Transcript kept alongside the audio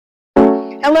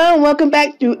Hello and welcome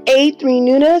back to A3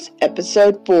 Nuna's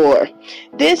episode 4.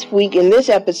 This week in this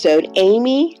episode,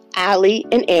 Amy, Ali,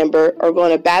 and Amber are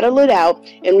going to battle it out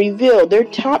and reveal their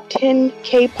top 10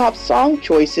 K-pop song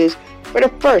choices for the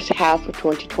first half of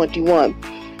 2021.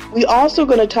 We're also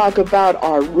going to talk about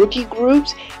our rookie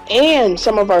groups and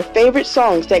some of our favorite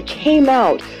songs that came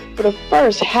out for the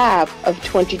first half of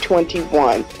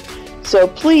 2021. So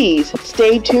please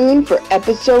stay tuned for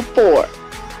episode 4.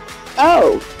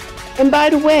 Oh, and by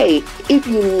the way, if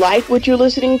you like what you're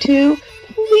listening to,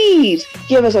 please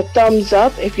give us a thumbs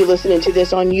up if you're listening to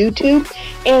this on YouTube,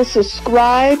 and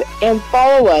subscribe and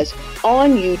follow us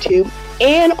on YouTube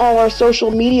and all our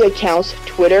social media accounts,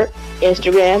 Twitter,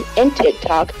 Instagram, and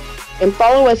TikTok, and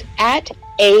follow us at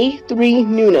A3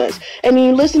 Nunas. And when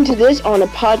you listen to this on a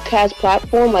podcast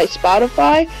platform like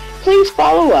Spotify, please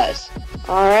follow us.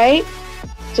 Alright?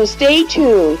 So stay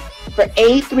tuned for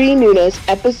A3 Nunas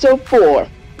episode 4.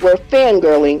 Where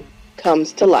fangirling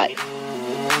comes to life.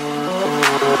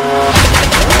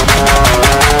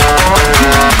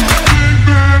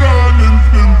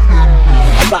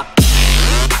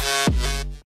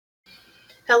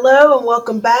 Hello and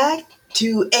welcome back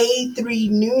to A3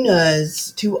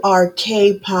 Nunas, to our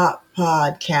K-pop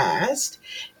podcast.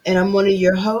 And I'm one of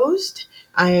your hosts.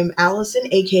 I am Allison,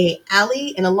 aka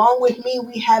Ali, and along with me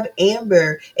we have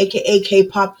Amber, aka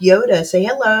K-pop Yoda. Say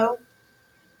hello.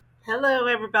 Hello,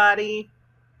 everybody.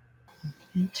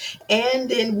 And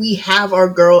then we have our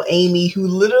girl Amy, who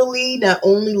literally not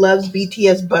only loves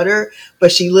BTS butter,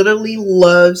 but she literally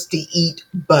loves to eat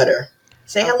butter.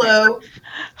 Say hello.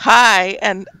 Hi,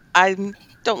 and I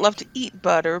don't love to eat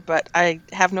butter, but I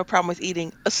have no problem with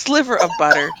eating a sliver of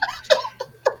butter,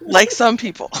 like some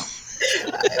people.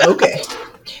 Okay,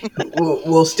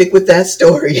 we'll stick with that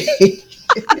story.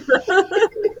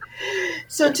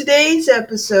 So today's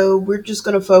episode, we're just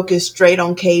going to focus straight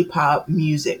on K-pop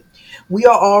music. We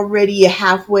are already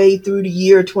halfway through the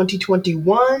year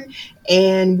 2021,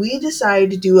 and we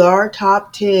decided to do our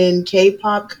top 10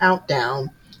 K-pop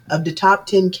countdown of the top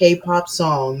 10 K-pop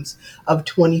songs of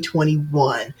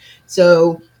 2021.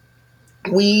 So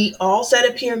we all sat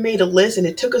up here and made a list, and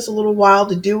it took us a little while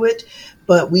to do it,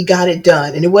 but we got it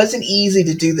done. And it wasn't easy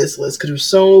to do this list because there's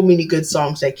so many good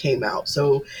songs that came out.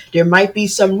 So there might be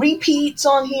some repeats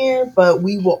on here, but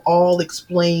we will all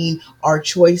explain our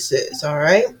choices, all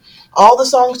right? All the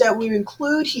songs that we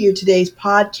include here today's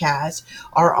podcast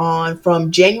are on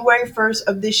from January 1st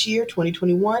of this year,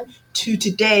 2021, to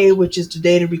today, which is the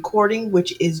date of recording,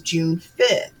 which is June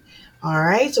 5th. All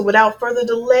right, so without further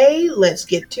delay, let's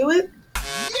get to it.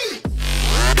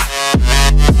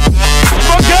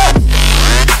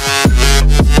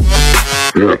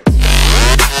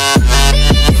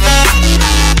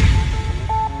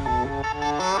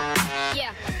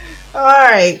 All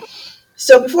right.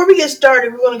 So before we get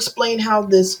started, we're going to explain how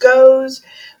this goes.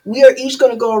 We are each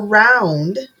going to go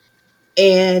around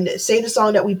and say the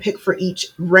song that we pick for each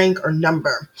rank or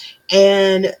number.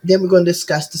 And then we're going to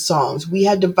discuss the songs. We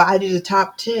have divided the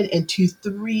top 10 into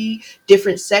 3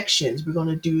 different sections. We're going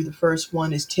to do the first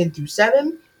one is 10 through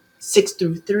 7, 6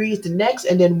 through 3 is the next,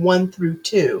 and then 1 through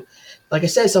 2. Like I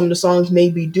said, some of the songs may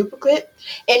be duplicate.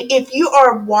 And if you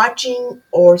are watching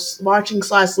 /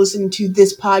 listening to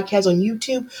this podcast on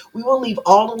YouTube, we will leave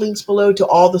all the links below to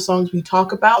all the songs we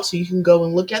talk about so you can go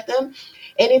and look at them.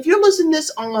 And if you're listening to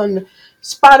this on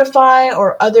Spotify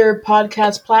or other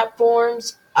podcast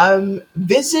platforms,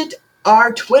 visit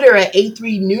our Twitter at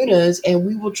A3 Nunas, and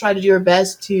we will try to do our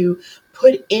best to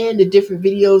put in the different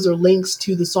videos or links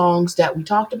to the songs that we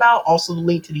talked about, also the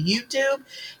link to the YouTube,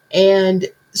 and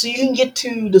so you can get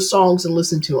to the songs and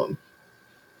listen to them.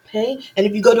 Okay, and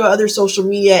if you go to our other social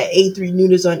media at A3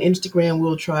 Nunas on Instagram,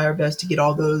 we'll try our best to get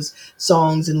all those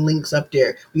songs and links up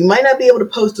there. We might not be able to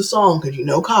post a song because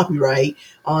copyright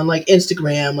on like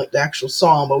Instagram, like the actual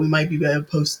song, but we might be able to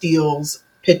post stills,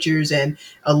 pictures, and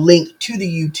a link to the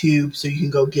YouTube so you can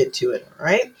go get to it. All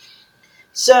right.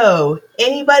 So,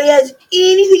 anybody has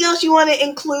anything else you want to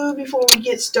include before we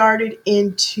get started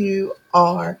into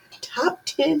our top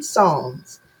 10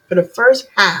 songs for the first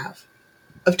half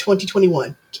of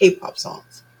 2021 K-pop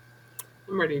songs?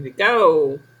 I'm ready to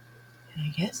go.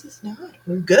 I guess it's not.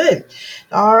 We're good.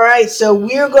 All right, so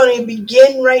we're going to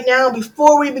begin right now.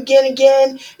 Before we begin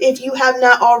again, if you have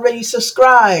not already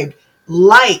subscribed,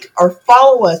 like or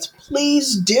follow us,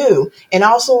 please do. And I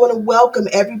also want to welcome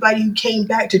everybody who came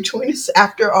back to join us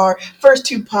after our first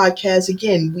two podcasts.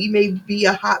 Again, we may be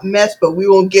a hot mess, but we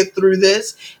will get through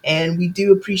this. And we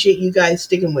do appreciate you guys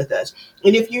sticking with us.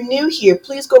 And if you're new here,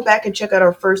 please go back and check out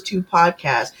our first two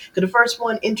podcasts. Because the first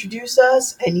one introduced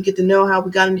us and you get to know how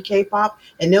we got into K-pop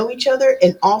and know each other.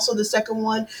 And also the second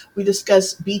one, we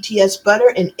discuss BTS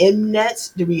Butter and Mnet's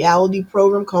the reality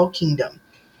program called Kingdom.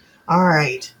 All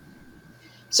right.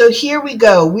 So here we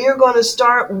go. We are going to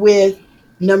start with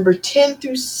number 10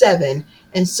 through 7.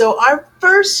 And so our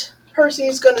first person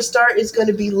who's going to start is going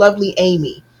to be lovely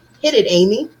Amy. Hit it,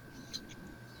 Amy.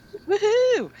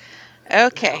 Woohoo!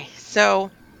 Okay, so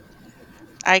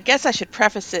I guess I should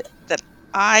preface it that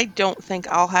I don't think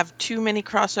I'll have too many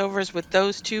crossovers with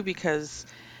those two because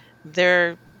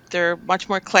they're they're much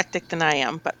more eclectic than I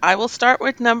am. But I will start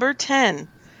with number 10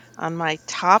 on my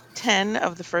top 10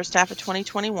 of the first half of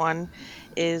 2021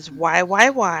 is Why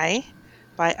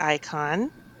by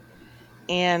Icon.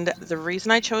 And the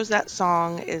reason I chose that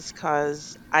song is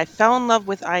because I fell in love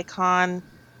with Icon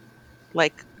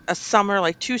like a summer,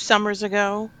 like 2 summers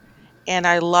ago, and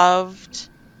um,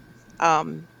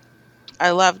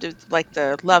 I loved it, like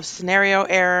the Love Scenario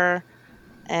era,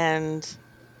 and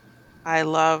I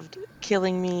loved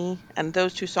Killing Me, and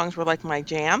those two songs were like my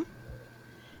jam.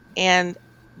 And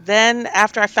then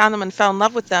after I found them and fell in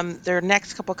love with them, their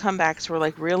next couple comebacks were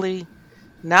like really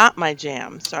not my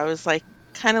jam. So I was like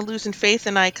kind of losing faith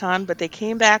in Icon, but they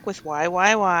came back with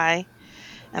Why,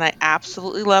 and I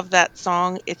absolutely love that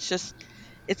song. It's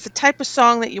the type of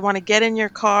song that you want to get in your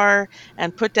car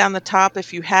and put down the top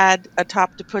if you had a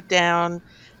top to put down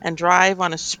and drive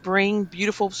on a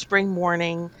beautiful spring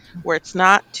morning where it's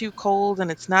not too cold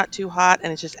and it's not too hot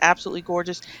and it's just absolutely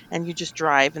gorgeous and you just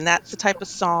drive. And that's the type of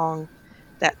song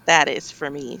that is for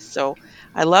me. So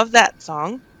I love that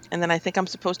song. And then I think I'm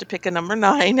supposed to pick a number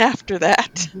 9 after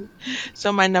that. Mm-hmm.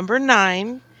 So my number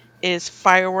 9 is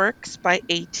Fireworks by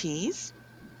ATEEZ.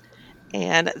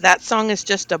 And that song is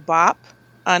just a bop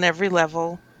on every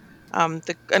level. And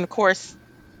of course,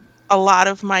 a lot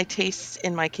of my tastes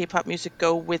in my K-pop music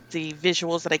go with the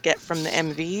visuals that I get from the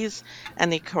MVs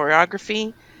and the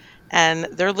choreography. And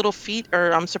their little feet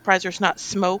are, I'm surprised there's not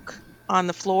smoke on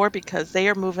the floor because they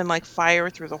are moving like fire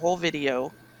through the whole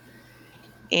video.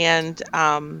 And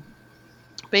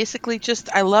basically, just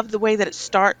I love the way that it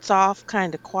starts off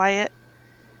kind of quiet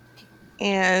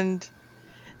and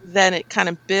then it kind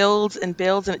of builds and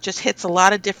builds and it just hits a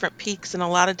lot of different peaks and a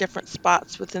lot of different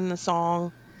spots within the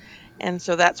song. And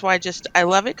so that's why I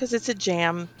love it because it's a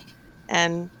jam.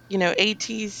 And,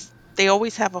 ATs, they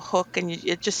always have a hook and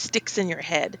it just sticks in your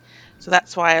head. So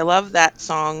that's why I love that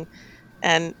song.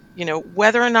 And,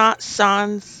 whether or not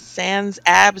Sans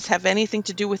abs have anything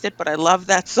to do with it, but I love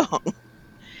that song.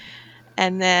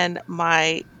 And then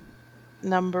my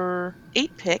number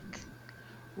 8 pick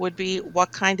would be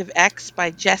What Kind of X by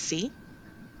Jessie.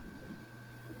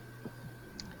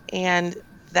 And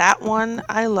that one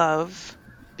I love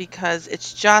because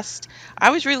I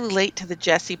was really late to the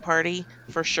Jessie party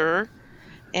for sure.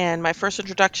 And my first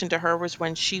introduction to her was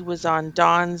when she was on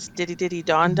Dawn's Diddy Diddy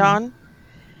Dawn Mm-hmm. Dawn.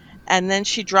 And then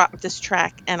she dropped this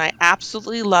track and I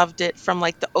absolutely loved it from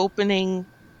like the opening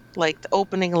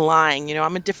line.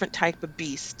 I'm a different type of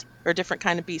beast or a different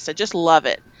kind of beast. I just love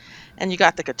it. And you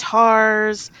got the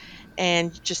guitars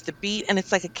and just the beat. And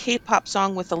it's like a K pop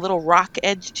song with a little rock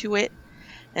edge to it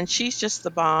and she's just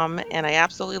the bomb, and I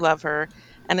absolutely love her.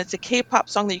 And it's a K-pop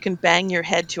song that you can bang your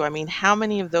head to. I mean, how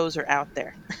many of those are out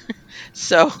there?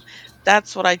 So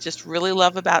that's what I just really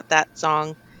love about that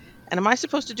song. And am I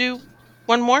supposed to do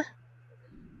one more?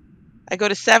 I go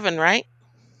to 7, right?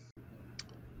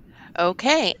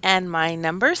 Okay, and my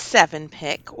number 7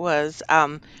 pick was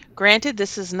granted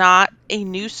this is not a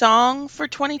new song for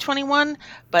 2021,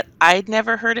 but I'd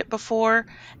never heard it before.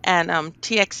 And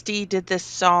TXT did this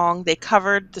song. They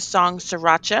covered the song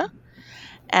Sriracha.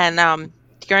 And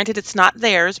granted, it's not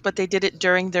theirs, but they did it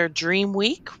during their Dream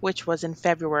Week, which was in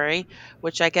February,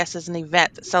 which I guess is an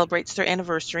event that celebrates their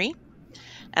anniversary.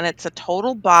 And it's a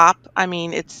total bop. I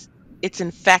mean, it's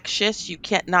infectious. You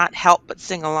can't not help but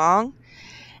sing along.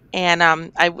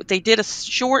 And they did a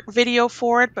short video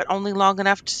for it, but only long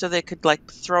enough so they could like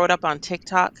throw it up on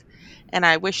TikTok. And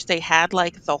I wish they had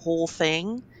like the whole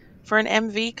thing for an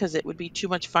MV because it would be too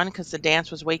much fun because the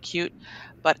dance was way cute.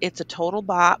 But it's a total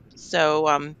bop. So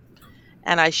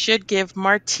and I should give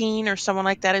Martine or someone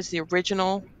like that as the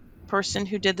original person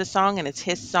who did the song, and it's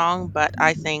his song. But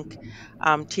I think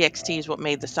TXT is what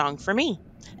made the song for me,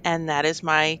 and that is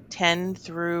my 10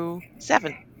 through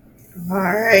 7. All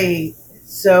right.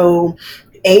 So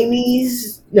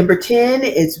Amy's number 10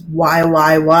 is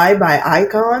YYY by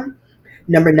Icon.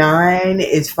 Number 9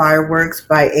 is Fireworks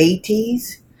by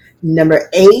ATEEZ. Number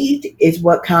 8 is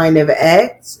What Kind of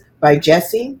X by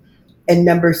Jesse. And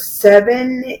number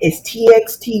 7 is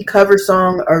TXT cover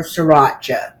song of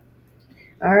Sriracha.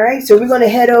 All right, so we're going to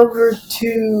head over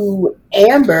to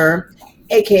Amber,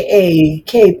 aka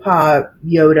K pop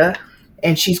Yoda,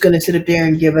 and she's going to sit up there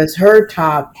and give us her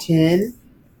top 10.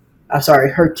 Sorry,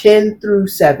 her 10 through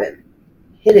 7.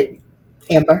 Hit it,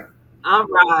 Amber. All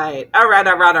right. All right.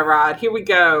 All right. All right. Here we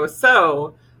go.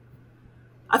 So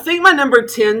I think my number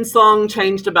 10 song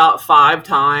changed about 5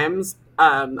 times.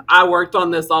 I worked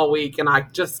on this all week and I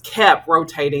just kept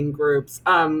rotating groups.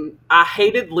 I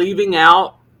hated leaving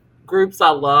out groups I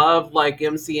love like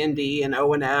MCND and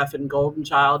ONF and Golden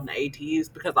Child and ATs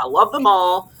because I love them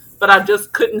all, but I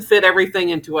just couldn't fit everything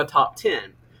into a top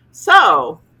 10.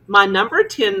 So my number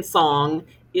 10 song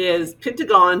is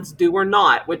Pentagon's Do or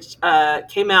Not, which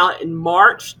came out in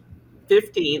March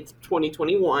 15th,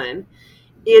 2021.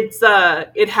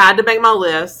 It had to make my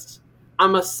list.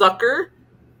 I'm a sucker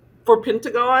for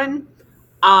Pentagon.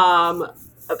 Um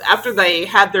After they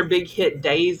had their big hit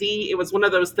Daisy, it was one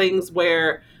of those things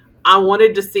where I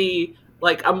wanted to see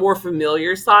like a more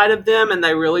familiar side of them and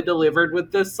they really delivered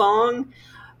with this song.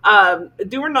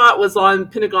 Do or Not was on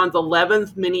Pentagon's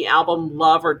 11th mini album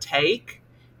Love or Take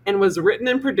and was written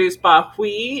and produced by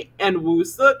Hui and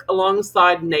Woosuk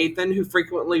alongside Nathan, who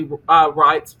frequently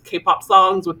writes K-pop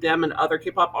songs with them and other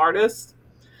K-pop artists.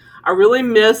 I really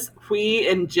miss Hui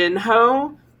and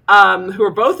Jinho, who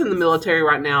are both in the military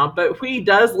right now, but Hui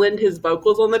does lend his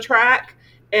vocals on the track.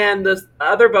 And the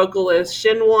other vocalists,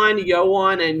 Shinwon,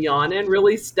 Yoan, and Yanin,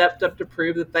 really stepped up to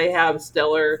prove that they have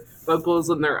stellar vocals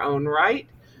in their own right.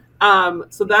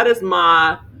 So that is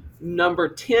my number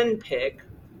 10 pick.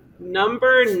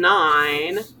 Number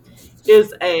 9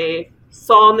 is a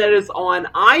song that is on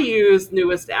IU's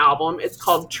newest album. It's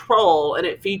called Troll, and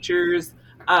it features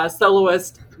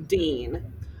soloist Dean.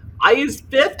 IU's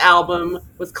fifth album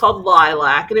was called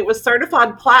Lilac, and it was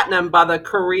certified platinum by the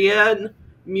Korean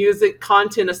Music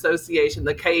Content Association,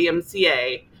 the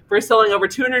KMCA, for selling over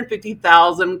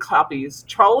 250,000 copies.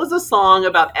 Troll is a song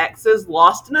about exes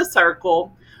lost in a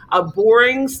circle, a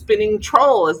boring spinning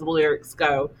troll, as the lyrics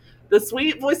go. The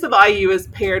sweet voice of IU is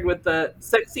paired with the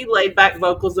sexy laid back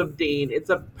vocals of Dean. It's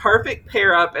a perfect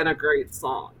pair up and a great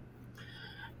song.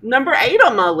 Number 8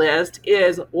 on my list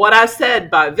is What I Said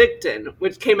by Victon,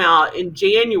 which came out in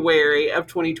January of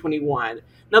 2021.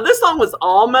 Now, this song was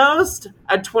almost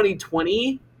a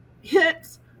 2020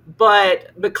 hit, but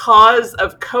because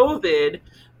of COVID,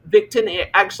 Victon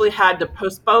actually had to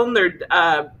postpone their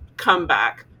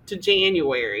comeback to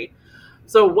January.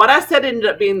 So what I said ended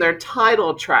up being their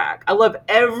title track. I love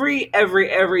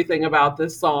everything about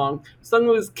this song. Sung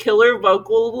was killer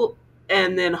vocal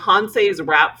and then Hansei's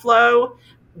rap flow.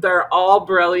 They're all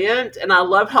brilliant, and I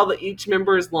love how each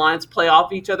member's lines play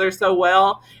off each other so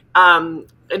well. And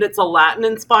it's a Latin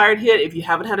inspired hit. If you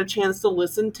haven't had a chance to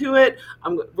listen to it,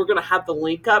 we're going to have the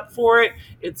link up for it.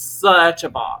 It's such a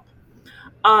bop.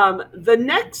 The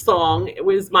next song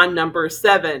was my number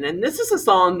 7, and this is a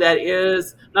song that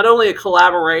is not only a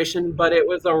collaboration, but it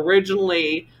was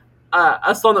originally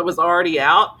a song that was already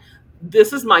out.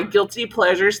 This is my guilty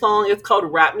pleasure song. It's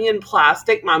called Wrap Me in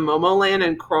Plastic, my Momoland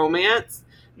and Chromance.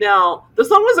 Now, the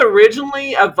song was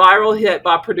originally a viral hit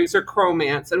by producer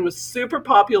Chromance and was super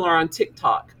popular on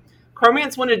TikTok.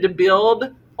 Chromance wanted to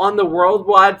build on the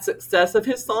worldwide success of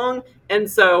his song, and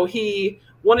so he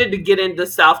wanted to get into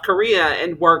South Korea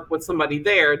and work with somebody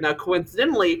there. Now,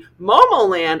 coincidentally,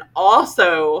 Momoland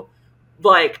also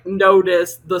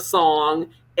noticed the song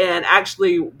and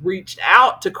actually reached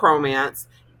out to Chromance,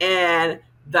 and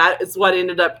that is what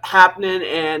ended up happening.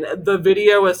 And the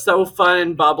video is so fun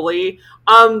and bubbly.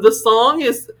 The song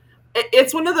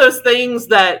it's one of those things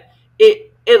that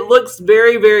it looks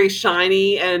very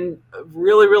shiny and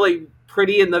really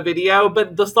pretty in the video,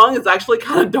 but the song is actually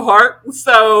kind of dark.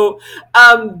 So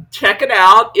check it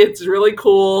out. It's really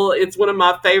cool. It's one of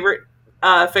my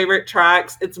favorite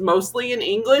tracks. It's mostly in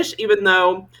English, even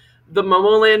though the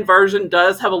Momoland version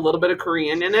does have a little bit of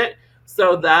Korean in it.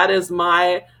 So that is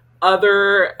my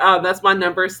that's my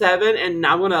number 7, and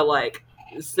I'm gonna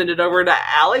send it over to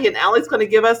Allie, and Allie's gonna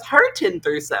give us her 10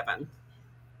 through 7.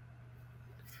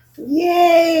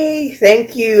 Yay!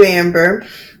 Thank you, Amber.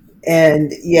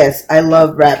 And yes, I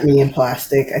love Wrap Me in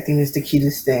Plastic. I think it's the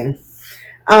cutest thing.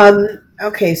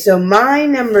 Okay, so my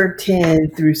number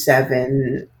 10 through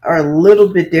 7 are a little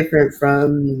bit different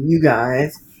from you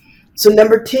guys. So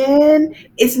number 10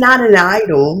 is not an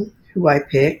idol who I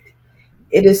picked.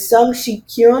 It is Sung Shi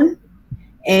Kyun,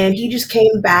 And he just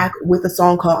came back with a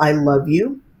song called I Love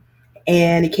You.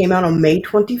 And it came out on May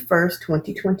 21st,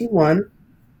 2021.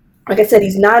 Like I said,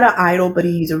 he's not an idol, but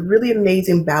he's a really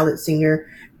amazing ballad singer.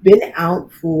 Been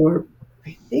out for,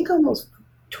 I think, almost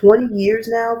 20 years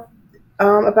now,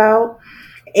 about.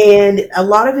 And a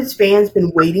lot of his fans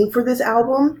been waiting for this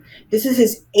album. This is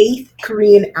his eighth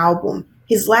Korean album.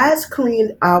 His last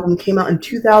Korean album came out in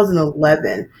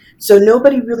 2011, so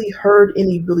nobody really heard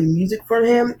any really music from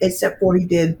him except for he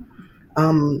did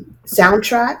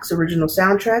soundtracks, original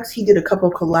soundtracks. He did a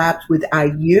couple collabs with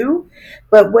IU,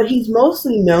 but what he's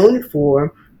mostly known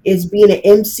for is being an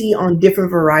MC on different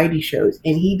variety shows,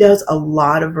 and he does a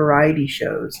lot of variety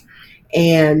shows.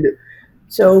 And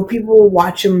so people will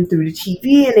watch him through the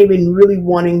TV, and they've been really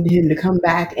wanting him to come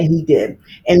back, and he did.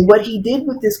 And what he did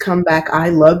with this comeback, I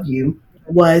Love You,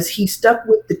 was he stuck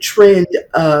with the trend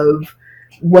of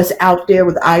what's out there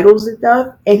with idols and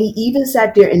stuff, and he even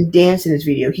sat there and danced in his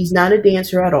video. He's not a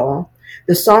dancer at all.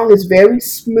 The song is very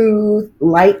smooth,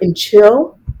 light, and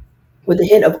chill with a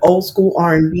hint of old school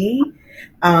R&B.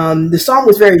 The song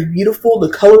was very beautiful.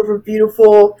 The colors were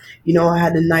beautiful. You know, I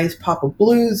had a nice pop of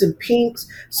blues and pinks.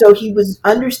 So he was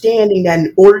understanding that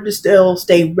in order to still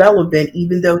stay relevant,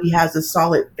 even though he has a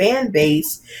solid fan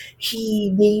base,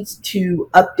 he needs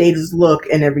to update his look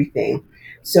and everything.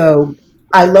 So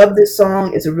I love this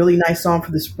song. It's a really nice song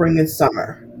for the spring and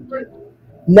summer.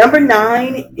 Number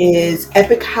 9 is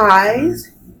Epic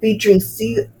Highs featuring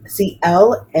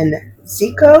CL and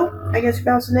Seco, I guess you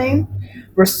pronounce the name.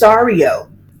 Rosario.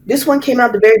 This one came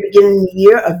out the very beginning of the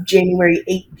year of January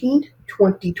 18th,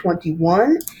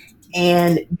 2021.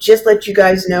 And just let you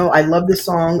guys know, I love this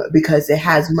song because it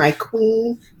has my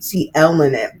queen, CL,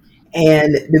 in it.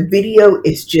 And the video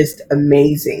is just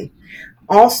amazing.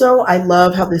 Also, I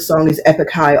love how this song is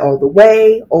epic high all the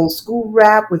way, old school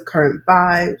rap with current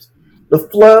vibes. The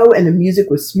flow and the music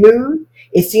was smooth.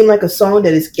 It seemed like a song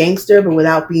that is gangster but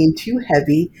without being too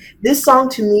heavy. This song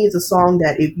to me is a song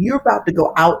that if you're about to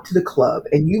go out to the club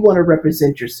and you want to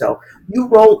represent yourself, you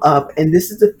roll up and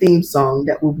this is the theme song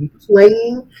that will be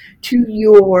playing to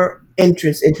your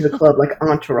entrance into the club like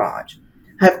Entourage.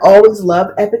 I've always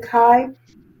loved Epic High.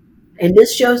 And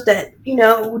this shows that, you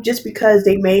know, just because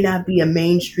they may not be a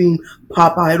mainstream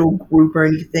pop idol group or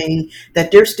anything,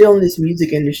 that they're still in this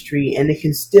music industry and they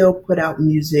can still put out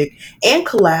music and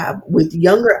collab with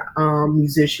younger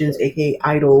musicians, aka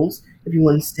idols, if you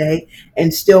want to say,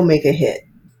 and still make a hit.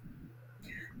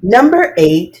 Number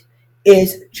 8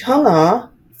 is Chungha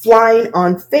Flying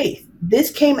on Faith.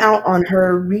 This came out on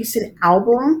her recent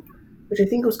album, which I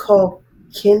think was called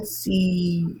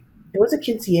Quincy. It was a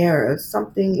quinceañera,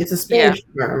 something. It's a Yeah, Spanish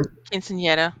term.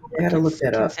 quinceañera I or gotta look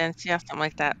that up quinceañera, something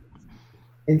like that.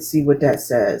 and see what that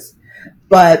says.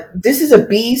 But this is a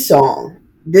B song.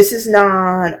 This is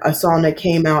not a song that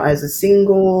came out as a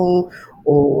single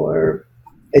or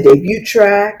a debut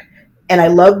track. And I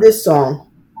love this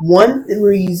song. One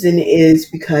reason is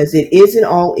because it is in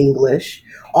all English.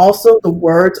 Also, the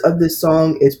words of this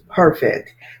song is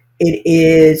perfect. It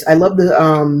is. I love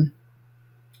the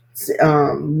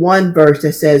one verse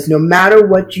that says, "No matter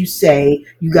what you say,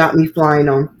 you got me flying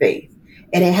on faith."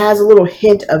 And it has a little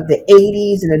hint of the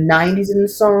 80s and the 90s in the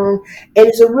song. And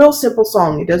it's a real simple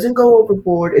song. It doesn't go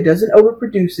overboard. It doesn't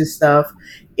overproduce this stuff.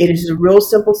 It is a real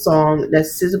simple song that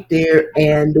sits up there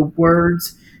and the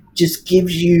words just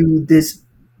gives you this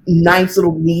nice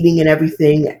little meaning and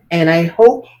everything. And I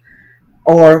hope,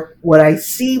 or what I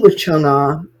see with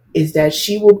Chungha is that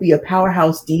she will be a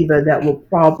powerhouse diva that will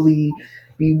probably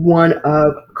be one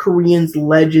of Korean's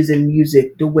legends in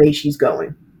music the way she's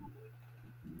going.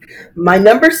 My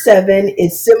number 7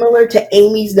 is similar to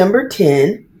Amy's number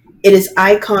 10. It is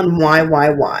Icon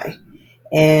YYY.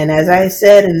 And as I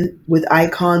said with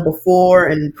Icon before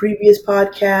in previous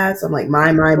podcasts, I'm like,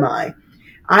 my.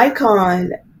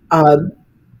 Icon uh,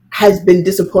 has been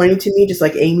disappointing to me, just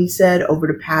like Amy said, over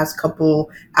the past couple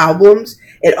albums.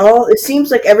 It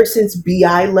seems like ever since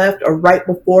Bi left or right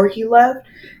before he left,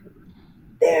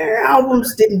 their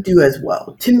albums didn't do as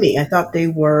well. To me, I thought they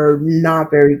were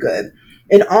not very good.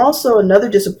 And also another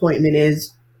disappointment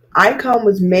is Icon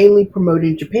was mainly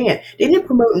promoting Japan. They didn't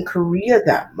promote in Korea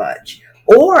that much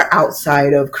or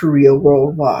outside of Korea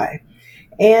worldwide.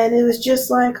 And it was just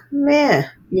like, man,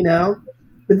 you know.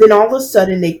 But then all of a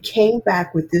sudden they came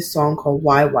back with this song called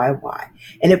YYY.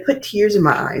 And it put tears in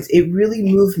my eyes. It really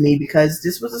moved me because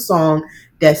this was a song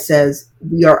that says,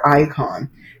 "We are Icon."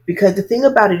 Because the thing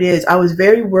about it is, I was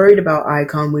very worried about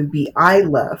Icon when BI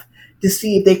left to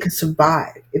see if they could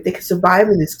survive. If they could survive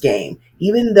in this game.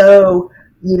 Even though,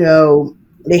 you know,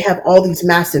 they have all these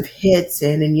massive hits,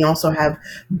 and then you also have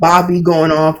Bobby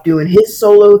going off doing his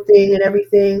solo thing and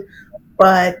everything.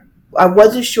 But I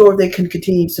wasn't sure if they could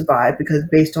continue to survive because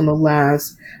based on the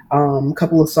last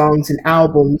couple of songs and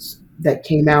albums that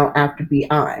came out after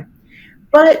BI.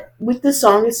 But with the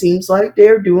song, it seems like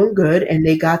they're doing good and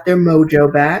they got their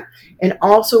mojo back. And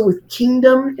also with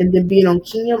Kingdom and then being on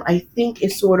Kingdom, I think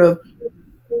it sort of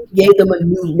gave them a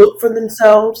new look for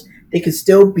themselves. They could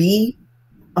still be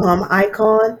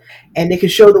icon and they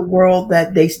could show the world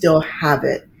that they still have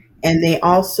it. And they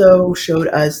also showed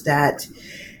us that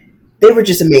they were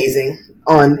just amazing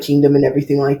on Kingdom and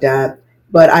everything like that.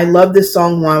 But I love this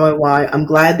song YYY. I'm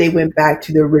glad they went back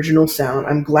to the original sound.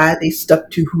 I'm glad they stuck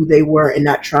to who they were and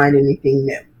not trying anything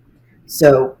new.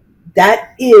 So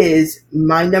that is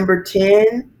my number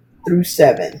 10 through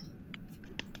 7.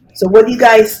 So what do you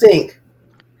guys think?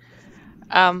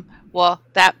 Well,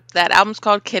 that album's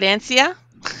called Cadencia.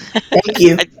 Thank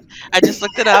you. I, I just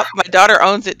looked it up. My daughter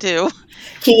owns it too.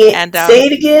 Can you And say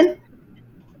it again?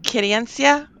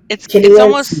 Cadencia, Can it's you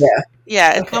almost, Yeah.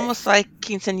 yeah, it's Okay. almost like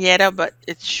quinceañera, but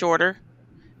it's shorter.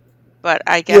 But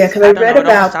I Yeah, guess because I I don't read know. It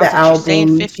almost about sounds the like she's saying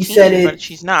album. She said 15, but it.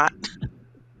 she's not.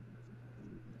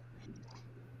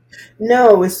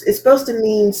 No, it's supposed to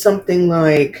mean something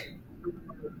like.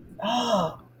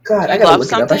 Oh God, I You gotta love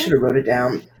look it up. I something, should have wrote it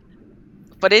down.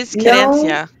 but it's No,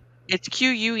 Querencia. It's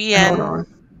hold Quen on.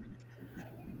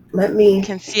 Let me.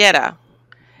 Quenciera.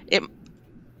 It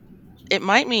it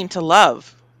might mean to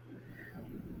love.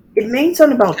 It means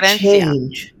something about Querencia.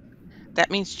 change. That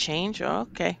means change. Oh,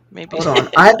 okay, maybe. Hold on.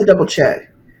 I have to double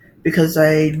check because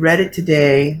I read it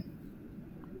today.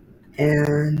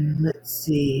 And let's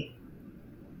see.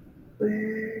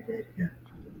 Where did it go?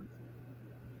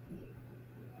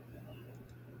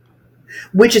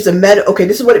 Which is a meta. Okay,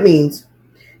 this is what it means.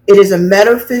 It is a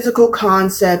metaphysical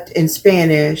concept in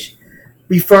Spanish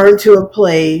referring to a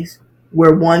place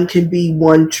where one can be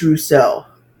one true self.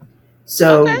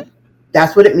 Okay, So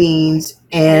that's what it means.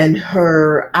 Cool. And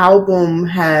her album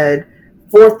had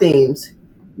four themes: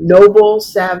 noble,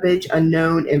 savage,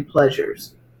 unknown, and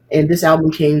pleasures. And this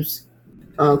album contains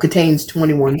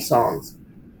 21 songs.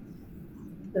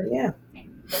 So, yeah.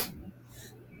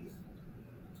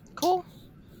 cool.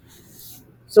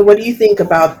 So, what do you think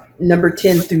about number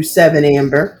 10 through 7,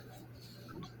 Amber?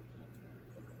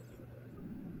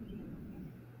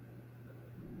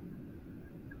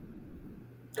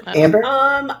 Amber?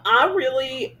 I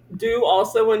really do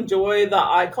also enjoy the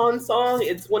Icon song.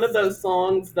 It's one of those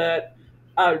songs that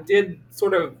did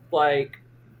sort of like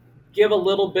give a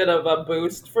little bit of a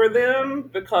boost for them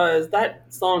because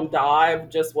that song Dive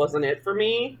just wasn't it for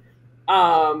me.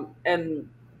 And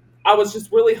I was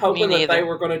just really Me hoping that they neither.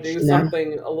 were going to do No.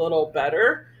 something a little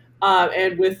better.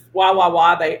 And with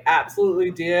YYY, they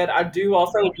absolutely did. I do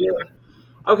also really,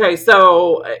 okay,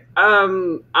 so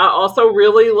I also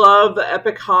really love the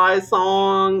Epic High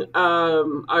song.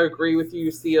 I agree with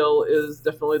you. Seal is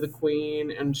definitely the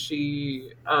queen, and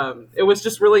she. It was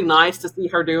just really nice to see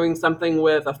her doing something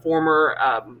with a former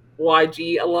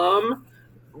YG alum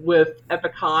with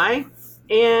Epic High,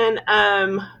 and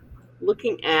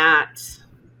looking at.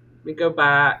 Let me go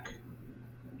back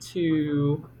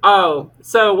to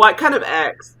so what kind of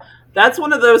X? That's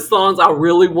one of those songs I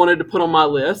really wanted to put on my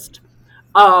list.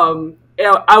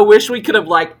 I wish we could have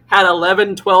like had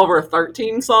 11, 12, or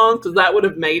 13 songs because that would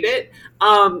have made it.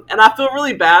 And I feel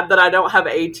really bad that I don't have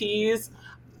ATs.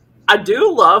 I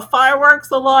do love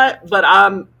fireworks a lot, but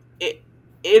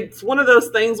it's one of those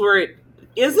things where it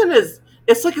isn't as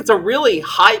it's like it's a really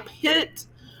hype hit,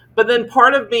 but then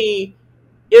part of me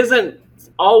isn't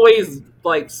always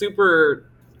like super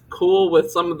cool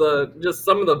with some of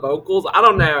the vocals. I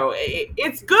don't know.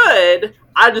 It's good.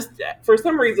 I just for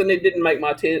some reason it didn't make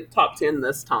my top 10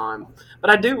 this time, but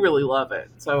I do really love it.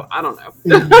 So I don't know.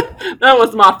 Mhm. That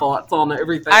was my thoughts on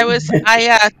I everything. was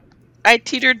I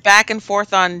teetered back and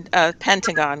forth on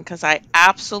Pentagon because I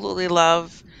absolutely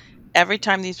love every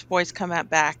time these boys come out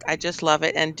back. I just love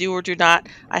it. And Do or Do Not,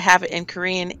 I have it in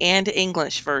Korean and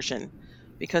English version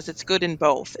because it's good in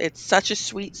both. It's such a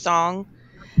sweet song,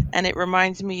 and it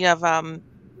reminds me of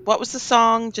what was the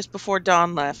song just before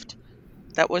Dawn left?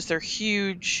 That was their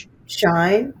huge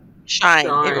Shine?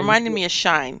 Shine. It Shine. reminded me of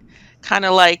Shine. Kind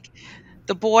of like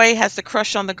the boy has the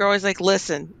crush on the girl. He's like,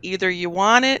 listen, either you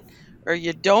want it or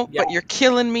you don't, Yeah. but you're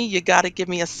killing me. You got to give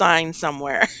me a sign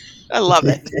somewhere. I love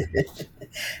it.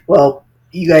 Well,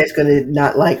 you guys gonna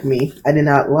not like me. I did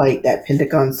not like that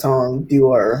Pentagon song, Do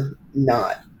or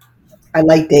Not. I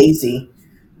like Daisy,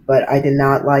 but I did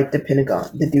not like the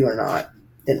Do or Not.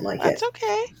 Didn't like That's it.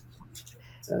 okay.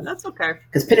 So, That's okay.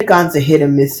 because Pentagon's a hit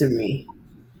and miss for me.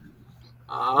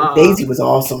 Ah, Daisy was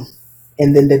awesome.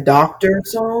 And then the Doctor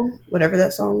song, whatever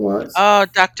that song was. Oh,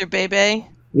 Dr. Bebe.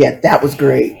 Yeah, that was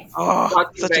great. Oh,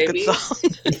 Rocky such a good Baby. song.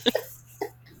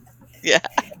 Yeah.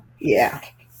 Yeah.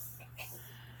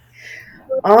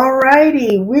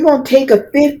 Alrighty, we're gonna take a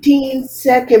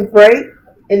 15-second break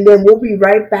and then we'll be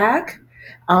right back.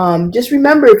 Just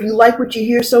remember, if you like what you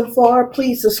hear so far,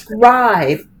 please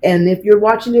subscribe. And if you're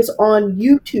watching this on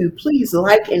YouTube, please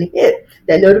like and hit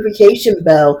that notification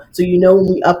bell so you know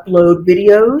when we upload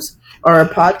videos or a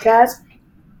podcast.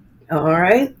 All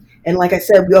right. And like I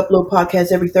said, we upload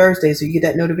podcasts every Thursday, so you get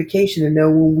that notification to know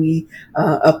when we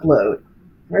upload.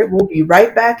 All right, we'll be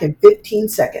right back in 15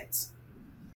 seconds.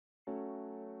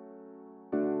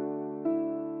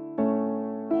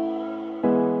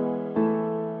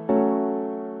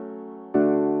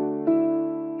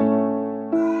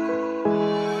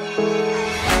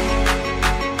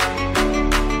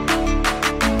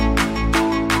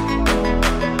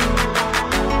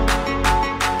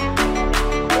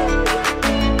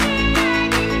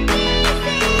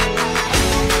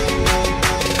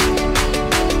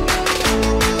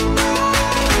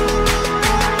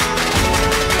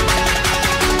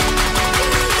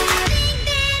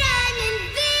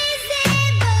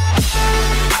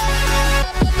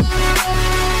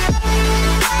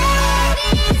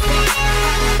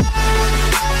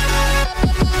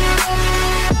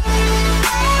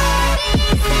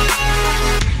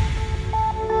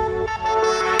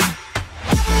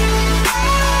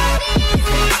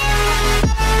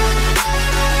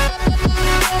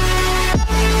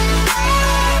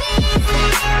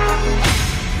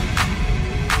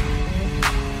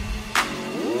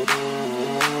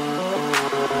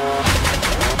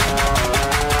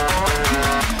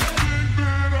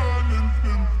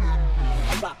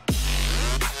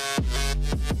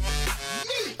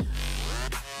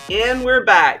 And we're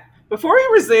back. Before we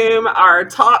resume our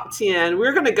top 10,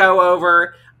 we're going to go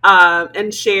over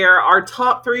and share our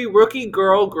top three rookie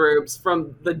girl groups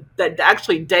from the that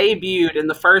actually debuted in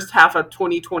the first half of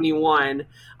 2021.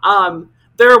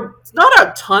 There's not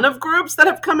a ton of groups that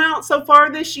have come out so far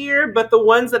this year, but the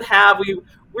ones that have, we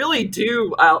really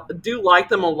do like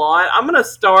them a lot. I'm going to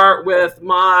start with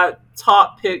my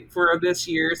top pick for this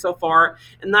year so far,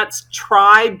 and that's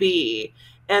Try B,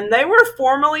 and they were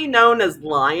formerly known as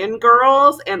Lion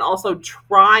Girls and also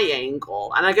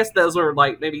Triangle. And I guess those were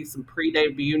like maybe some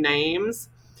pre-debut names.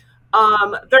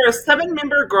 They're a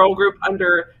seven-member girl group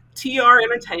under TR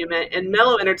Entertainment and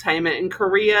Mellow Entertainment in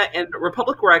Korea and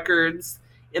Republic Records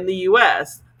in the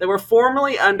US. They were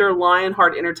formerly under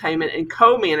Lionheart Entertainment and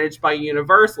co-managed by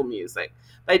Universal Music.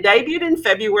 They debuted in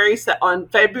on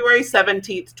February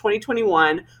 17th,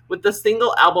 2021 with the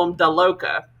single album Da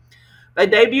Loca. They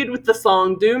debuted with the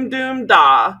song Doom Doom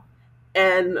Da,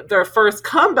 and their first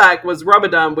comeback was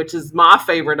Rubadum, which is my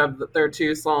favorite of their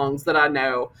two songs that I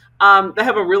know. They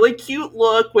have a really cute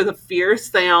look with a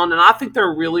fierce sound, and I think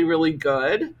they're really, really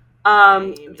good.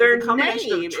 Their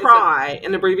name is Tri,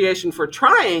 an abbreviation for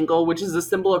triangle, which is a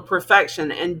symbol of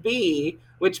perfection, and B,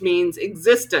 which means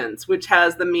existence, which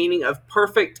has the meaning of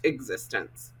perfect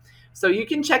existence. So you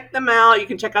can check them out. You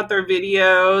can check out their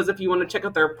videos. If you want to check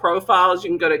out their profiles,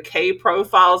 you can go to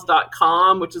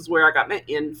kprofiles.com, which is where I got my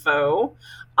info.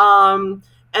 And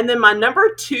then my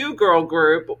number two girl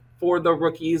group for the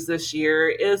rookies this year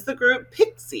is the group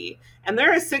Pixie. And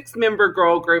they're a six-member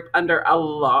girl group under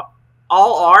All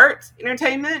Art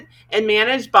Entertainment and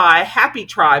managed by Happy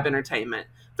Tribe Entertainment.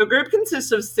 The group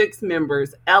consists of six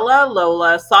members: Ella,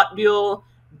 Lola, Satbul,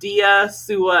 Dia,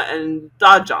 Sua, and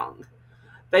Dajong.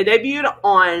 They debuted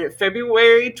on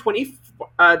February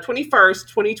 21st,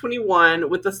 2021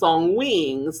 with the song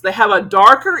Wings. They have a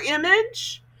darker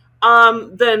image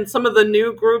than some of the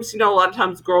new groups. You know, a lot of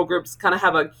times girl groups kind of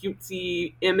have a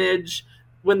cutesy image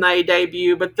when they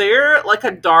debut, but they're like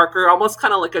a darker, almost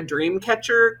kind of like a dream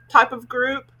catcher type of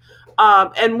group.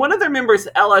 And one of their members,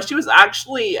 Ella, she was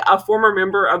actually a former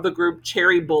member of the group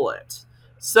Cherry Bullet.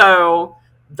 So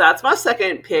that's my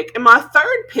second pick. And my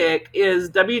third pick is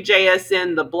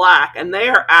WJSN The Black, and they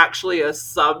are actually a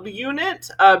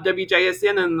subunit of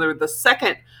WJSN, and they're the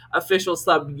second official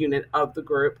subunit of the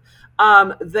group.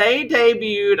 They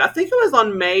debuted, I think it was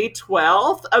on May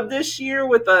 12th of this year,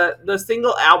 with the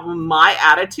single album My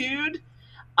Attitude.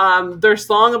 Their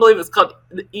song, I believe, is called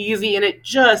Easy, and it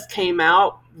just came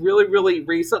out really, really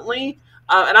recently.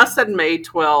 And I said May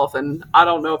 12th, and I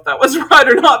don't know if that was right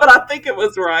or not, but I think it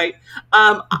was right.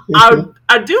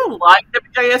 I do like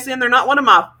WJSN. They're not one of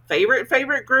my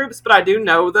favorite groups, but I do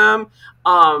know them.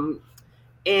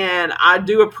 And I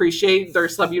do appreciate their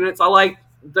subunits. I like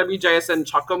WJSN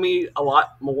Chocomi a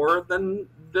lot more than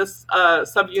this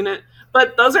subunit.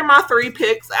 But those are my three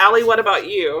picks. Allie, what about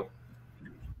you?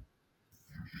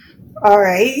 All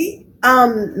right.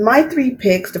 My three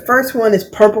picks. The first one is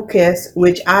Purple Kiss,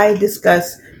 which I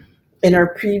discussed in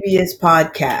our previous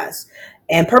podcast.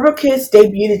 And Purple Kiss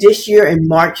debuted this year in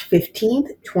March 15th,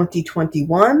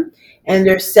 2021, and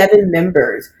there's 7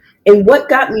 members. And what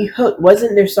got me hooked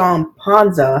wasn't their song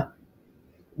Panza,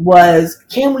 was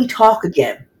Can We Talk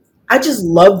Again? I just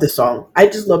love the song. I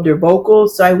just love their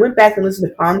vocals. So I went back and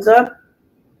listened to Panza,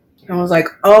 and I was like,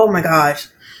 oh my gosh,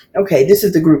 okay, this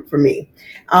is the group for me.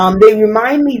 They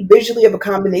remind me visually of a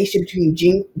combination between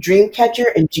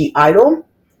Dreamcatcher and G Idol,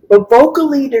 but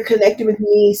vocally they're connected with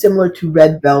me similar to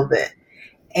Red Velvet.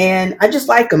 And I just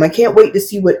like them. I can't wait to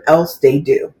see what else they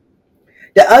do.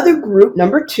 The other group,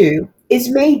 number 2, is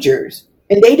Majors,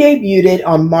 and they debuted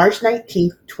on March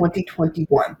 19th,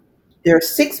 2021. There are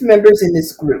 6 members in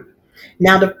this group.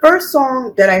 Now, the first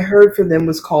song that I heard from them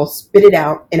was called Spit It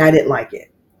Out, and I didn't like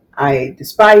it. I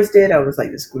despised it. I was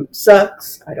like, this group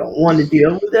sucks. I don't want to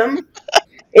deal with them.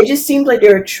 It just seems like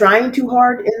they were trying too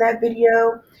hard in that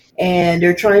video, and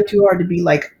they're trying too hard to be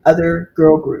like other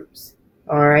girl groups.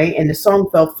 All right, and the song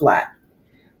fell flat.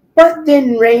 But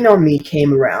then Rain on Me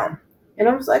came around, and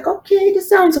I was like, okay, this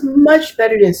sounds much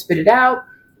better than Spit It Out.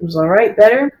 It was all right,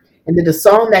 better. And then the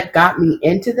song that got me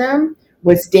into them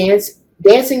was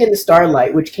Dancing in the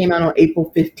Starlight, which came out on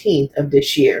April 15th of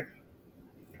this year.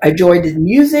 I enjoyed the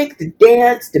music, the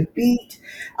dance, the beat.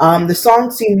 The song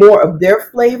seemed more of their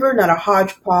flavor, not a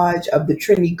hodgepodge of the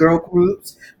trendy girl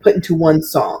groups put into one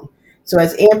song. So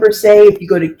as Amber say, if you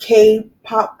go to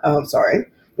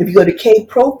if you go to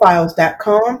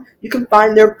kprofiles.com, you can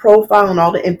find their profile and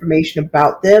all the information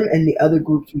about them and the other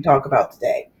groups we talk about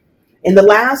today. And the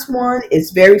last one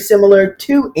is very similar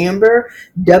to Amber,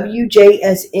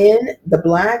 WJSN, The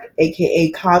Black,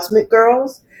 aka Cosmic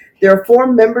Girls. There are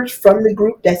 4 members from the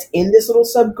group that's in this little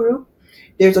subgroup.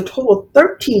 There's a total of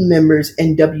 13 members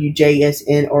in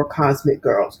WJSN or Cosmic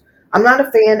Girls. I'm not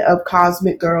a fan of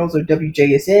Cosmic Girls or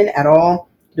WJSN at all.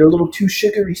 They're a little too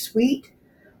sugary sweet.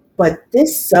 But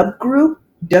this subgroup,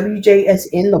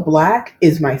 WJSN The Black,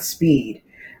 is my speed.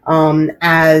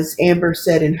 As Amber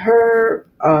said in her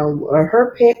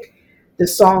pick, the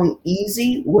song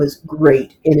 "Easy" was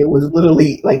great, and it was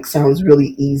literally like sounds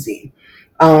really easy.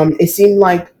 It seemed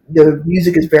like the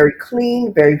music is very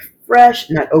clean, very fresh,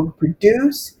 not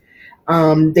overproduced.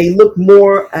 They look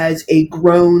more as a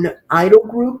grown idol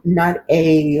group, not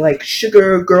a like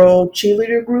sugar girl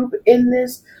cheerleader group in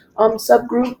this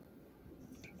subgroup.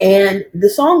 And the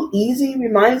song Easy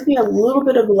reminds me a little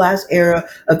bit of the last era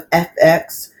of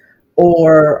FX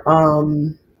or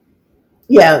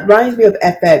yeah, it reminds me of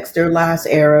FX, their last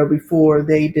era before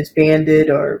they disbanded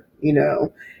or,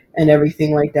 and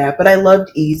everything like that. But I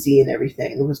loved Easy and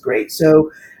everything. It was great.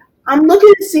 So I'm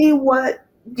looking to see what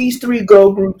these 3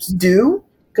 girl groups do.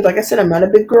 Because like I said, I'm not a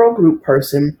big girl group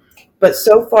person. But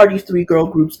so far these 3 girl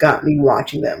groups got me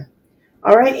watching them.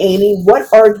 All right, Amy,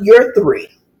 what are your 3?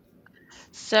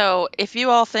 So, if you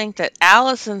all think that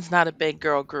Allison's not a big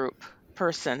girl group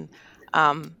person,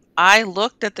 I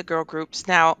looked at the girl groups.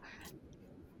 Now,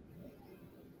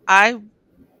 I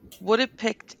would have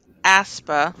picked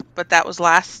Aspa, but that was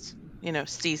last,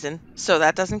 season, so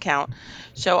that doesn't count.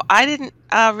 So I didn't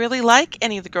really like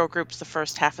any of the girl groups the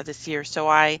first half of this year. So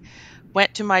I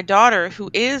went to my daughter, who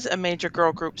is a major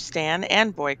girl group stan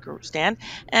and boy group stan,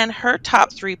 and her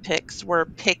top 3 picks were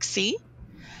Pixie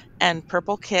and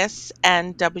Purple Kiss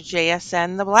and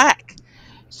WJSN The Black.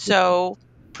 So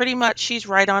pretty much she's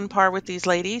right on par with these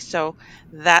ladies. So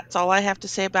that's all I have to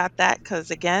say about that.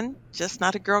 Because again, just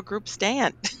not a girl group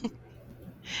stan.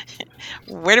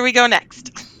 Where do we go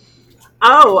next?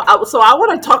 So I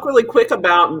want to talk really quick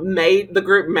about the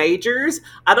group Majors.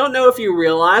 I don't know if you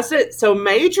realize it. So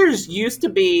Majors used to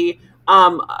be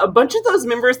a bunch of those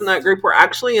members in that group were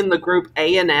actually in the group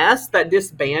ANS that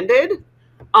disbanded.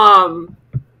 Um,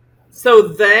 so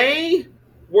they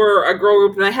were a girl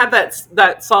group, and they had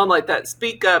that song, like that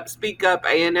Speak Up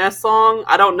ANS song.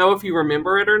 I don't know if you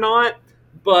remember it or not,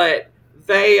 but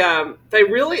they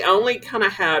really only kind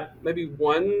of had maybe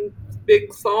one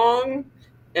big song,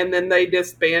 and then they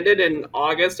disbanded in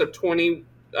August of 20.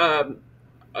 I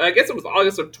guess it was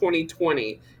August of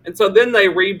 2020, and so then they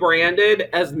rebranded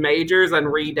as Majors and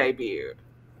re-debuted.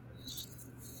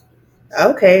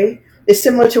 Okay. It's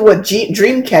similar to what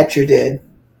Dreamcatcher did.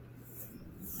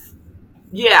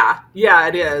 Yeah,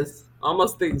 it is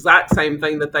almost the exact same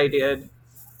thing that they did.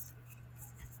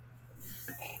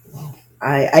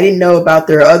 I didn't know about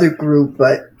their other group,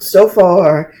 but so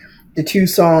far The two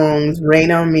songs,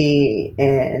 Rain on Me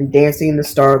and Dancing in the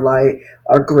Starlight,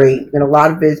 are great. And a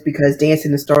lot of it is because Dancing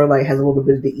in the Starlight has a little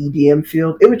bit of the EDM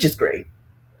feel. It was just great.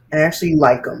 I actually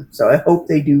like them. So I hope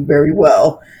they do very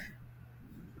well.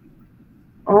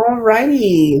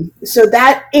 Alrighty. So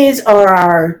that is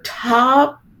our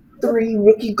top three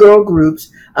rookie girl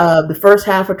groups of the first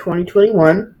half of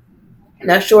 2021.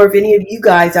 Not sure if any of you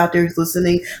guys out there is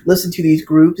listening listen to these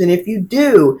groups, and if you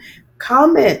do,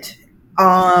 comment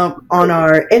on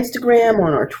our Instagram,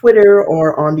 on our Twitter,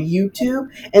 or on the YouTube,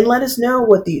 and let us know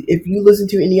what the if you listen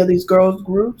to any of these girls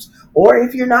groups, or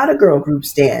if you're not a girl group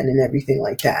stan and everything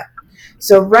like that.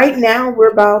 So right now we're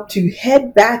about to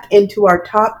head back into our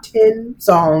top 10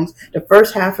 songs, the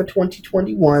first half of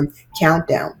 2021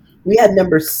 countdown. We had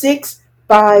number 6,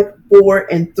 5,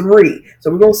 4, and 3.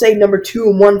 So we're going to say number 2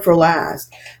 and 1 for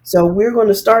last. So we're going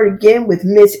to start again with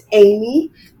Miss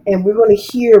Amy, and we're going to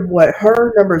hear what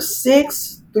her number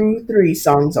 6 through 3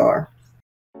 songs are.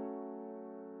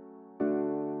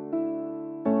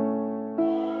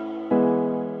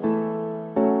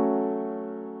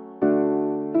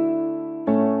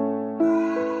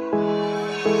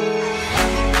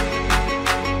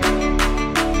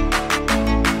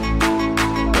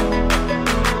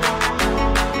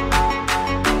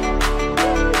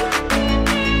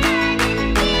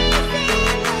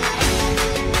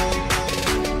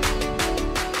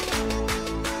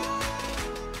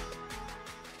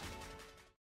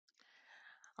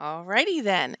 Alrighty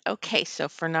then. Okay, so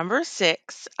for number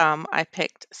 6, I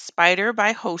picked Spider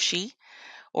by Hoshi,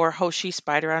 or Hoshi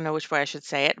Spider. I don't know which way I should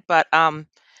say it, but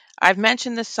I've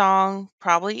mentioned this song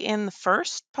probably in the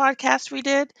first podcast we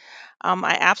did.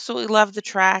 I absolutely love the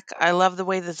track. I love the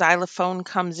way the xylophone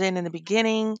comes in the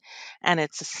beginning, and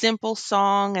it's a simple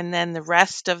song, and then the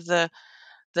rest of the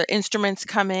instruments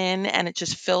come in and it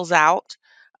just fills out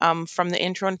from the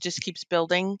intro and it just keeps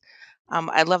building.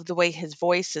 I love the way his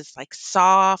voice is like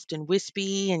soft and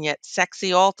wispy and yet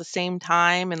sexy all at the same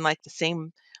time and like the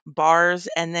same bars.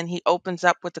 And then he opens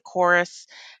up with the chorus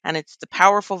and it's the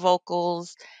powerful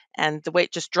vocals and the way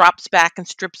it just drops back and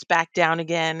strips back down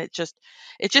again. It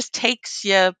just takes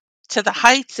you to the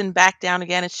heights and back down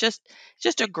again. It's just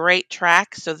a great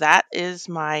track. So that is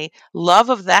my love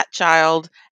of that child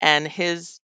and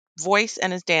his voice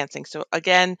and his dancing. So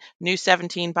again, new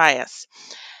 17 bias.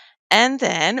 And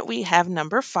then we have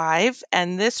number 5,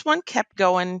 and this one kept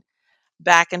going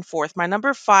back and forth. My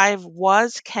number 5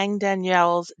 was Kang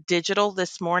Danielle's Digital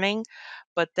this morning,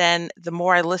 but then the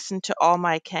more I listened to all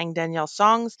my Kang Danielle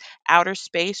songs, Outer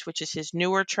Space, which is his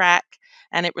newer track,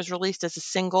 and it was released as a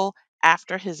single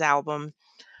after his album.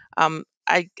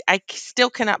 I still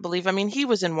cannot believe. I mean, he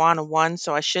was in Wanna One,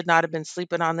 so I should not have been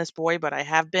sleeping on this boy, but I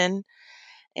have been.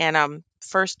 And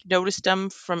first noticed him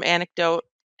from Anecdote,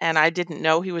 and I didn't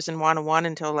know he was in Wanna One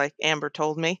until like Amber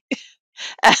told me.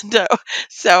 And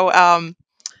so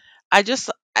I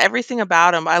just everything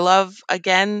about him. I love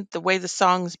again the way the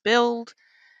songs build,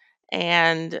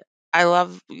 and I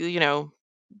love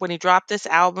when he dropped this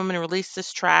album and released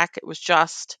this track. It was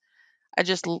just I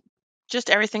just l-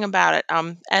 just everything about it.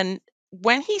 And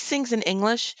when he sings in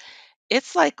English,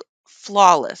 it's like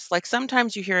flawless. Like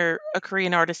sometimes you hear a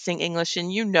Korean artist sing English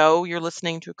and you know you're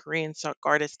listening to a Korean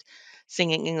artist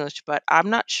singing English, but I'm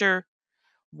not sure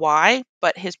why,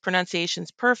 but his pronunciation's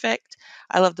perfect.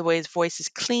 I love the way his voice is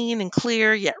clean and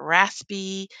clear, yet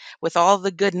raspy with all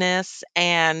the goodness,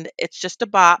 and it's just a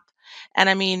bop. And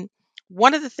I mean,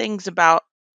 one of the things about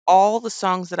all the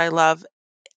songs that I love,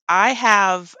 I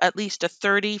have at least a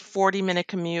 30-40 minute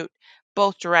commute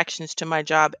both directions to my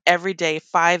job every day,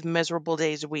 5 miserable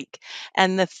days a week.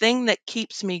 And the thing that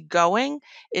keeps me going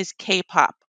is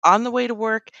K-pop on the way to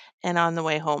work and on the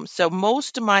way home. So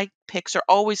most of my picks are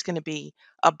always going to be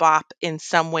a bop in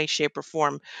some way, shape, or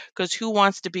form. Because who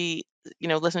wants to be,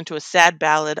 listen to a sad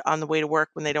ballad on the way to work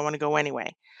when they don't want to go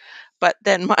anyway? But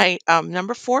then my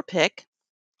number 4 pick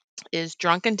is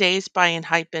Drunken Days by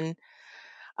Enhypen.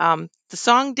 The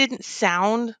song didn't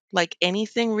sound like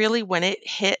anything really when it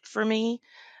hit for me,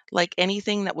 like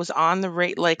anything that was on the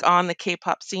rate, like on the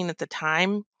K-pop scene at the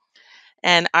time.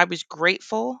 And I was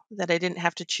grateful that I didn't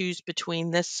have to choose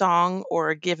between this song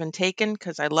or Give and Taken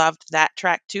because I loved that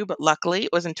track too. But luckily,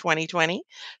 it was in 2020,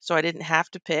 so I didn't have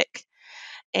to pick.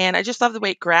 And I just love the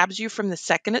way it grabs you from the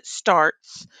second it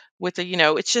starts with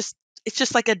it's just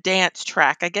like a dance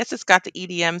track. I guess it's got the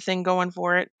EDM thing going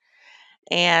for it.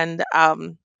 And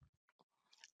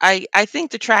I think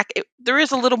the track there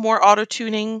is a little more auto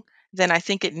tuning than I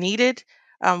think it needed.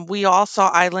 We all saw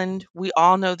Island. We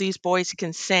all know these boys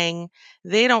can sing.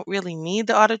 They don't really need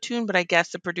the auto tune, but I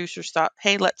guess the producers thought,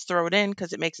 hey, let's throw it in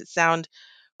because it makes it sound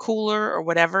cooler or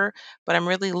whatever, but I'm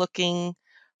really looking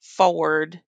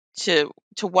forward to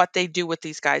what they do with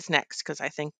these guys next because I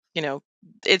think,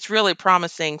 it's really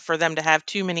promising for them to have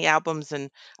too many albums,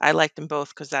 and I like them both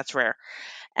because that's rare.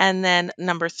 And then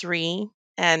number 3,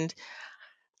 and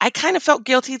I kind of felt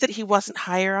guilty that he wasn't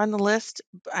higher on the list.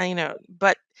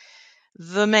 But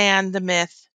the man, the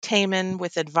myth, Taemin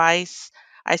with Advice.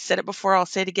 I said it before, I'll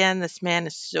say it again. This man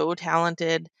is so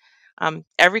talented.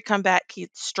 Every comeback, he's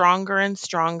stronger and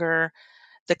stronger.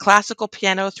 The classical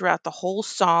piano throughout the whole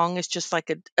song is just like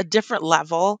a different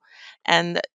level.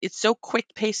 And it's so quick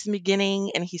paced in the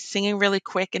beginning, and he's singing really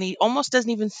quick, and he almost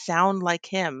doesn't even sound like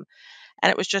him. And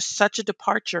it was just such a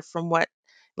departure from what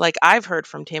like I've heard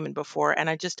from Taemin before, and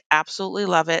I just absolutely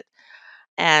love it.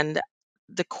 And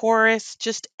the chorus,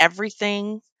 just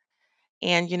everything.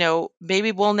 And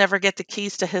maybe we'll never get the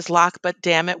keys to his lock, but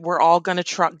damn it, we're all going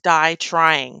to die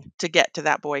trying to get to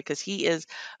that boy because he is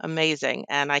amazing.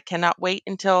 And I cannot wait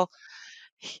until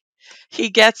he he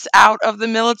gets out of the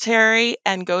military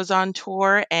and goes on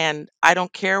tour. And I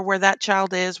don't care where that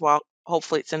child is. Well,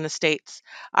 hopefully it's in the States.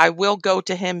 I will go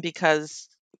to him because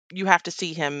you have to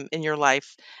see him in your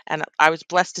life. And I was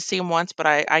blessed to see him once, but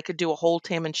I could do a whole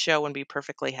Taman show and be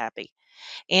perfectly happy.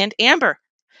 And Amber,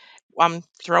 I'm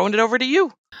throwing it over to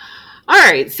you. All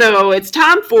right, so it's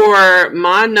time for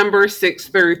my number 6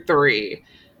 through 3.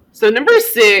 So number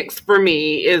 6 for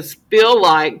me is Feel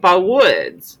Like by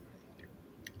Woods.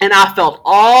 And I felt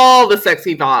all the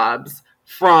sexy vibes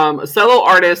from solo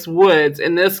artist Woods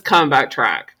in this comeback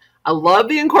track. I love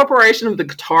the incorporation of the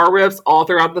guitar riffs all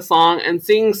throughout the song, and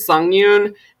seeing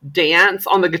Sungyoon dance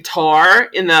on the guitar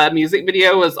in the music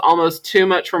video was almost too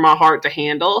much for my heart to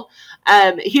handle.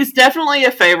 He's definitely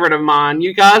a favorite of mine.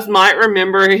 You guys might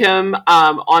remember him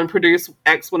on Produce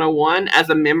X101 as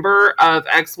a member of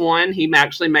X1. He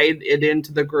actually made it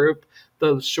into the group,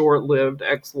 the short-lived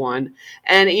X1,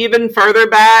 and even further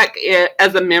back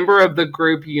as a member of the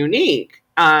group Unique.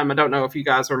 I don't know if you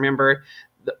guys remember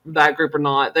that group or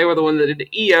not. They were the one that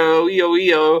did EO, EO,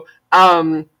 EO.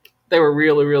 They were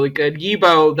really, really good.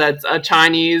 Yibo, that's a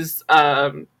Chinese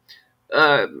uh,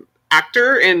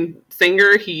 actor and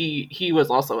singer. He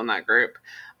was also in that group.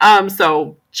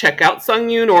 So check out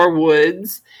Sungyoon or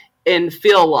Woods and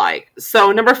Feel Like.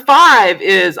 So number 5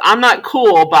 is I'm Not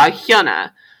Cool by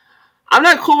Hyuna. I'm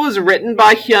Not Cool was written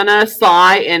by Hyuna,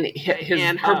 Psy,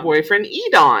 and her boyfriend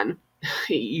Edon.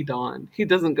 Edon. He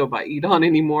doesn't go by Edon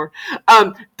anymore.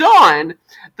 Dawn.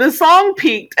 The song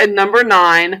peaked at number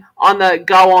 9 on the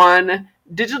Gaon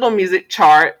digital music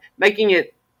chart, making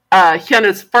it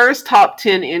Hyuna's first top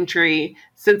 10 entry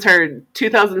since her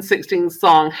 2016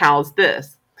 song How's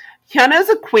This. Hyuna is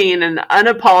a queen and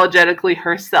unapologetically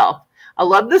herself. I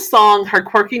love this song, her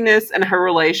quirkiness, and her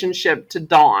relationship to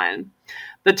Dawn.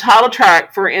 The title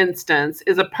track, for instance,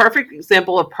 is a perfect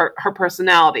example of her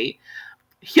personality.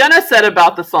 Hyuna said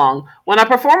about the song, when I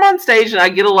perform on stage and I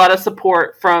get a lot of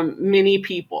support from many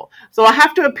people, so I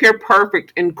have to appear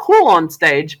perfect and cool on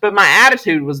stage, but my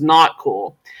attitude was not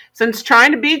cool. Since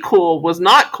trying to be cool was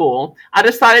not cool, I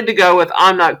decided to go with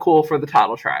I'm Not Cool for the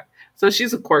title track. So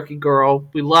she's a quirky girl.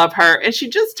 We love her. And she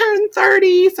just turned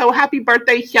 30. So happy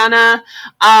birthday, Hyuna.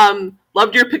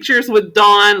 Loved your pictures with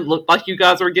Dawn. Looked like you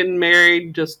guys were getting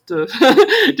married, just to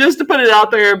just to put it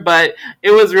out there. But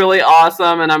it was really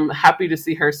awesome, and I'm happy to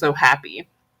see her so happy.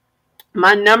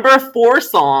 My number 4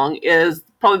 song is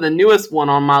probably the newest one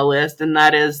on my list, and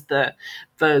that is the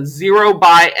Zero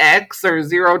by X, or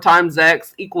Zero times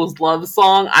X equals Love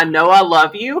song. I Know I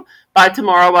Love You by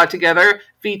Tomorrow by Together,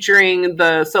 featuring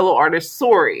the solo artist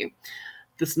Sori.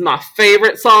 This is my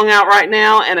favorite song out right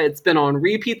now, and it's been on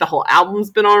repeat. The whole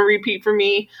album's been on repeat for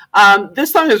me.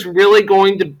 This song is really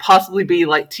going to possibly be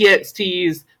like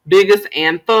TXT's biggest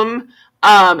anthem,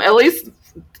 at least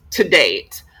to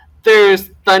date.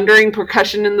 There's thundering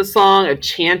percussion in the song, a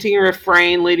chanting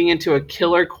refrain leading into a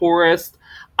killer chorus.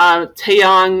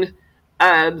 Taeyong's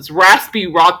raspy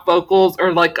rock vocals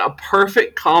are like a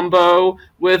perfect combo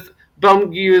with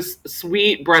Bumgyu's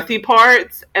sweet, breathy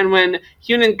parts. And when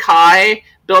Hyun Kai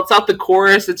belts out the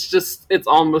chorus, it's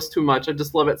almost too much. I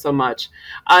just love it so much.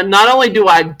 Not only do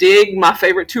I dig my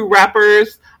favorite 2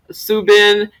 rappers,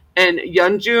 Subin and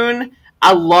Yeonjun,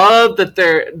 I love that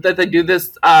they do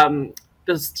this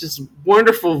just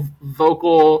wonderful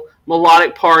vocal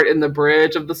melodic part in the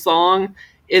bridge of the song.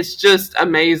 It's just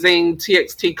amazing.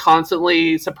 TXT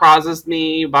constantly surprises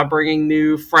me by bringing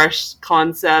new, fresh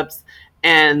concepts,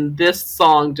 and this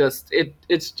song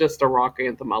it's just a rock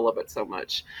anthem. I love it so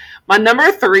much. My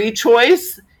number 3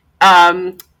 choice,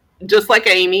 just like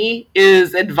Amy,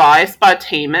 is Advice by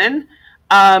Taemin.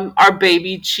 our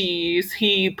baby Cheese.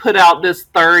 He put out this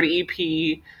third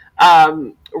EP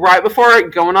right before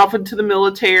going off into the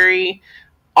military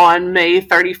on May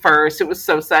 31st. It was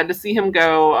so sad to see him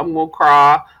go. I'm gonna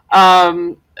cry.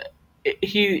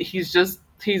 He's just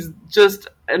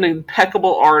an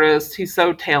impeccable artist. He's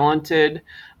so talented.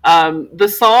 The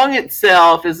song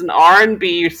itself is an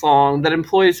R&B song that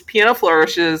employs piano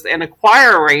flourishes and a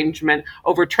choir arrangement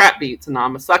over trap beats, and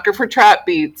I'm a sucker for trap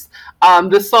beats.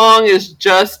 The song is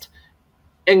just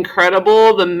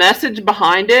incredible. The message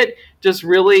behind it just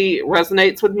really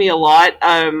resonates with me a lot.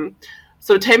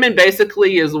 So Taemin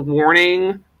basically is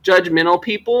warning judgmental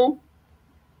people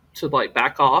to like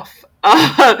back off.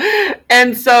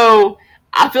 And so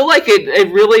I feel like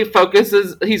it really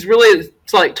focuses. He's really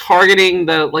like targeting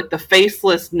the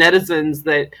faceless netizens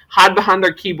that hide behind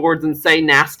their keyboards and say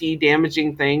nasty,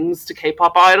 damaging things to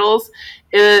K-pop idols.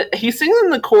 He sings in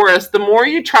the chorus, "The more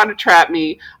you try to trap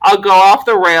me, I'll go off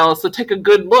the rails. So take a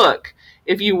good look.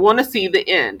 If you want to see the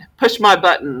end, push my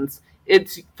buttons.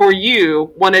 It's for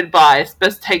you. Want advice?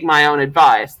 Best take my own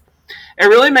advice." It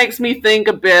really makes me think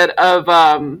a bit of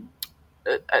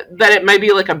that it may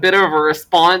be like a bit of a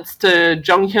response to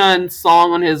Jung Hyun's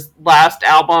song on his last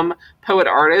album, Poet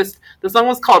Artist. The song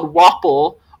was called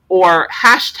Wapple, or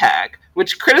Hashtag,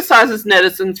 which criticizes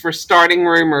netizens for starting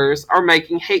rumors or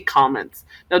making hate comments.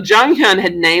 Now, Jung Hyun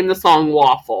had named the song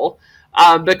Waffle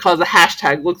because a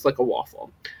hashtag looks like a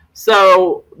waffle.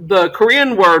 So the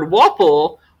Korean word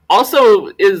Wapple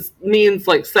also means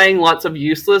like saying lots of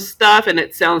useless stuff, and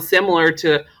it sounds similar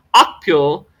to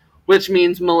akpul, which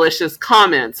means malicious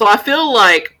comment. So I feel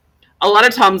like a lot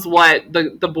of times what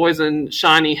the boys in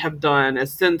Shiny have done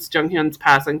is, since Jung Hyun's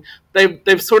passing,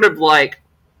 they've sort of like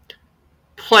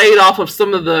played off of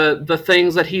some of the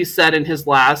things that he said in his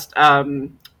last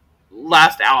album.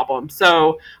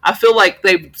 So I feel like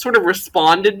they've sort of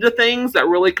responded to things that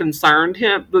really concerned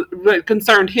him and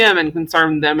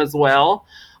concerned them as well.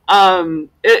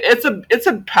 It's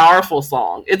a powerful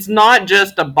song. It's not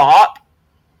just a bop,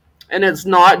 and it's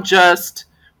not just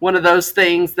one of those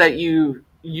things that you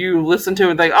listen to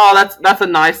and think, oh, that's a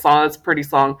nice song, that's a pretty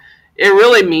song. It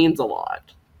really means a lot.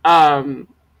 And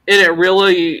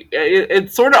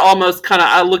it sort of almost kind of,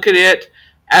 I look at it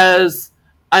as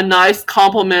a nice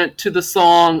compliment to the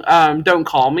song Don't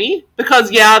Call Me,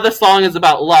 because yeah, the song is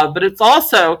about love, but it's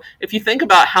also, if you think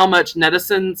about how much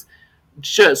netizens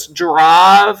just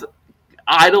drive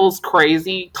idols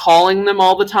crazy, calling them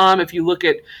all the time. If you'll look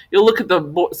at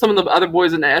some of the other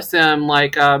boys in SM,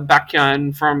 like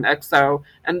Baekhyun from EXO,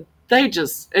 and they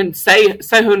just, and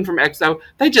Sehun from EXO,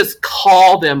 they just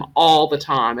call them all the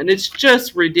time, and it's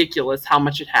just ridiculous how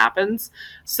much it happens.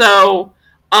 So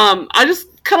I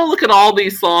just kind of look at all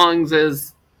these songs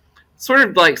as sort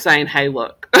of like saying, hey,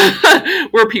 look,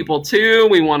 we're people too.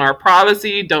 We want our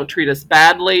privacy. Don't treat us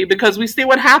badly, because we see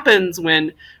what happens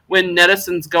when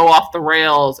netizens go off the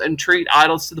rails and treat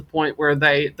idols to the point where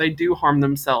they do harm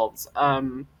themselves.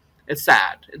 It's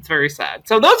sad. It's very sad.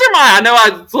 So those are I know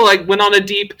I like went on a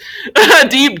deep a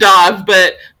deep dive,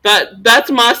 but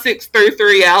that's my 6 through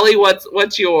 3. Allie,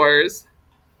 what's yours?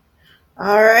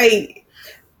 All right.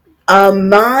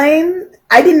 Mine,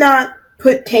 I did not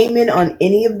put Taemin on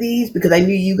any of these because I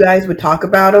knew you guys would talk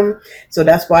about them. So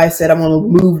that's why I said I'm going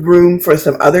to move room for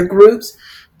some other groups.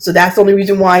 So that's the only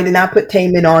reason why I did not put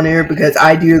Taemin on there, because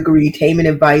I do agree Taemin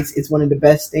and Vice is one of the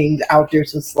best things out there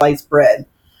since sliced bread.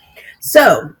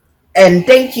 So, and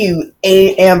thank you,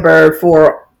 Amber,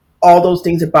 for all those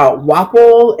things about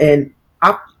Wapple and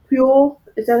Opule.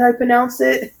 Is that how I pronounce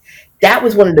it? That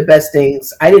was one of the best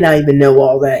things. I did not even know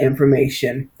all that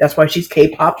information. That's why she's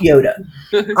K-pop Yoda.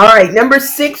 All right, number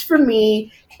 6 for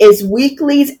me is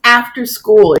Weekly's After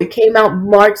School. It came out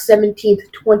March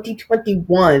 17th,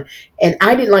 2021, and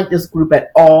I didn't like this group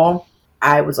at all.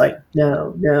 I was like,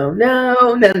 no, no,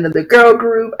 no, none of the girl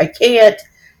group. I can't.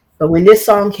 But when this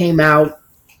song came out,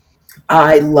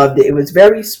 I loved it. It was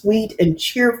very sweet and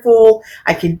cheerful.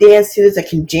 I can dance to this. I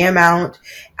can jam out.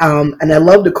 And I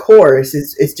love the chorus.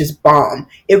 It's just bomb.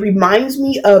 It reminds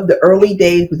me of the early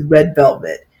days with Red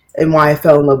Velvet and why I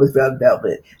fell in love with Red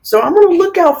Velvet. So I'm going to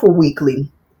look out for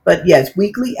Weekly. But yes,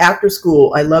 Weekly After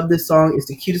School. I love this song. It's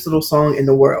the cutest little song in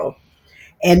the world.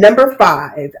 And number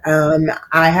 5,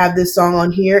 I have this song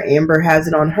on here. Amber has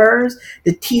it on hers.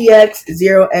 The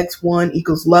TX0X1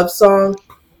 equals love song.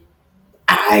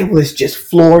 I was just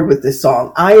floored with this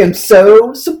song. I am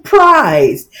so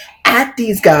surprised at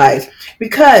these guys,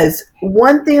 because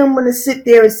one thing I'm going to sit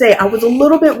there and say, I was a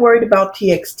little bit worried about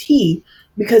TXT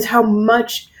because how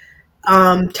much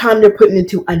time they're putting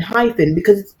into Enhypen,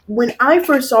 because when I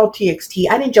first saw TXT,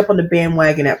 I didn't jump on the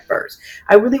bandwagon at first.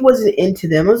 I really wasn't into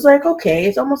them. I was like, okay,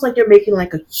 it's almost like they're making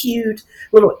like a cute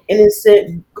little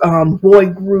innocent boy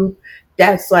group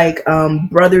that's like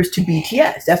brothers to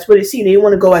BTS. That's what it seemed. They didn't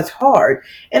want to go as hard,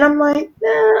 and I'm like,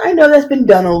 nah, I know that's been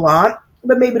done a lot,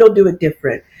 but maybe they'll do it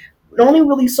different. The only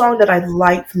really song that I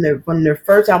liked from their when their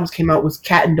first albums came out was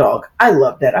Cat and Dog. I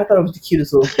loved that. I thought it was the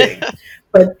cutest little thing.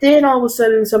 But then all of a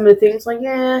sudden, some of the things like,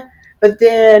 yeah. But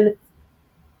then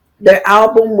their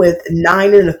album with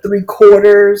 9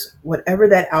 3/4, whatever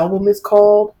that album is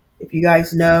called, if you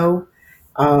guys know,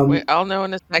 Wait, um, I'll know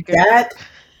in a second. that,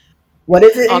 what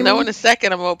is it, I'll know in Amy? a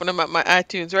second. I'm opening up my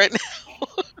iTunes right now.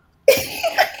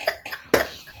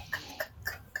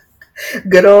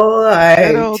 Good old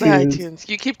Good old iTunes. iTunes.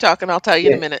 You keep talking. I'll tell you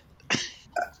in a Yeah. minute.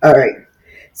 All right.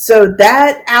 So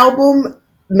that album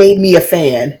made me a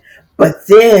fan. But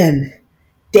then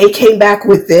they came back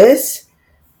with this.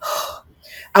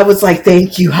 I was like,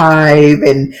 thank you, Hive,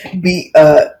 and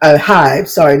Hive.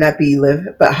 Sorry, not Be Live,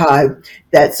 but Hive.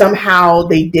 That somehow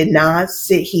they did not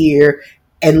sit here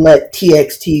and let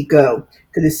TXT go,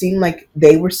 because it seemed like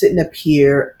they were sitting up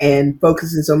here and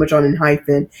focusing so much on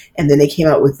Enhypen, and then they came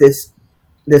out with this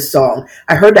song.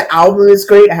 I heard the album is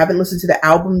great. I haven't listened to the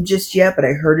album just yet, but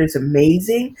I heard it's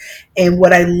amazing. And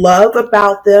what I love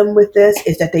about them with this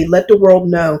is that they let the world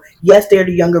know, yes, they're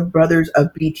the younger brothers of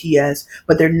BTS,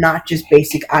 but they're not just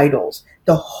basic idols.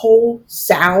 The whole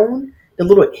sound, the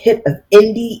little hit of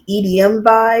indie EDM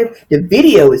vibe, the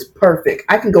video is perfect.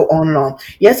 I can go on and on.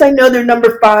 Yes, I know they're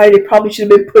number 5. They probably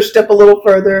should have been pushed up a little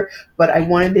further, but I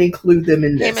wanted to include them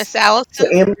in Hey, this. Miss So,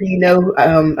 Allison. Amber, do you know?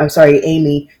 I'm sorry,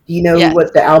 Amy. Do you know Yes,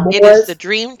 what the album it is the was?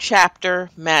 Dream Chapter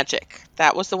Magic.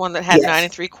 That was the one that had nine Yes,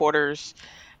 and three quarters,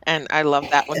 and I love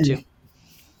that one too.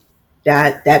 and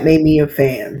that made me a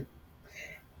fan.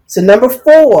 So number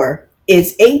 4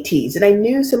 is 80s, and I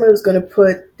knew somebody was going to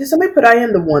put. Did somebody put I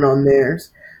Am the One on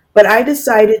theirs? But I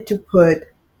decided to put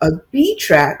a B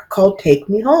track called "Take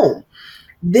Me Home."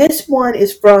 This one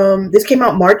is from. This came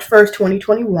out March 1st,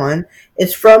 2021.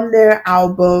 It's from their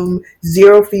album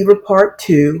Zero Fever Part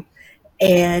Two.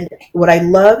 And what I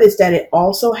love is that it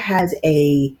also has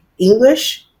a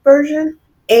English version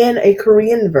and a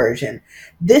Korean version.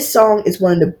 This song is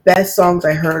one of the best songs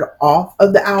I heard off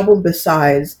of the album,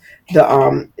 besides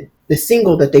the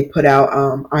single that they put out,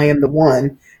 I Am the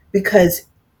One, because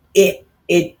it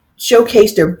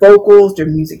showcased their vocals, their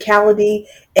musicality.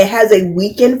 It has a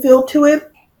weekend feel to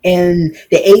it, and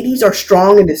the 80s are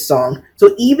strong in this song.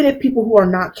 So even if people who are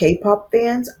not K-pop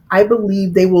fans, I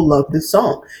believe they will love this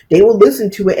song. They will listen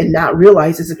to it and not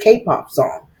realize it's a K-pop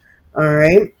song. All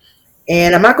right.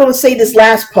 And I'm not going to say this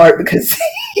last part because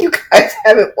you guys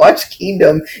haven't watched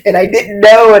Kingdom, and I didn't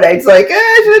know, and I was like,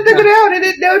 I should have took it out. I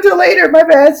didn't know until later. My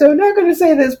bad. So I'm not going to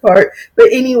say this part. But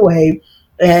anyway,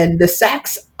 and the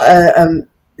saxophone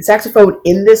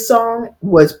in this song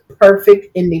was perfect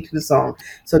ending to the song.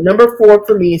 So number 4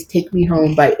 for me is "Take Me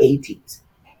Home" by ATEEZ.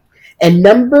 And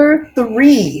number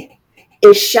 3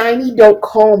 is "Shiny Don't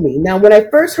Call Me." Now, when I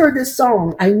first heard this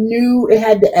song, I knew it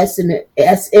had the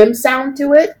SM sound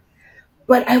to it,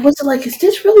 but I wasn't like, is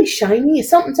this really Shiny? It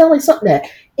sound like something that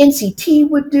NCT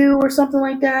would do or something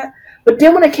like that. But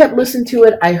then when I kept listening to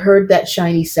it, I heard that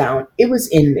Shiny sound. It was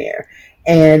in there,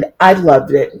 and I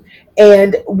loved it.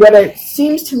 And what it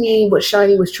seems to me, what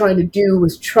Shiny was trying to do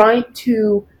was trying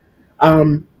to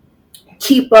um,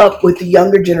 keep up with the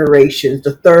younger generations,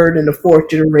 the third and the fourth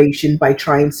generation, by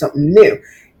trying something new.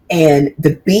 And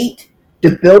the beat,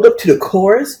 the build up to the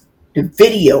chorus, the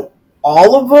video,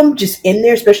 all of them just in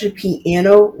there, especially the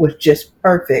piano, was just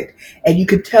perfect. And you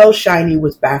could tell Shiny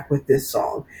was back with this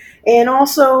song. And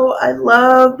also, I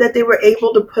love that they were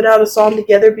able to put out a song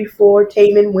together before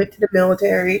Taemin went to the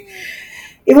military.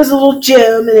 It was a little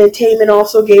gem, and entertainment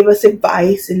also gave us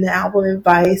advice and the album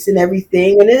advice and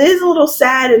everything. And it is a little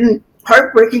sad and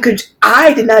heartbreaking because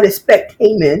I did not expect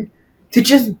Taemin to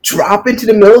just drop into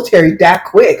the military that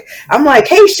quick. I'm like,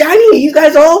 hey, Shiny, you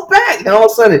guys all back. And all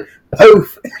of a sudden,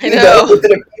 poof, I know.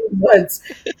 within a few months,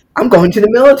 I'm going to the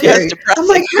Yeah, it's military. I'm depressing.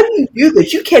 like, how do you do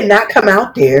this? You cannot come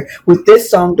out there with this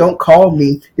song, Don't Call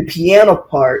Me, the piano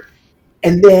part,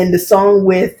 and then the song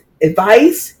with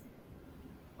advice.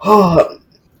 Oh,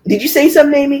 did you say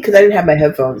something, Amy? Because I didn't have my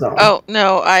headphones on. Oh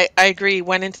no, I agree.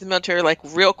 Went into the military like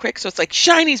real quick, so it's like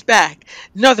Shiny's back.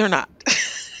 No, they're not.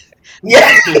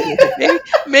 Yeah,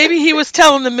 Maybe he was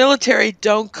telling the military,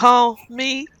 "Don't call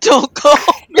me, don't call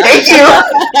me." thank you.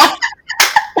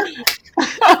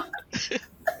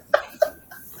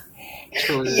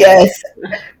 True. Yes,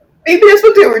 maybe that's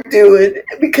what they were doing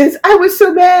because I was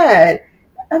so mad.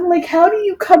 I'm like, how do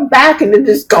you come back and then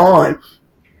just gone?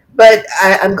 But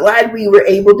I'm glad we were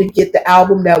able to get the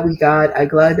album that we got. I'm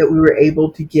glad that we were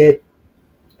able to get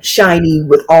Shiny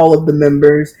with all of the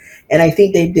members, and I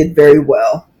think they did very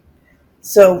well.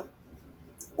 So,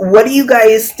 what do you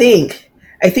guys think?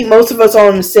 I think most of us are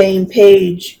on the same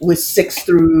page with 6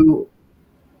 through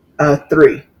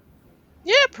 3.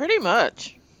 Yeah, pretty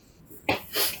much.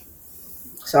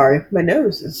 Sorry, my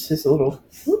nose is just a little.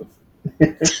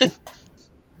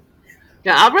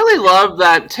 Yeah, I really love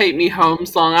that "Take Me Home"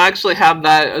 song. I actually have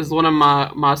that as one of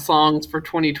my songs for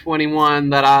 2021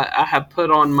 that I have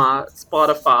put on my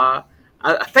Spotify.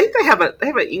 I think they have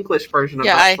an English version of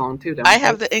Yeah, that I song too, I don't they?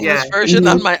 have the Yeah. English version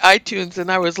on Mhm. my iTunes,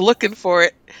 and I was looking for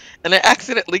it, and I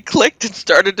accidentally clicked and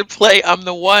started to play "I'm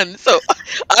the One." So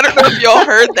I don't know if y'all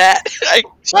heard that. I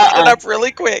shut it Uh-uh. up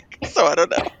really quick, so I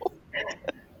don't know.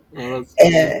 Oh, that's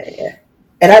funny.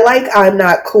 And I like "I'm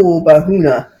Not Cool" by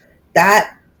Huna.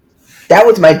 That that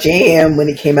was my jam when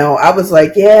it came out. I was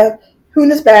like, yeah,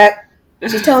 Huna's back.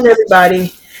 She's telling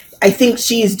everybody. I think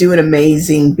she's doing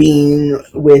amazing being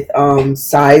with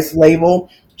Size label.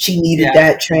 She needed Yeah.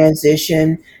 that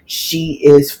transition. She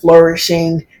is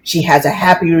flourishing. She has a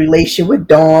happy relation with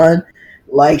Dawn,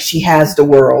 like she has the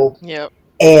world. Yep.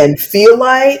 And feel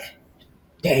like,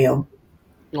 damn,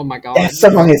 Oh my that God.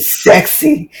 song is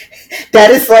sexy.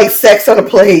 That is like sex on a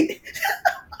plate.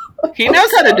 He I'm knows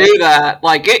how to sorry. do that.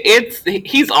 Like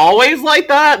he's always like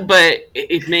that, but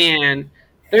man,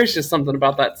 there's just something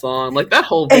about that song. Like that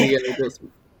whole And, video just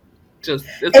it's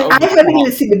and over I the haven't even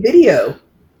top. seen the video.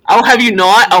 Oh, have you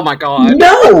not? Oh my God.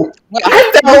 No, Yeah, I I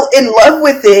haven't. fell in love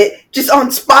with it just on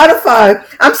Spotify.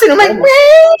 I'm sitting like,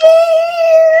 Oh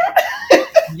my.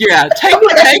 Yeah, I'm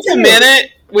like, I take can see a it.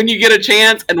 minute when you get a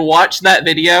chance and watch that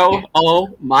video. Oh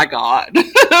my God.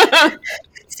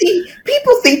 See,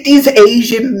 people think these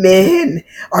Asian men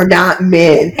are not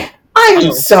men. I am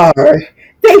Oh. sorry.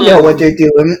 They know what Oh. they're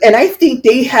doing, and I think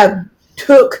they have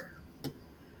took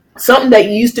something that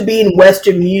used to be in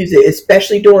Western music,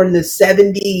 especially during the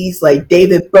 70s, like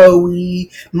David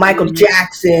Bowie, Michael Mhm.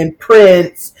 Jackson,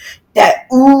 Prince, that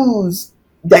ooze,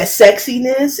 that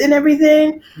sexiness and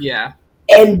everything, Yeah.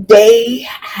 and they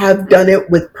have done it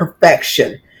with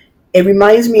perfection. It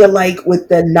reminds me of like with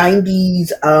the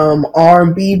 90s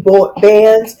R&B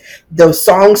bands, those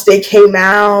songs they came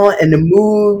out and the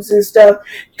moves and stuff,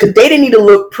 because they didn't need to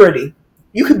look pretty.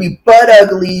 You could be butt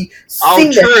ugly, Oh, sing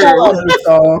the hell true. out of the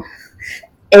song,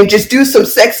 and just do some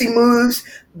sexy moves.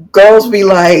 Girls be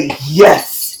like,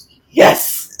 yes,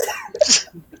 yes.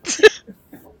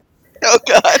 Oh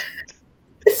God.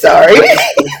 Sorry. Yeah,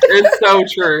 it's so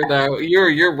true though.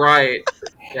 You're right.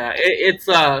 Yeah,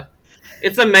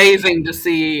 it's amazing to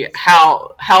see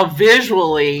how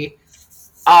visually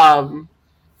um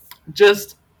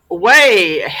just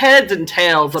way heads and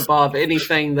tails above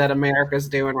anything that America's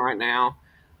doing right now.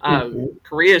 Mhm.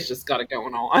 Korea's just got it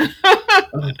going on.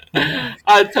 Oh,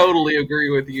 I totally agree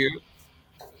with you.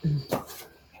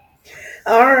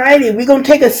 alrighty, we're gonna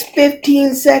take a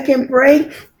 15-second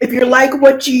break. If you like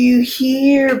what you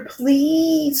hear,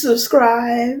 please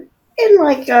subscribe and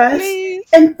like us Please.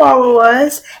 and follow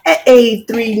us at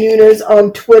A3 Nooners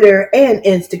on Twitter and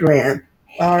Instagram.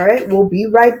 Alright, we'll be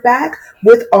right back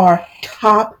with our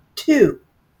top two.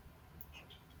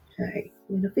 Alright,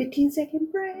 in a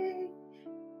 15-second break.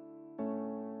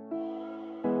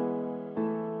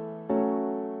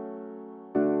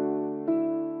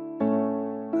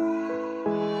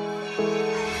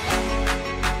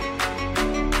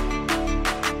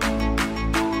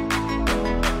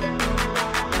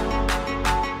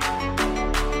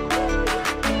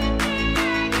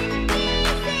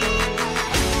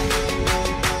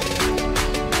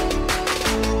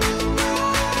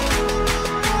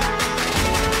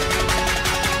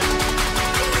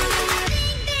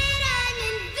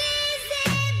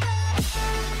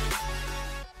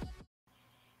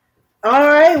 All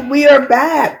right, we are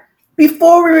back.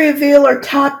 Before we reveal our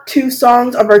top two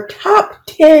songs of our top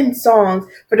 10 songs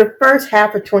for the first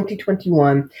half of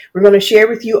 2021, we're going to share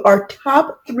with you our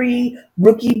top three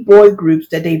rookie boy groups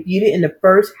that debuted in the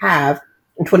first half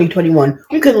of 2021.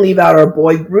 We couldn't leave out our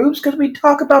boy groups because we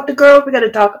talk about the girls, we got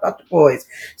to talk about the boys.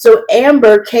 So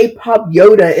Amber K pop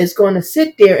Yoda is going to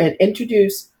sit there and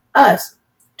introduce us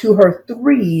to her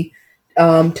three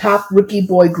top rookie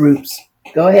boy groups.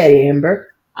 Go ahead, Amber.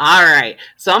 All right.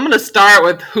 So I'm going to start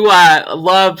with who I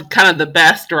love kind of the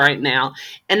best right now.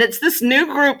 And it's this new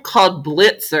group called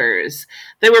Blitzers.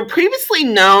 They were previously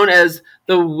known as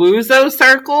the Wuzo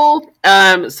Circle.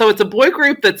 So it's a boy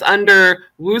group that's under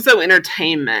Wuzo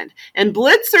Entertainment. And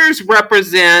Blitzers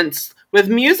represents, with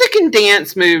music and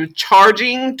dance moves,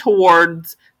 charging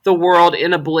towards the world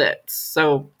in a blitz.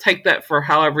 So take that for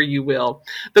however you will.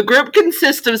 The group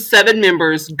consists of 7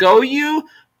 members: Goyu,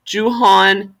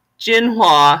 Juhan,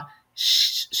 Jinhua,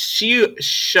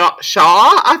 Shaw,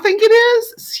 I think it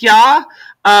is, Xia,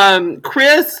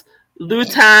 Chris,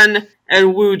 Lutan,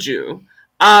 and Wuju.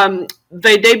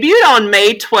 They debuted on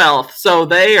May 12th, so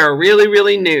they are really,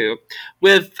 really new.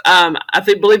 With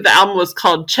believe the album was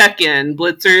called Check In,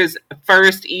 Blitzer's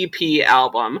first EP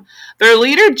album. Their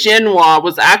leader Jinhua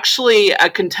was actually a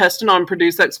contestant on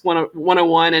Produce X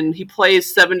 101, and he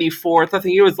plays 74th. I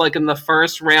think he was like in the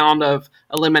first round of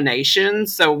elimination,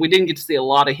 so we didn't get to see a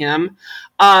lot of him.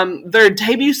 Their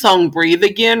debut song "Breathe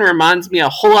Again" reminds me a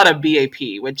whole lot of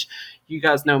BAP, which you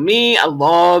guys know me. I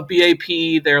love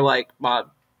BAP. They're like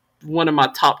one of my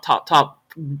top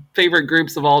favorite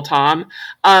groups of all time.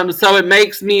 So it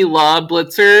makes me love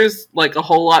Blitzers like a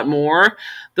whole lot more.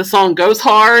 The song goes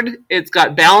hard. It's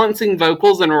got balancing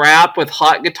vocals and rap with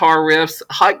hot guitar riffs.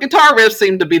 Hot guitar riffs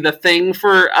seem to be the thing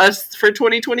for us for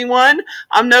 2021.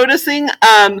 I'm noticing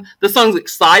the song's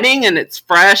exciting and it's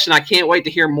fresh, and I can't wait to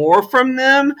hear more from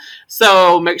them.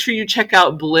 So make sure you check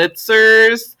out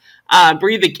Blitzers.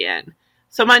 Breathe Again.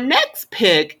 So my next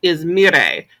pick is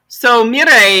Mire. So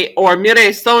Mire, or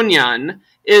Mire Sonyan,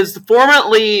 is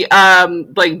formerly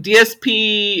like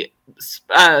DSPN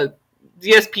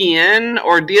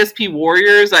or DSP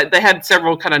Warriors. They had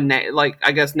several kind of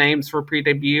names for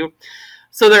pre-debut.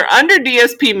 So they're under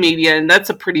DSP Media, and that's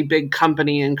a pretty big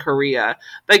company in Korea.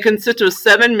 They consist of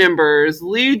 7 members: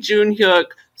 Lee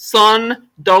Junhyuk, Son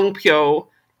Dongpyo,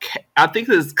 I think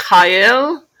this is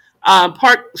Kael,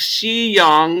 Park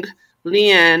Shi-young,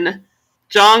 Lien,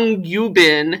 Jong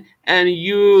Yubin, and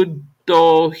Yu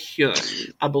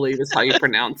Do-hyun, I believe is how you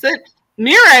pronounce it.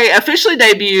 Mire officially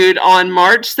debuted on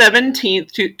March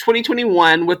 17th,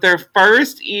 2021 with their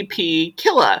first EP,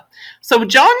 Killa. So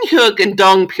Jong Hyuk and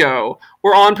Dongpyo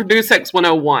were on Produce X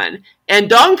 101, and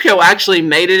Dongpyo actually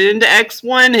made it into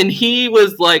X1, and he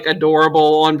was like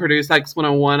adorable on Produce X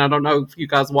 101. I don't know if you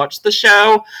guys watched the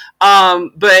show,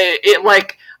 but it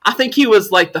like I think he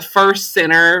was like the first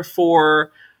center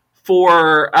for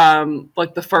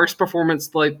like the first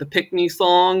performance, like the Pick Me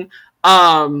song.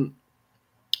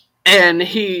 And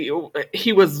he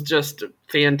was just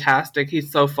fantastic.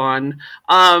 He's so fun.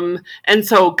 And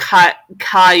so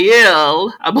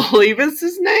Kyle, I believe is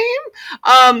his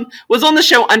name, was on the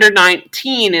show under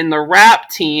 19 in the rap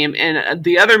team, and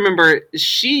the other member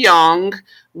Shi Young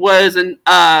was on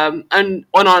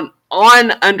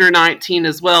under 19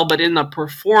 as well, but in the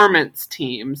performance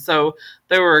team. So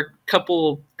there were a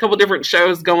couple different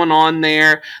shows going on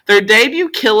there. Their debut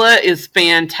Killa is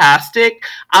fantastic.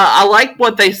 I like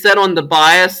what they said on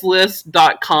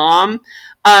thebiaslist.com.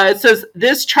 It says,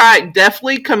 this track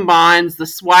definitely combines the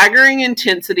swaggering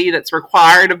intensity that's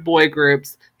required of boy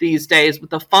groups these days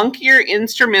with a funkier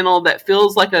instrumental that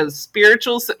feels like a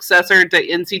spiritual successor to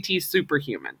NCT's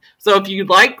Superhuman. So if you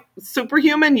like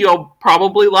Superhuman, you'll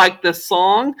probably like this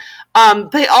song.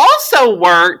 They also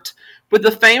worked with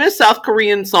the famous South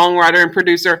Korean songwriter and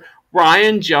producer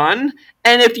Ryan Jun.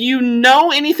 And if you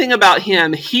know anything about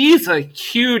him, he's a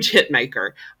huge hit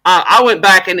maker. I went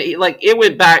back and it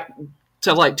went back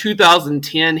to like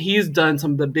 2010. He's done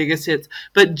some of the biggest hits.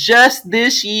 But just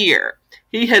this year,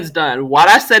 he has done What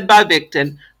I Said by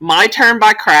Victon, My Turn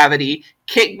by Gravity,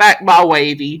 Kickback by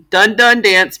Wavy, Dun Dun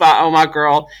Dance by Oh My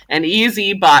Girl, and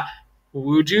Easy by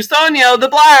Wooju Sonyo the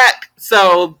Black.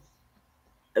 So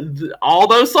all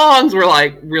those songs were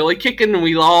like really kicking, and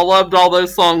we all loved all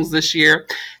those songs this year.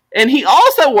 And he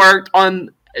also worked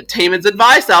on Taemin's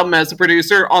Advice album as a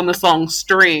producer on the song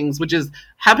Strings, which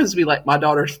happens to be like my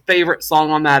daughter's favorite song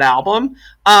on that album.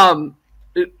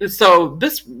 So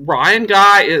this Ryan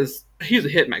guy he's a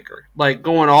hit maker, like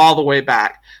going all the way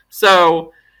back.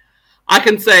 So I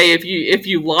can say if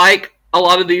you like a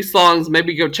lot of these songs,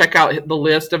 maybe go check out the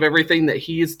list of everything that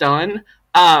he's done.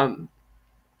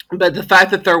 But the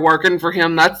fact that they're working with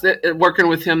him, that's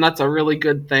a really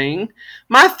good thing.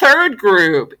 My third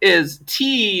group is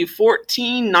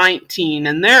T1419,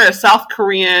 and they're a South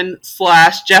Korean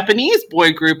 / Japanese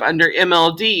boy group under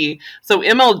MLD. So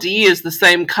MLD is the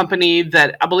same company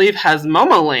that I believe has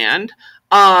Momoland.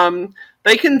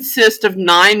 They consist of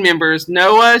 9 members: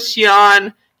 Noah,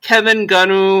 Xian, Kevin,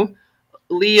 Gunu,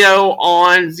 Leo,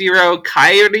 On, Zero,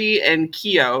 Kairi, and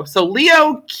Kyo. So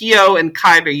Leo, Kyo, and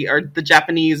Kairi are the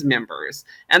Japanese members,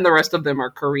 and the rest of them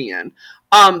are Korean.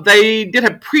 They did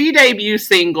a pre-debut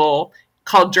single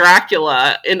called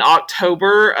Dracula in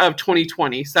October of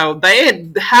 2020. So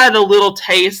they had a little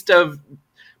taste of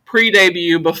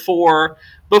pre-debut before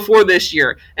before this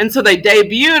year. And so they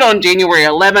debuted on January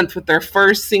 11th with their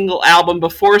first single album,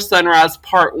 Before Sunrise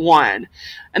Part 1.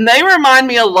 And they remind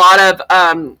me a lot of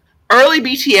early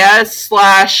BTS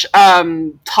slash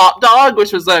Top Dog,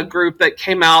 which was a group that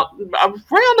came out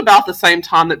around about the same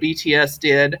time that BTS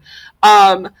did.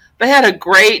 Um, they had a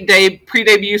great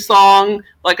pre-debut song,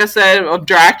 like I said, of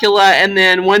Dracula, and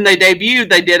then when they debuted,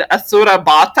 they did Asura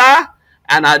Bata,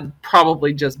 and I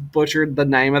probably just butchered the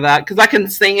name of that because I can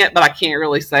sing it, but I can't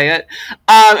really say it.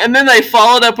 And then they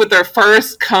followed up with their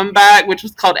first comeback, which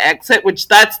was called Exit, which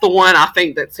that's the one I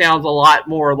think that sounds a lot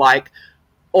more like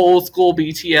old school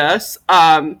BTS.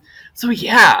 So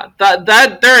yeah,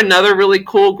 that they're another really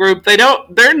cool group.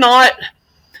 They're not.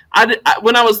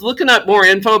 When I was looking up more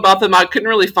info about them, I couldn't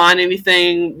really find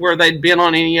anything where they'd been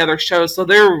on any other shows. So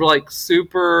they're like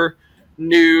super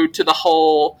new to the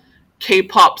whole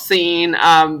K-pop scene.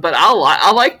 But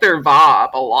I like their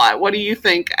vibe a lot. What do you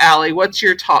think, Allie? What's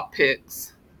your top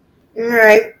picks? All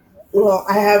right. Well,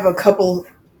 I have a couple.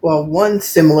 Well, one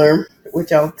similar,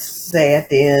 which I'll say at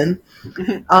the end.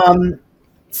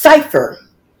 Cypher.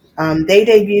 They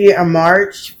debuted on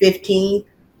March 15th,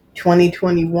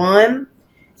 2021.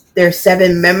 There's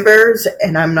 7 members,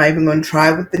 and I'm not even going to try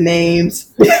with the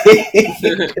names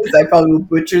because I probably will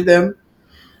butcher them.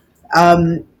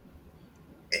 Um,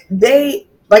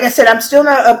 like I said, I'm still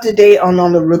not up to date on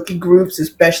all the rookie groups,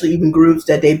 especially even groups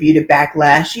that debuted back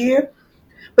last year.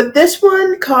 But this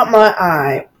one caught my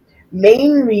eye.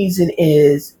 Main reason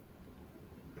is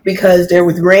because they're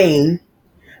with Rain,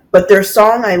 but their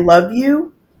song "I Love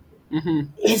You"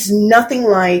 Mm-hmm. is nothing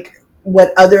like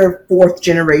what other fourth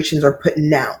generations are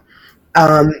putting out.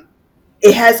 Um,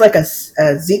 it has like a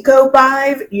Zico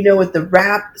vibe, with the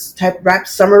rap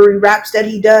summary raps that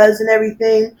he does and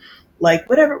everything. Like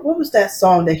whatever, what was that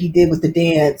song that he did with the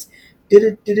dance?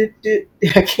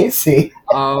 I can't sing.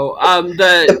 Oh,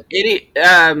 the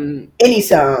Any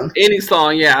song. any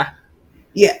song, yeah.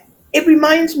 Yeah, it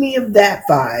reminds me of that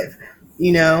vibe,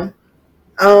 you know.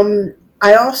 Um,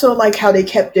 I also like how they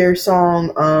kept their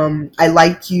song "I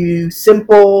Like You"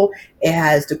 simple. It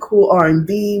has the cool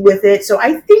R&B with it, so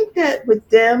I think that with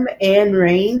them and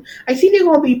Rain, I think they're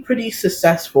going to be pretty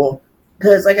successful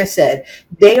because, like I said,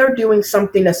 they are doing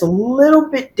something that's a little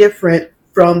bit different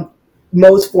from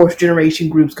most fourth generation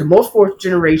groups. Because most fourth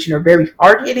generation are very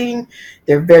hard hitting,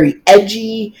 they're very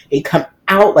edgy, they come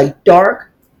out like dark.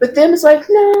 But them it's like,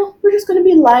 no, we're just gonna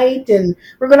be light and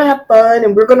we're gonna have fun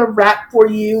and we're gonna rap for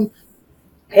you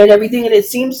and everything. And it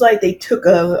seems like they took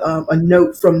a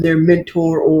note from their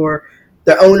mentor or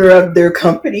the owner of their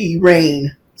company,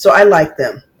 Rain. So I like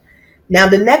them. Now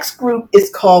the next group is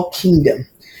called Kingdom.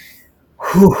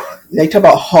 Whew. They talk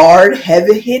about hard,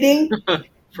 heavy hitting.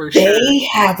 For sure. They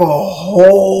have a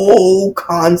whole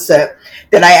concept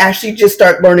that I actually just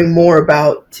start learning more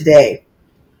about today.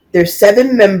 There's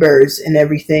 7 members and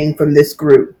everything from this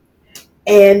group,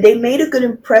 and they made a good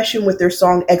impression with their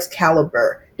song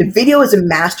Excalibur. The video is a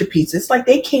masterpiece. It's like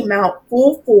they came out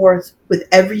full force with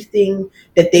everything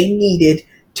that they needed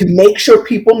to make sure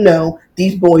people know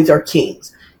these boys are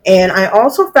kings. And I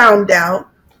also found out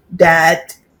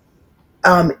that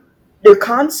um, their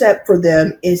concept for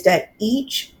them is that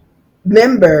each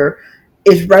member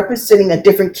is representing a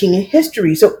different king in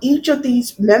history. So each of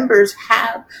these members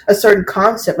have a certain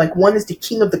concept. Like one is the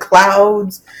king of the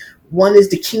clouds, one is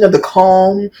the king of the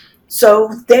calm. So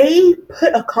they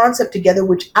put a concept together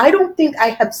which I don't think I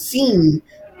have seen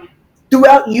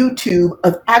throughout YouTube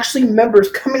of actually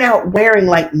members coming out wearing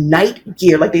like knight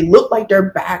gear. Like they look like they're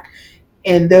back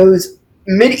in those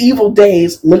medieval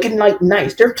days looking like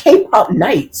knights. They're K-pop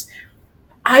knights.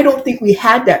 I don't think we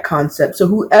had that concept. So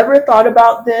whoever thought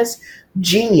about this,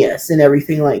 genius and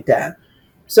everything like that.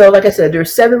 So like I said,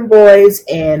 there's 7 boys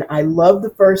and I love the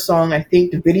first song. I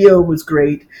think the video was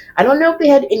great. I don't know if they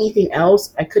had anything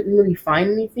else. I couldn't really find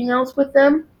anything else with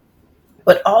them.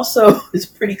 But also, it's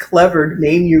pretty clever to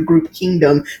name your group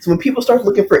Kingdom. So when people start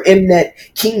looking for Mnet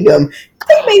Kingdom,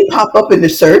 they may pop up in the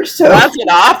search. So That's what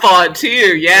I thought too.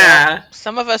 Yeah. Yeah.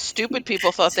 Some of us stupid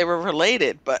people thought they were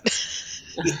related, but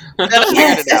then I figured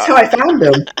yes, it that's out. how I found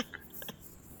them.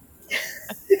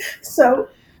 So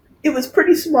it was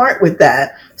pretty smart with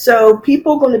that. So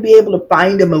people are going to be able to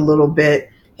find them a little bit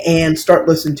and start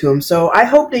listening to them. So I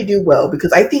hope they do well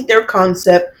because I think their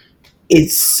concept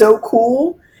is so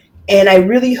cool. And I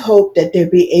really hope that they'll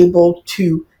be able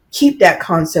to keep that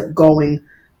concept going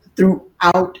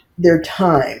throughout their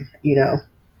time.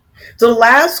 So the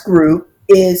last group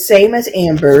is same as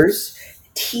Amber's,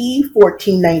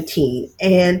 T1419.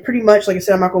 And pretty much, like I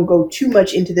said, I'm not going to go too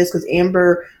much into this because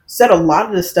Amber said a lot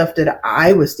of the stuff that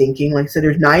I was thinking. Like I said,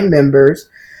 there's 9 members.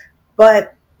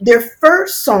 But Their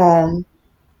first song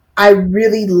I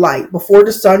really liked, Before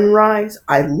the Sunrise.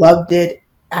 I loved it.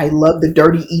 I love the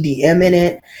dirty EDM in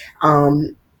it.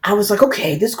 I was like,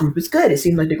 okay, this group is good. It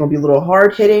seems like they're going to be a little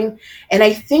hard hitting. And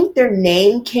I think their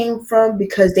name came from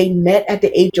because they met at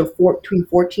the age of between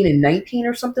 14 and 19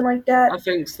 or something like I that.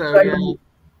 think so, So I yeah. believe,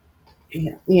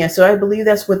 yeah, so I believe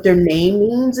that's what their name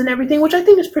means and everything, which I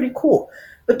think is pretty cool.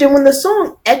 But then when the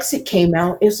song Exit came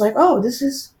out, it's like, oh, this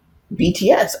is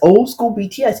BTS, old school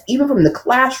BTS, even from the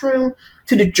classroom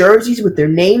to the jerseys with their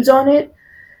names on it.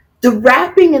 The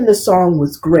rapping in the song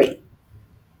was great,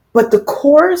 but the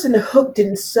chorus and the hook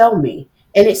didn't sell me.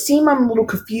 And it seemed I'm a little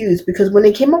confused because when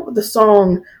they came up with the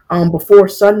song Before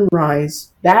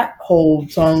Sunrise, that whole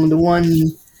song, the one,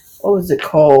 what was it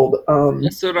called?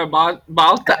 Asura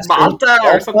Balta, Astro Balta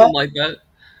or Alpha? something like that.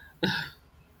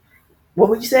 What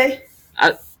would you say?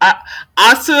 A- A-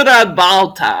 Asura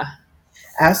Balta.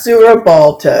 Asura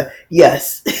Balta.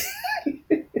 Yes.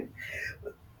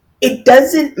 It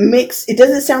doesn't mix, it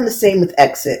doesn't sound the same with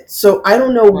Exit. So I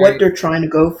don't know what Right. they're trying to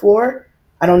go for.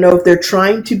 I don't know if they're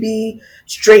trying to be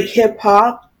straight hip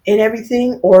hop and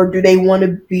everything, or do they want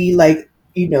to be like,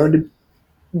 the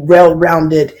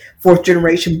well-rounded fourth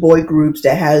generation boy groups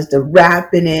that has the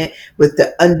rap in it with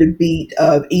the underbeat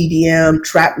of EDM,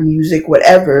 trap music,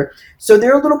 whatever. So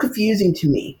they're a little confusing to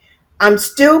me. I'm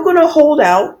still gonna hold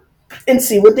out and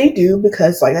see what they do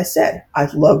because, like I said, I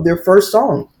love their first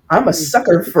song. I'm a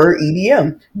sucker for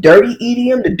EDM. Dirty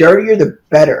EDM, the dirtier the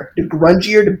better. The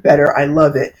grungier the better. I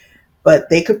love it. But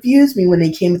they confused me when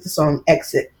they came with the song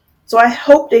Exit. So I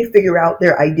hope they figure out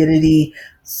their identity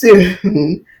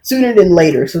soon, sooner than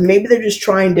later. So maybe they're just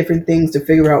trying different things to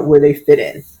figure out where they fit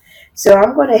in. So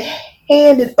I'm going to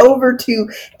hand it over to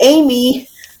Amy,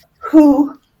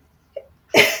 who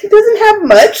doesn't have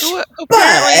much, Who but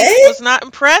apparently was not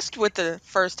impressed with the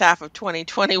first half of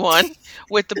 2021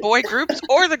 with the boy groups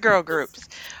or the girl groups.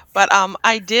 But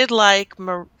I did like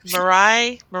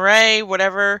Mariah,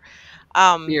 whatever.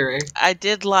 Um, Yuri. I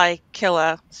did like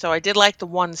Killa, so I did like the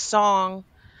one song.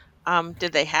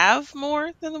 Did they have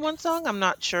more than the one song? I'm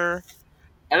not sure.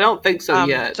 I don't think so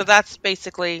yet. So that's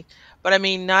basically, but I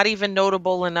mean, not even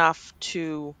notable enough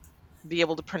to be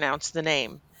able to pronounce the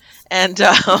name. And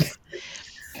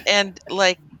and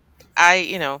like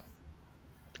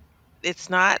it's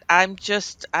not. I'm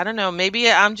just, I don't know, maybe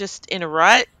I'm just in a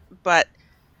rut, but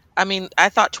I mean, I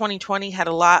thought 2020 had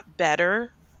a lot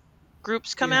better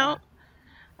groups come Yeah.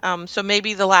 out. So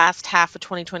maybe the last half of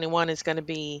 2021 is going to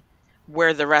be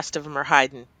where the rest of them are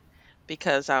hiding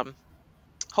because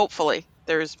hopefully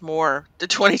there's more to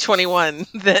 2021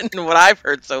 than what I've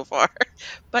heard so far.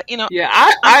 But Yeah,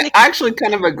 I'm I thinking actually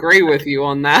kind of agree with you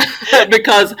on that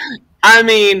because I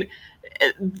mean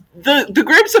the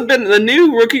groups have been the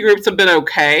new rookie groups have been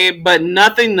okay, but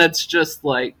nothing that's just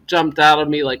like jumped out of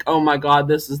me like, oh my god,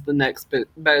 this is the next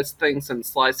best thing since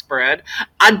sliced bread.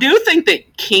 I do think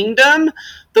that Kingdom,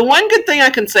 the one good thing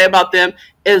I can say about them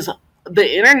is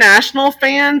the international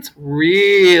fans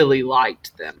really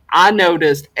liked them. I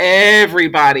noticed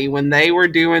everybody when they were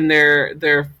doing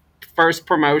their first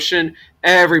promotion,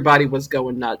 everybody was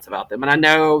going nuts about them. And I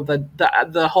know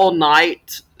the whole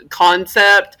night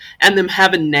concept and them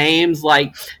having names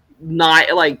like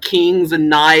kings and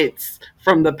knights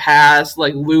from the past,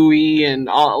 like Louis and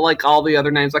all the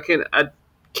other names. I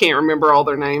can't remember all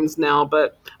their names now,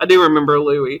 but I do remember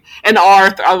Louis and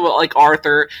Arthur. I like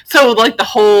Arthur. So like the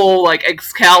whole like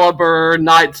Excalibur,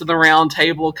 Knights of the Round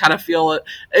Table kind of feel it.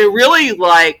 It really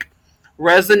like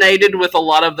resonated with a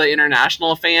lot of the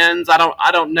international fans. I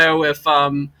don't know if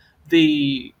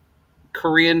the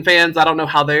Korean fans, I don't know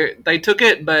how they took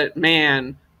it, but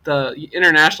man, the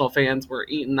international fans were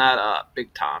eating that up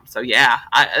big time. So yeah,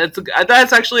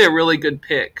 that's actually a really good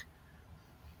pick.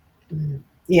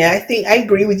 yeah, I think I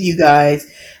agree with you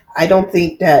guys. I don't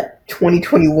think that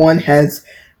 2021 has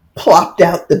plopped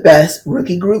out the best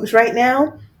rookie groups right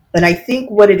now. And I think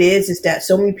what it is that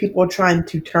so many people are trying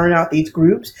to turn out these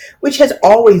groups, which has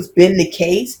always been the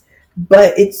case.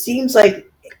 But it seems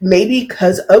like maybe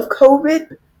because of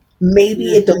COVID,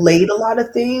 maybe it Hmm. delayed a lot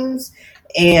of things.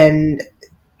 And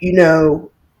you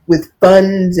know, with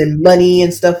funds and money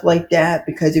and stuff like that.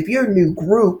 Because if you're a new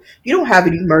group, you don't have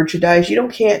any merchandise. You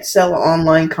don't can't sell an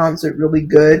online concert really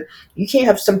good. You can't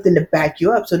have something to back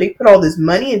you up. So they put all this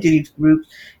money into these groups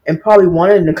and probably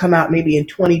wanted them to come out maybe in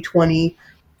 2020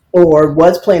 or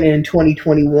was planning in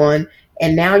 2021.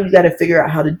 And now you got to figure out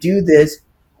how to do this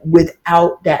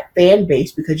without that fan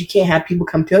base because you can't have people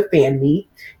come to a fan meet.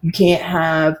 You can't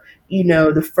have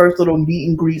the first little meet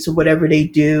and greets or whatever they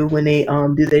do when they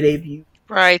do their debut.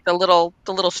 right, the little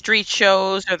street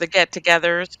shows or the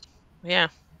get-togethers. Yeah.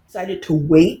 decided to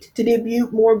wait to debut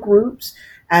more groups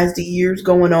as the years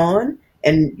going on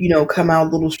and come out a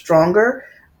little stronger.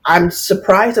 I'm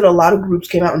surprised that a lot of groups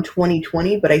came out in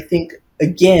 2020, but I think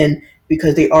again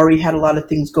because they already had a lot of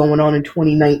things going on in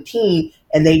 2019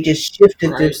 and they just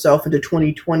shifted Right. themselves into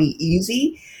 2020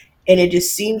 easy, and it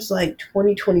just seems like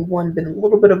 2021 been a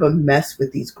little bit of a mess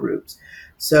with these groups.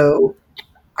 So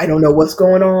I don't know what's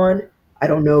going on. I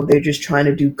don't know if they're just trying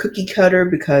to do cookie cutter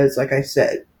because, like I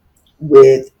said,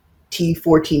 with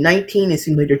T1419, it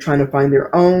seems like they're trying to find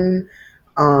their own.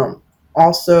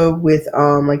 Also, with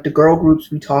like the girl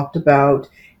groups we talked about,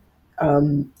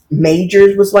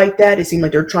 Majors was like that. It seemed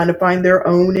like they're trying to find their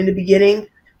own in the beginning. Right.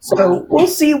 So we'll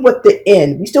see what the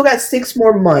end. We still got 6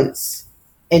 more months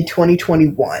in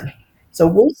 2021. So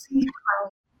we'll see.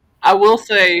 I will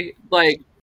say, like,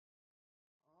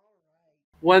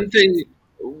 one thing,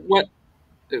 what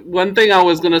one thing I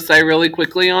was going to say really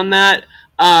quickly on that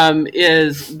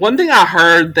is one thing I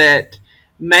heard that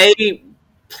may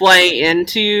play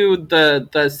into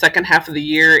the second half of the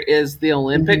year is the Hmm.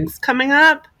 Olympics coming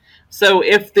up. So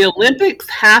if the Olympics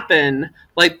happen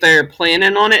like they're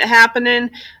planning on it happening,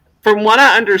 from what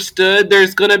I understood,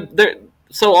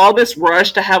 so all this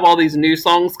rush to have all these new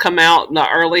songs come out in the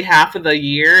early half of the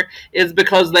year is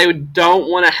because they don't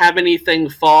want to have anything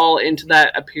fall into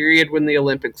that a period when the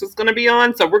Olympics is going to be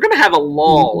on. So we're going to have a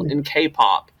lull Hmm. in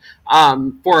K-pop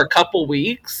for a couple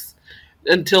weeks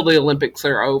until the Olympics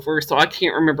are over. So I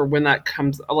can't remember when that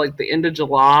comes, like the end of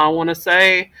July, I want to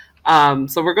say.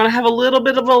 So we're going to have a little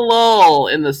bit of a lull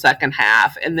in the second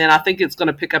half, and then I think it's going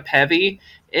to pick up heavy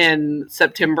in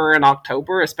September and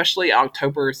October. Especially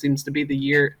October seems to be the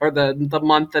year or the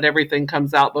month that everything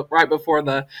comes out, but right before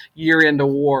the year end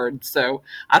awards. So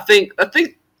I think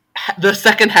the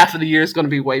second half of the year is going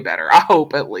to be way better. I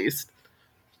hope at least.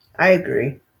 I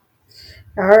agree.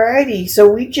 Alrighty, so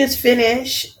we just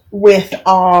finished with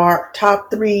our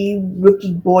top three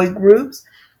rookie boy groups.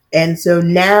 And so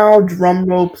now, drum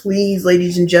roll, please,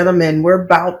 ladies and gentlemen, we're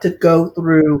about to go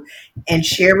through and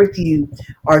share with you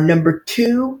our number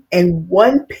two and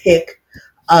one pick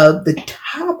of the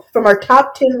top from our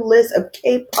top 10 list of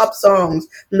K pop songs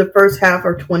from the first half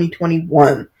of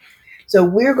 2021. So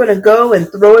we're going to go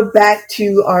and throw it back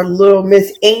to our little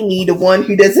Miss Amy, the one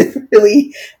who doesn't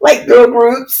really like girl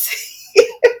groups.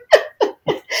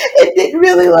 It didn't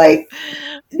really like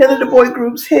none of the boy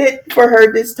groups hit for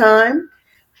her this time,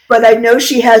 but I know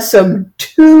she has some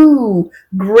two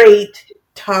great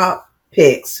top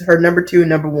picks. Her number two and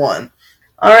number one.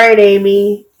 All right,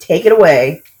 Amy, take it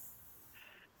away.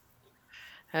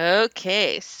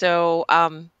 Okay, so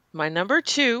my number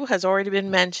two has already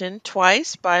been mentioned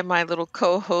twice by my little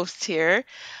co-host here.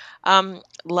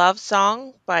 Love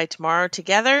Song by Tomorrow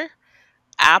Together.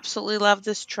 Absolutely love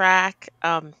this track.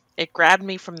 It grabbed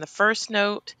me from the first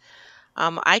note.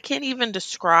 I can't even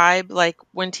describe, like,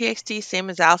 when TXT, same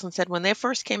as Allison said, when they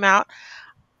first came out,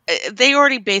 they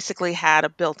already basically had a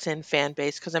built-in fan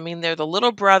base because I mean they're the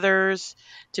little brothers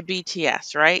to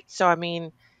BTS, right? So I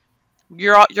mean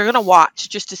you're gonna watch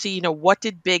just to see, what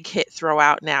did Big Hit throw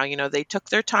out now. They took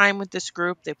their time with this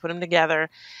group, they put them together,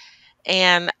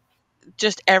 and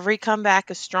just every comeback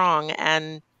is strong.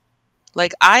 And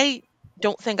like I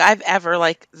don't think I've ever,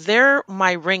 like, they're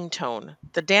my ringtone.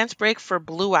 The dance break for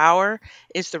Blue Hour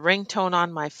is the ringtone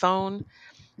on my phone,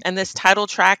 and this title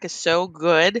track is so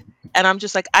good. And I'm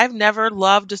just like, I've never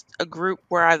loved just a group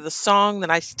where I have the song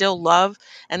that I still love,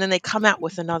 and then they come out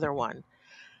with another one.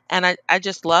 And I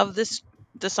just love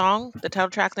the song, the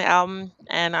title track of the album,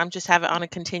 and I'm just have it on a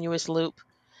continuous loop.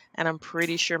 And I'm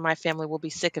pretty sure my family will be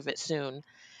sick of it soon.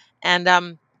 And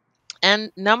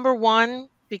number one,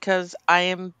 because I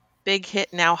am Big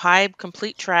Hit now, Hype,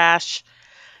 complete trash.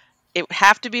 It would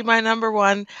have to be my number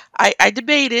one. I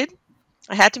debated.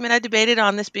 I had to admit I debated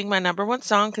on this being my number one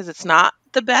song because it's not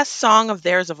the best song of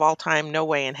theirs of all time. No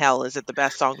way in hell is it the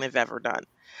best song they've ever done.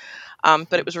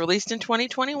 But it was released in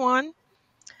 2021,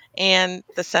 and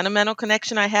the sentimental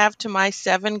connection I have to my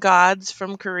seven gods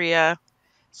from Korea.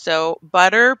 So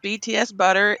Butter, BTS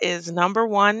Butter is number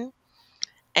one,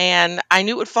 and I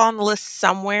knew it would fall on the list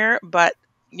somewhere, but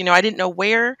I didn't know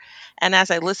where. And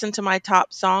as I listened to my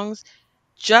top songs,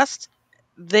 just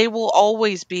they will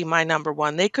always be my number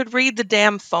one. They could read the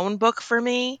damn phone book for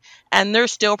me, and they're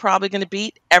still probably going to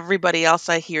beat everybody else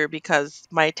I hear because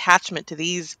my attachment to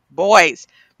these boys,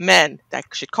 men, I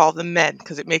should call them men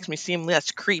because it makes me seem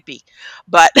less creepy.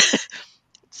 But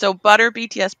so Butter,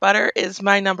 BTS Butter is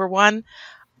my number one.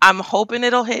 I'm hoping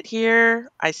it'll hit here.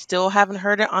 I still haven't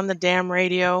heard it on the damn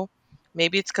radio.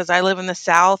 Maybe it's because I live in the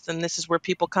South and this is where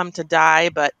people come to die,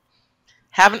 but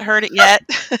Haven't heard it yet.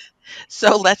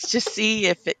 So let's just see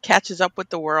if it catches up with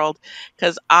the world.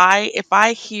 Because if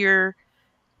I hear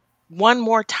one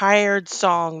more tired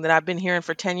song that I've been hearing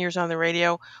for 10 years on the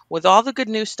radio, with all the good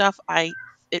new stuff,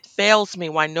 it fails me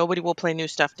why nobody will play new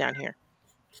stuff down here.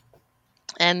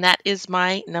 And that is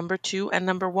my number two and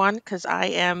number one because I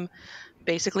am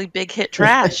basically big hit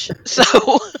trash.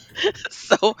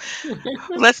 So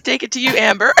let's take it to you,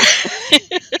 Amber.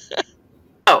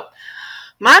 Oh,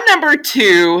 my number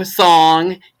two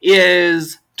song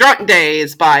is Drunk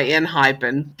Days by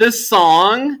Enhypen. This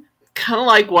song, kind of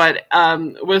like what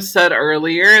was said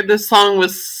earlier, this song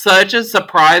was such a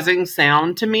surprising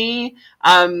sound to me.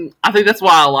 I think that's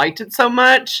why I liked it so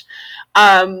much.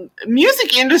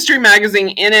 Music industry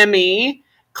magazine NME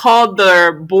called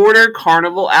the Border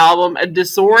Carnival album a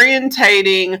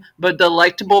disorientating but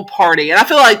delectable party. And I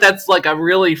feel like that's like a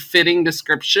really fitting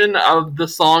description of the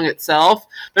song itself.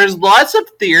 There's lots of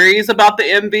theories about the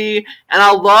MV, and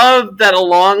I love that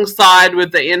alongside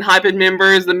with the Enhypen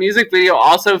members, the music video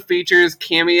also features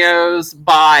cameos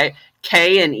by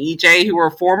K and EJ, who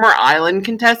were former Island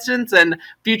contestants and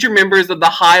future members of the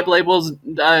Hype label's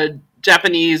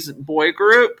Japanese boy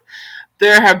group.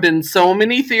 There have been so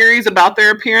many theories about their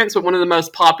appearance, but one of the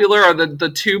most popular are the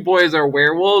two boys are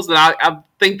werewolves, and I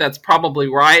think that's probably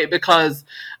right because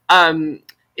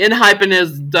Enhypen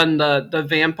has done the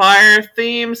vampire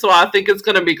theme, so I think it's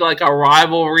going to be like a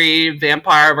rivalry,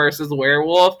 vampire versus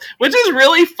werewolf, which is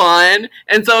really fun.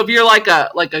 And so if you're like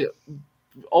a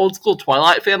old school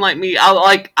Twilight fan like me,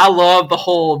 I love the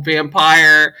whole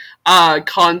vampire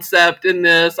concept in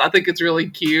this. I think it's really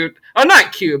cute. Oh,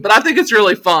 not cute, but I think it's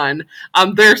really fun.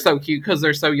 They're so cute because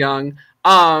they're so young.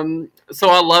 So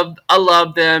I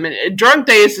love them. And Drunk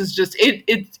Days is just it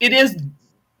is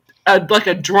like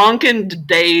a drunken,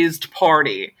 dazed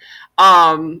party.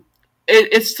 Um,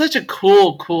 it's such a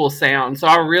cool sound. So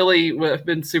I really have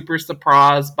been super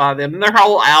surprised by them. And that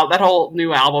whole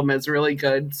new album is really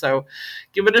good. So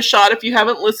give it a shot if you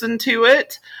haven't listened to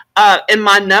it. And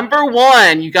my number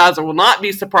one, you guys will not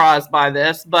be surprised by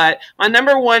this, but my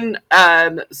number one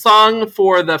song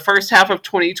for the first half of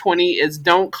 2020 is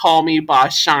 "Don't Call Me" by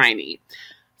Shiny.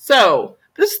 So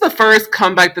this is the first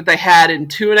comeback that they had in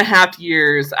 2.5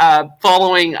 years,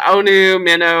 following Onu,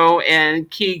 Minnow,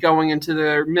 and Key going into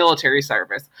their military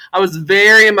service. I was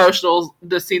very emotional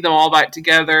to see them all back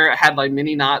together. I had like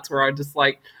many nights where I just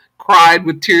like cried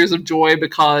with tears of joy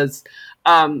because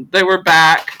they were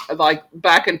back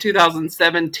in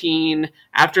 2017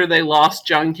 after they lost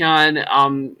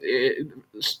Junghyun.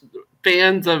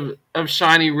 Fans of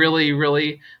Shiny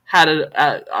really had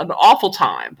an awful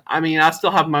time. I mean, I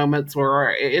still have moments where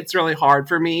it's really hard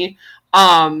for me.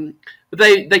 But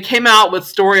they came out with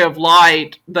Story of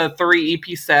Light, the 3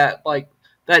 EP set, like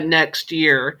that next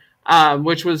year,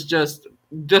 which was just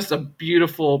a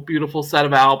beautiful set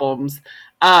of albums.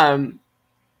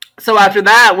 So after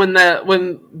that, when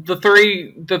the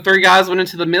three guys went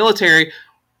into the military,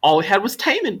 all we had was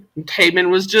Taemin. Taemin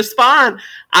was just fine.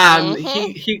 Hmm.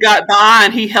 He got by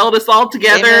and he held us all Amen,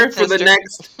 together for the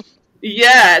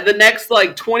sister. next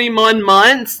like 21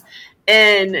 months.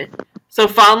 And so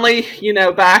finally,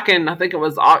 back in, I think it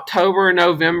was October,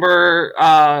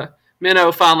 November,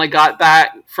 Minnow finally got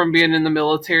back from being in the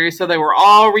military. So they were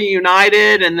all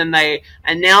reunited, and then they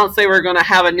announced they were going to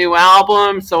have a new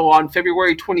album. So on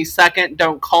February 22nd,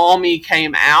 Don't Call Me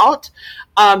came out.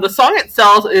 The song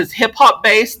itself is hip hop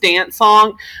based dance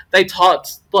song. They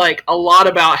talked like a lot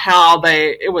about how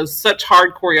it was such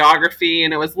hard choreography,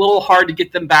 and it was a little hard to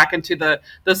get them back into the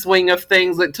swing of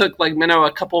things. It took like Minnow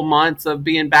a couple months of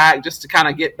being back just to kind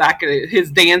of get back in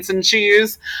his dancing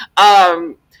shoes.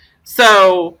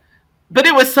 So but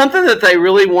it was something that they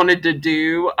really wanted to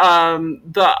do.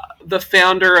 The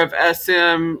founder of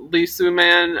SM, Lee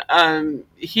Suman,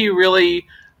 he really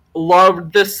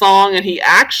loved this song, and he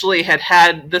actually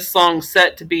had this song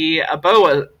set to be a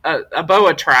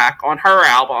boa track on her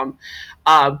album.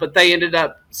 But they ended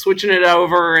up switching it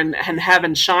over and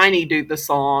having Shiny do the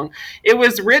song. It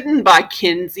was written by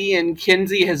Kinsey, and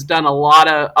Kinsey has done a lot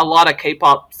of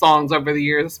K-pop songs over the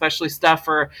years, especially stuff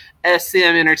for SM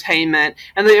Entertainment.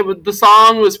 And the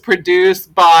song was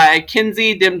produced by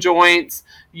Kinsey, Dim Joints,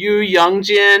 Yu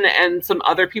Youngjin, and some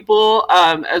other people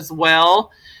as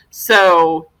well.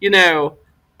 So,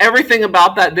 everything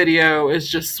about that video is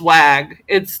just swag.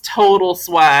 It's total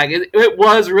swag. It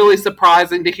was really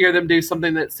surprising to hear them do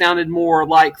something that sounded more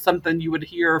like something you would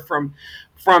hear from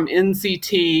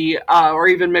NCT, or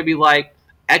even maybe like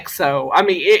EXO. I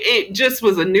mean, it just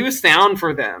was a new sound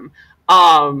for them.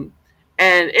 And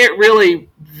it really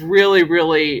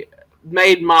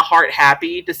made my heart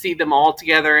happy to see them all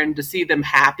together and to see them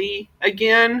happy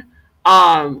again.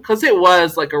 Because it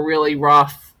was like a really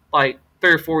rough, like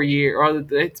 3 or 4 year, or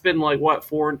it's been like what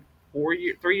 4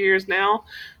 year 3 years now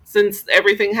since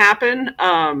everything happened.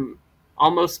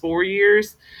 Almost 4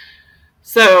 years.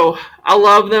 So I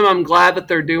love them. I'm glad that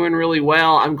they're doing really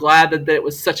well. I'm glad that it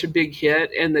was such a big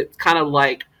hit and that kind of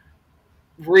like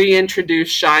reintroduce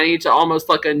Shiny to almost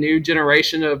like a new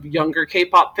generation of younger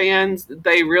K-pop fans.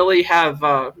 They really have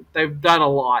they've done a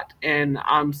lot, and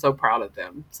I'm so proud of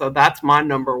them. So that's my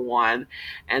number one.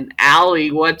 And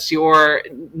Allie, what's your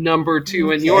number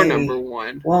two and your number Okay.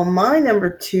 one? Well, my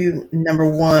number two, number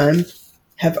one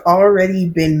have already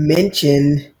been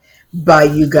mentioned by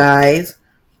you guys.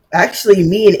 Actually,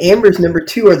 me and Amber's number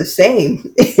two are the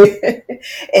same.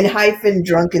 And hyphen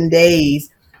drunken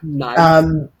days. Nice.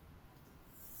 Um,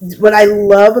 what I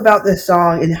love about this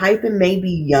song, and hyphen may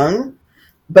be young,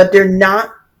 but they're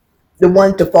not the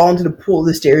ones to fall into the pool of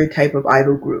the stereotype of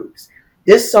idol groups.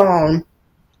 This song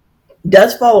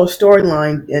does follow a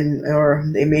storyline, and or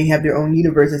they may have their own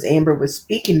universe, as Amber was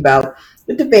speaking about,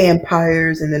 with the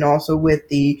vampires, and then also with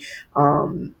the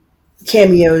um,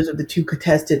 cameos of the two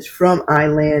contestants from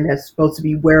Island that's supposed to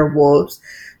be werewolves.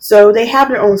 So they have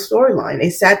their own storyline. They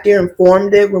sat there and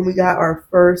formed it when we got our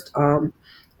first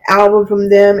album from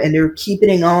them, and they're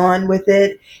keeping on with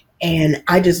it, and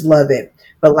I just love it.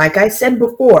 But like I said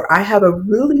before, I have a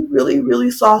really, really, really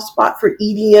soft spot for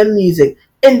EDM music,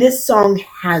 and this song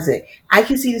has it. I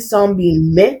can see the song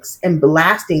being mixed and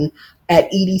blasting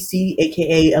at EDC,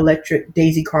 aka Electric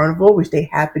Daisy Carnival, which they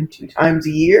happen 2 times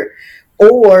a year,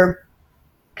 or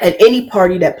at any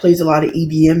party that plays a lot of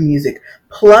EDM music.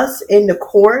 Plus, in the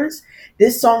chorus,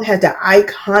 this song has the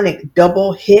iconic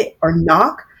double hit or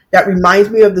knock that reminds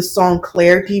me of the song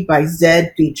Clarity by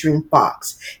Zed featuring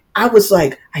Fox. I was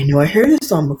like, I know I heard this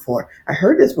song before. I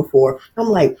heard this before. I'm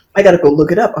like, I gotta go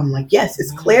look it up. I'm like, yes,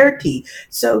 it's Clarity.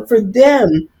 So for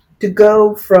them to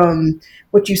go from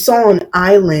what you saw on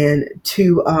Island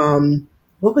to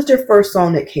what was their first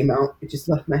song that came out? It just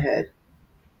left my head.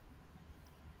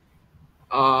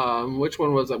 Which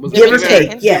one was it? Was it Give Give and or take, taken.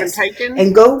 Give and yes. Taken?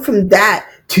 And go from that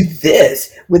to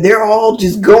this, where they're all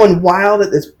just going wild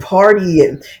at this party,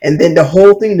 and then the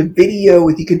whole thing, the video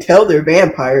with you can tell they're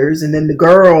vampires, and then the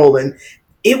girl, and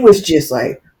it was just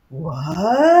like,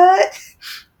 what?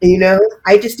 You know,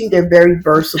 I just think they're very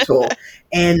versatile.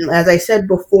 And as I said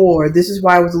before, this is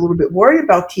why I was a little bit worried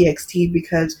about TXT,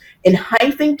 because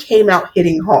Enhypen came out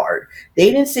hitting hard.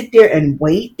 They didn't sit there and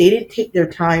wait. They didn't take their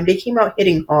time. They came out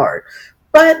hitting hard.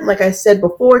 But like I said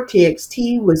before,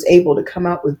 TXT was able to come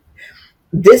out with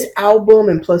this album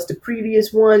and plus the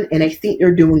previous one, and I think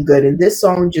they're doing good. And this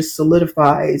song just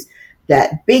solidifies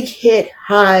that big hit,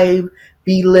 Hive,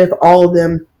 B Lift, all of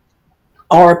them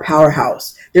are a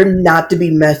powerhouse. They're not to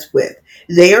be messed with.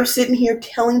 They are sitting here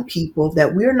telling people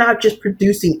that we're not just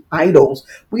producing idols,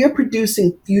 we are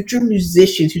producing future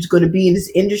musicians who's going to be in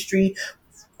this industry,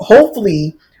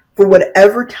 hopefully for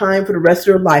whatever time for the rest of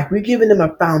their life. We're giving them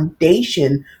a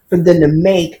foundation for them to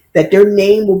make that their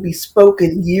name will be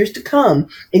spoken years to come.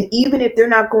 And even if they're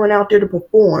not going out there to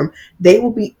perform, they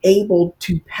will be able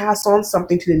to pass on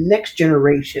something to the next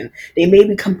generation. They may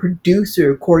become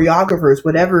producer, choreographers,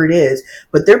 whatever it is,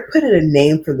 but they're putting a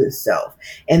name for themselves.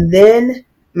 And then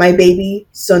my baby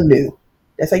Sunnu.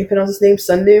 That's how you pronounce his name,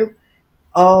 Sunnu?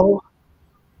 Oh,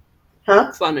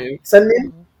 huh? Sunu. Sunnu?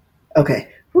 Mhm. Okay.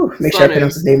 Whew, make sure I Sunu.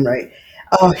 pronounce his name right.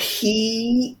 Oh,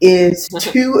 he is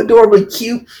too adorably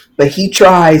cute, but he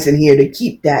tries in here to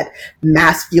keep that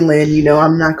masculine. You know,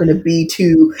 I'm not going to be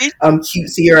too He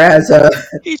cutesy or as a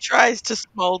he tries to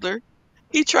smolder.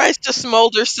 He tries to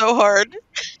smolder so hard.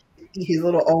 his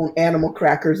little own animal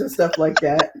crackers and stuff like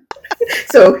that.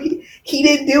 So he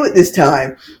didn't do it this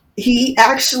time. He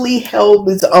actually held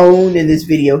his own in this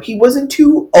video. He wasn't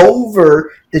too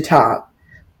over the top,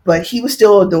 but he was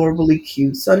still adorably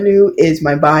cute. Sunnu is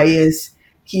my bias.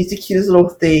 He's the cutest little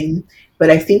thing, but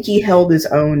I think he held his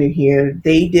own in here.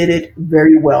 They did it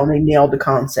very well, and they nailed the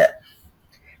concept.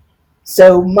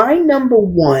 So my number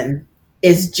one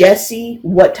is Jesse,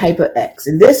 What Type of X?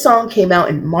 And this song came out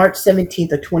in March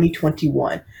 17th of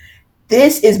 2021.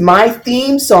 This is my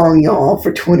theme song, y'all,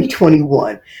 for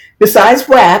 2021. Besides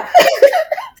rap,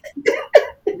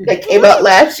 that came out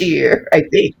last year, I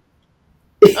think.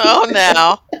 Oh,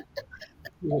 now.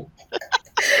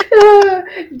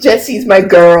 Jesse's my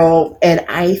girl, and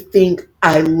I think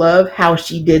I love how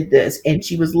she did this. And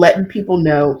she was letting people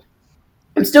know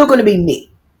I'm still going to be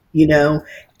me, you know.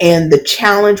 And the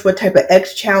challenge, what type of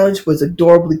X challenge, was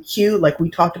adorably cute, like we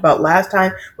talked about last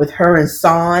time with her and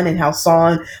San, and how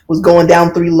San was going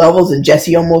down 3 levels and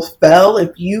Jesse almost fell.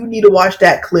 If you need to watch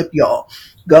that clip, y'all,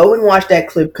 go and watch that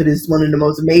clip because it's one of the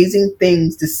most amazing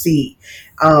things to see.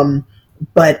 Um,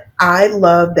 but I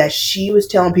love that she was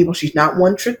telling people she's not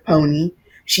one trick pony.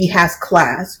 She has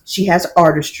class. She has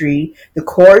artistry. The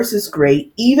chorus is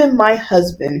great. Even my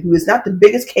husband, who is not the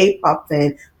biggest K-pop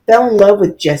fan, fell in love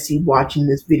with Jesse watching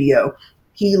this video.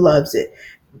 He loves it.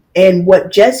 And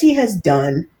what Jesse has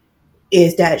done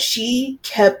is that she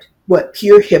kept what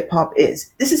pure hip hop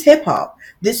is. This is hip hop.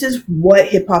 This is what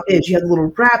hip hop is. You have a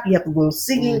little rap, you have a little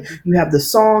singing, Mhm. you have the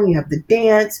song, you have the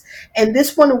dance. And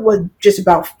this one was just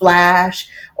about flash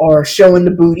or showing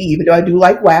the booty, even though I do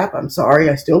like WAP. I'm sorry,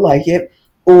 I still like it.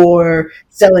 Or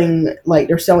selling, like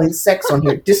they're selling sex on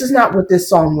here. This is not what this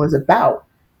song was about.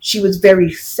 She was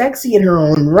very sexy in her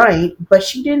own right, but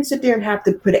she didn't sit there and have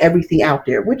to put everything out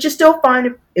there, which is still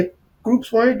fine if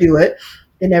groups want to do it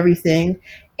and everything.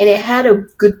 And it had a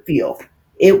good feel.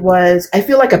 It was, I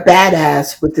feel like a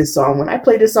badass with this song. When I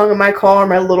play this song in my car,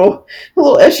 my little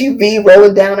SUV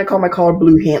rolling down, I call my car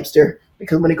Blue Hamster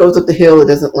because when it goes up the hill, it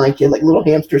doesn't like you, like little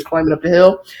hamsters climbing up the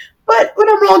hill. But when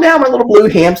I'm rolling down my little blue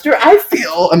hamster, I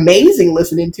feel amazing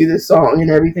listening to this song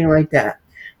and everything like that.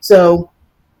 So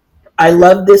I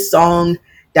love this song.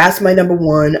 That's my number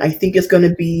one. I think it's going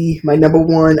to be my number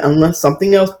one unless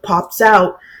something else pops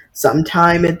out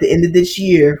sometime at the end of this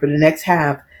year for the next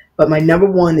half. But my number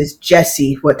one is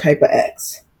Jesse, What Type of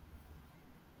X?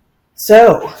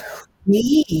 So,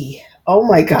 oh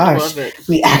my I love gosh, it.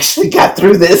 we actually got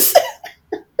through this.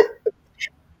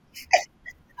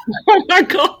 Oh my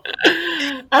god!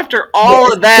 After all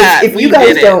Yes, of because that, if you we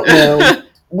did guys don't know, it.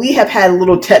 we have had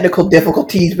little technical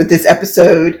difficulties with this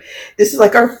episode. This is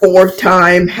like our fourth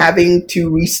time having to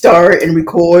restart and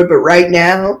record, but right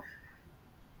now,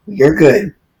 you're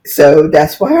good. So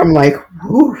that's why I'm like,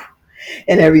 whew,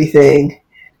 and everything.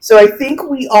 So I think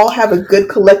we all have a good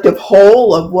collective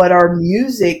whole of what our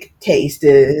music taste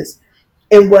is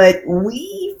and what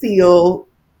we feel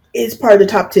is part of the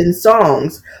top 10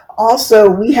 songs. Also,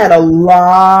 we had a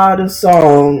lot of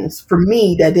songs for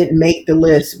me that didn't make the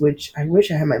list, which I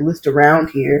wish I had my list around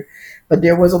here, but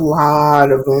there was a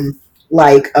lot of them.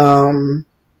 Like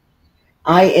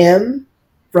I Am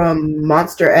from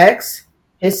Monster X,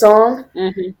 his song,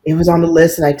 Hmm. it was on the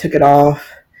list and I took it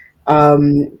off.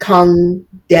 Kong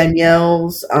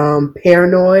Danielle's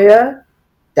Paranoia,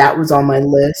 that was on my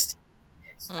list.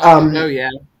 Mhm. Oh Um, yeah.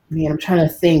 Man, I'm trying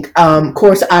to think. Of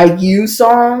course, IU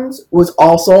songs was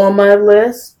also on my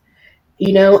list,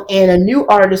 and a new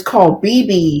artist called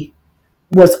BB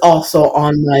was also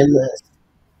on my list.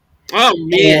 Oh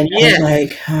man, And I was yes,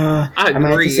 like, I I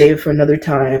might have to agree. save it for another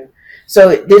time.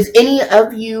 So, does any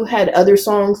of you had other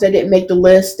songs that didn't make the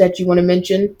list that you want to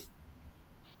mention?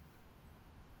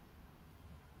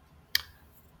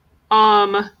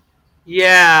 Um,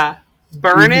 yeah,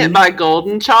 "Burn It" Mm-hmm. by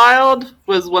Golden Child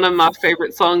was one of my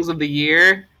favorite songs of the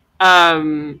year.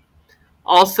 Um,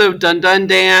 Also, Dun Dun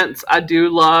Dance. I do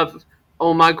love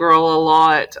Oh My Girl a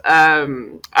lot.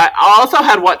 I also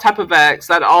had What Type of X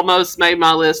that almost made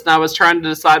my list, and I was trying to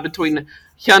decide between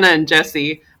Hyuna and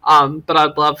Jesse. But I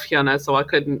love Hyuna, so I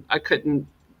couldn't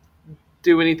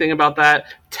do anything about that.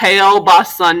 Tail by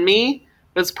Sunmi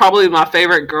was probably my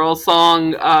favorite girl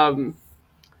song.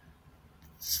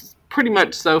 Pretty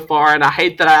much so far, and I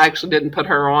hate that I actually didn't put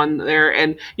her on there.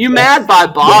 And You Mad Yes. by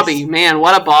Bobby, Yes. man,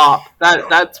 what a bop!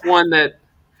 That's one that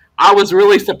I was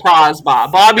really surprised by.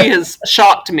 Bobby has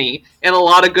shocked me in a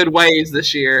lot of good ways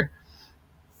this year.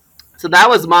 So that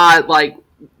was my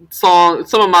song,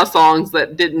 some of my songs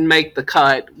that didn't make the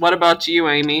cut. What about you,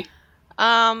 Amy?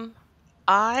 Um,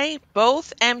 I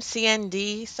both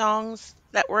MCND songs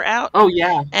that were out, Oh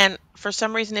yeah, and for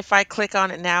some reason, if I click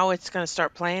on it now, it's going to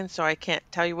start playing, so I can't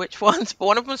tell you which ones. But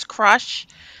one of them was Crush,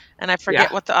 and I yeah,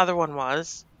 forget what the other one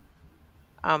was.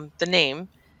 The name.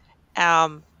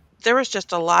 Um, there was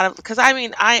just a lot of because I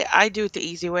mean I do it the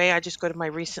easy way. I just go to my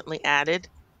recently added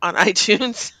on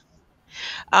iTunes.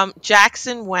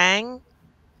 Jackson Wang.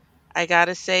 I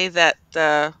gotta say that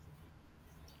the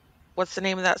what's the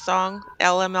name of that song?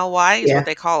 LMLY is what Yeah.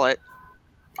 they call it.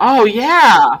 oh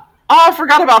yeah. Oh, I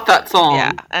forgot about that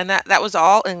Yeah, song. and that was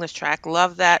all English track.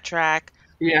 Love that track.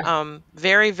 Yeah.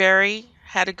 Very very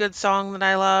had a good song that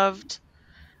I loved.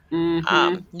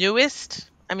 Mm-hmm. Newest.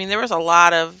 I mean, there was a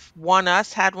lot of One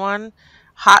Us had one.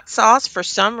 Hot Sauce for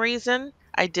some reason.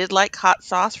 I did like Hot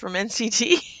Sauce from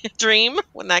NCT Dream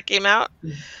when that came out.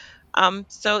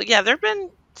 So yeah, there've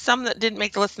been some that didn't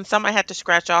make the list and some I had to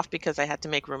scratch off because I had to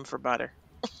make room for butter.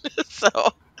 So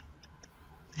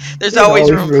There's There's always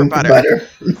always room for room for butter. butter.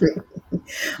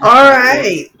 All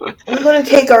right. We're going to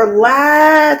take our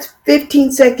last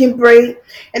 15-second break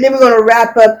and then we're going to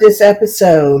wrap up this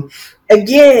episode.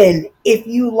 Again, if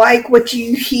you like what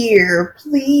you hear,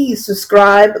 please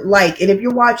subscribe, like, and if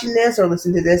you're watching this or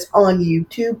listening to this on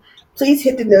YouTube, please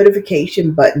hit the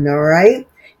notification button, all right?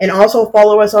 And also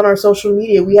follow us on our social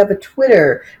media. We have a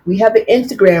Twitter, we have an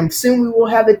Instagram, soon we will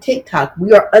have a TikTok.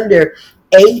 We are under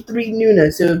A3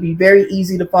 Nuna, so it'll be very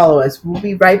easy to follow us. We'll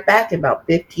be right back in about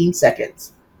 15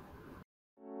 seconds.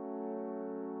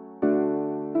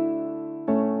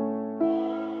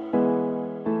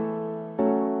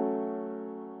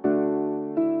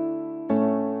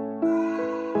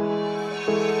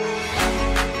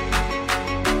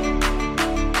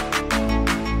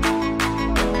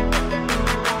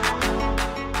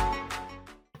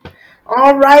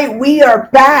 All right, we are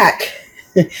back.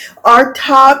 Our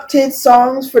top 10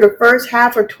 songs for the first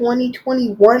half of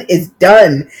 2021 is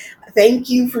done. Thank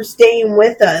you for staying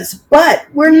with us. But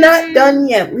we're not Yay! done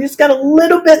yet. We just got a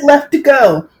little bit left to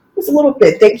go. Just a little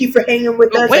bit. Thank you for hanging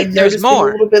with But us. I wait, know there's this been a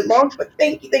more. little bit long, but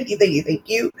thank you, thank you, thank you, thank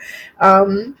you.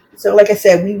 So like I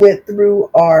said, we went through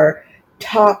our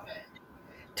top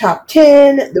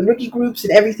 10, the rookie groups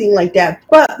and everything like that.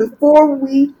 But before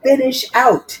we finish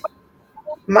out,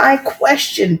 my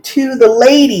question to the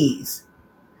ladies: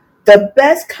 the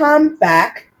best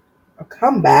comeback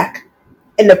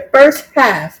in the first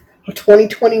half of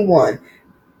 2021.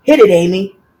 Hit it,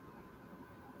 Amy.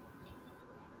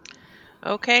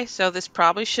 Okay, so this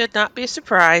probably should not be a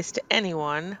surprise to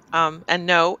anyone. And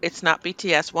no, it's not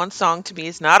BTS. One song to me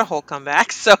is not a whole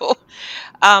comeback. So,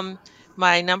 um,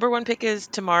 my number one pick is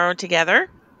Tomorrow Together.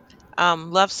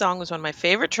 Love Song was one of my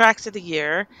favorite tracks of the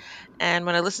year. And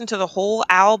when I listened to the whole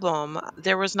album,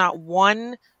 there was not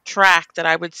one track that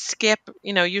I would skip.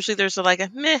 Usually there's like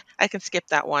a meh, I can skip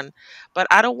that one, but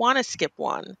I don't want to skip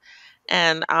one.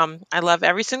 And I love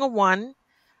every single one.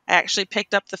 I actually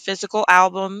picked up the physical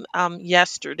album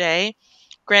yesterday.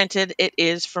 Granted, it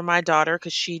is for my daughter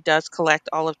because she does collect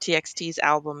all of TXT's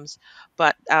albums,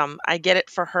 but I get it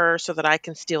for her so that I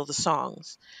can steal the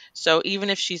songs. So even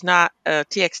if she's not a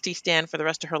TXT stan for the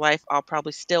rest of her life, I'll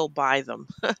probably still buy them.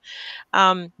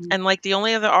 And like the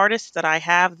only other artist that I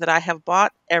have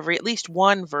bought every at least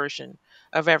one version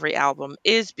of every album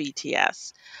is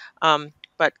BTS.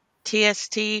 But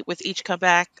TST with each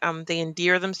comeback, they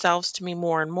endear themselves to me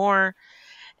more and more.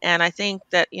 And I think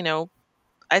that,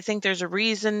 I think there's a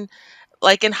reason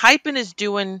like Enhypen is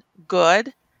doing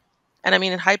good. And I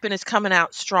mean Enhypen is coming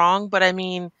out strong, but I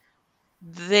mean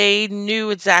they knew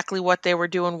exactly what they were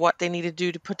doing, what they needed to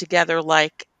do to put together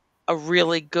like a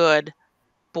really good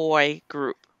boy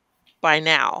group by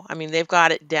now. I mean, they've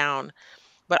got it down.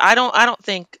 But I don't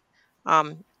think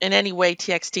in any way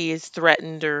TXT is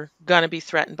threatened or gonna be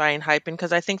threatened by Enhypen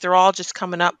because I think they're all just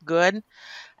coming up good.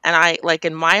 And I like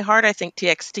in my heart, I think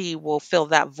TXT will fill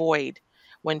that void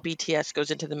when BTS goes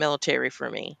into the military for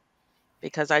me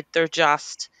because they're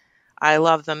just I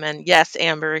love them. And yes,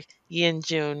 Amber, Yin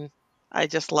Jun, I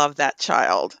just love that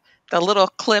child. The little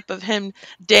clip of him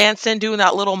dancing, doing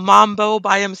that little mambo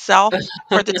by himself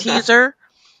for the teaser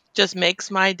just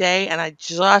makes my day, and I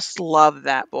just love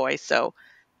that boy. So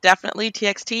definitely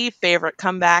TXT favorite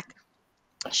comeback.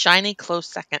 Shiny close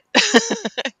second.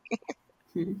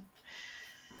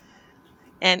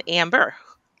 And Amber.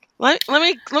 Let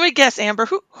me guess, Amber.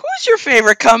 Who's your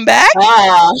favorite comeback?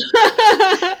 Ah,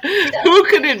 who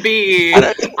could it I be?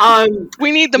 don't, Um,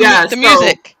 we need yeah. the So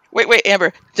music. Wait,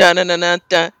 Amber. Dun dun dun dun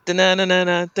dun dun dun dun dun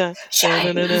dun dun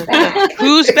dun Shiny's dun dun. back.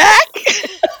 Who's back?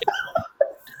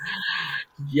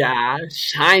 yeah,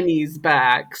 Shiny's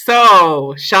back.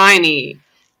 So Shiny,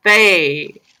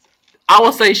 they. I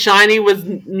will say Shiny was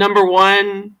number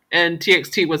one, and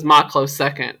TXT was my close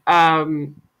second.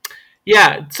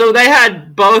 Yeah, so they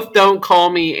had both Don't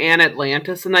Call Me and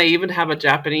Atlantis, and they even have a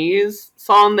Japanese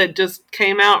song that just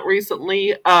came out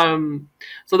recently.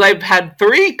 So they've had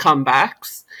three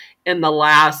comebacks in the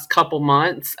last couple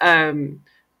months.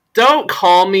 Don't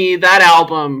Call Me, that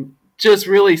album just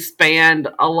really spanned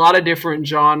a lot of different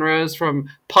genres from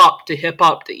pop to hip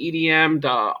hop to EDM to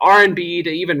R&B to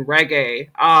even reggae.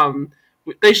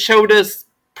 They showed us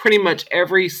pretty much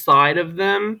every side of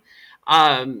them.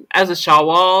 As a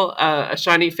Shawwal, a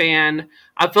Shiny fan,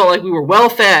 I felt like we were well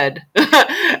fed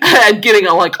and getting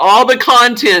like all the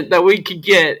content that we could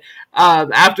get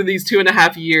after these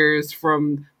 2.5 years,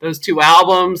 from those two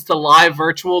albums to live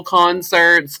virtual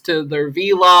concerts to their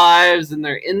V lives and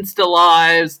their Insta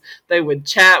lives. They would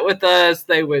chat with us,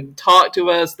 they would talk to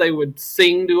us, they would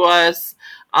sing to us.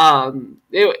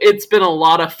 It's been a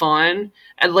lot of fun.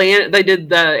 They did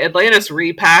the Atlantis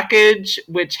repackage,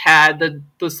 which had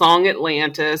the song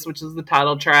Atlantis, which is the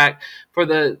title track for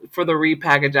the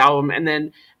repackage album, and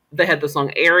then they had the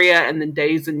song Area and then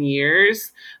Days and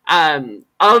Years.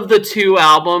 Of the two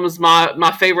albums,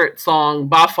 my favorite song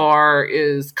by far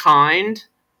is Kind.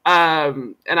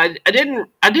 And I didn't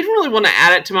really want to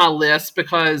add it to my list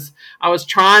because I was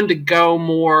trying to go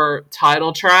more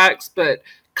title tracks, but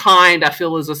Kind I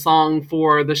feel is a song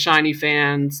for the Shiny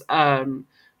fans,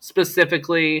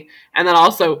 specifically, and then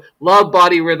also Love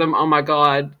Body Rhythm. Oh my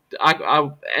god,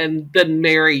 and then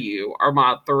Marry You are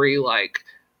my three like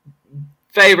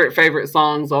favorite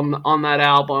songs on that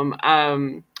album.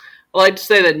 I like to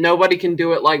say that nobody can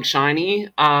do it like Shiny,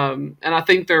 and I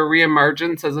think their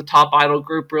reemergence as a top idol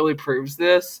group really proves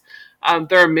this.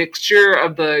 They're a mixture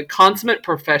of the consummate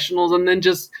professionals and then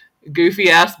just goofy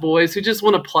ass boys who just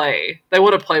want to play. They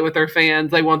want to play with their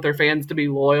fans. They want their fans to be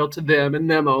loyal to them and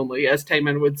them only, as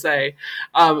Taemin would say.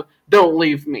 Don't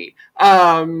leave me.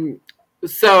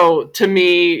 So to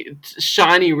me,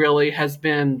 Shiny really has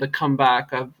been the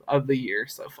comeback of the year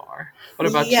so far. What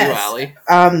about you, Yes. Allie?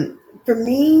 For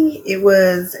me, it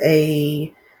was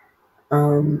a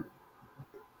um,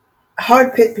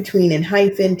 hard pick between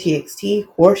Enhypen TXT,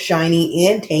 Horse Shiny,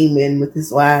 and Taemin with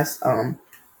his last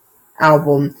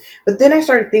album. But then I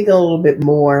started thinking a little bit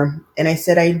more, and I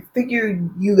said I figured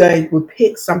you guys would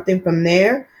pick something from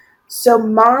there. So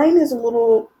mine is a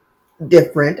little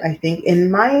different, I think,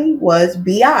 and mine was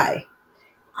BI.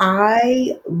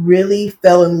 I really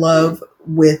fell in love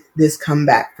with this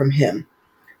comeback from him.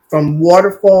 From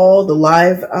Waterfall, the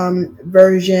live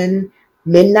version,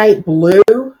 Midnight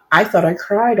Blue. I thought I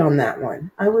cried on that one.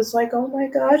 I was like, oh my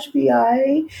gosh,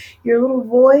 BI, your little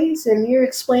voice, and you're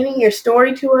explaining your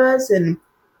story to us. And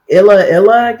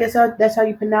Illa, I guess that's how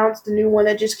you pronounce the new one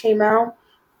that just came out.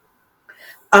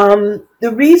 The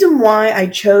reason why I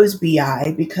chose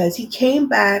BI because he came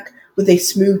back with a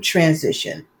smooth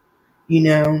transition.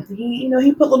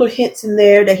 He put little hints in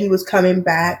there that he was coming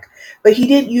back, but he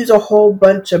didn't use a whole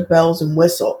bunch of bells and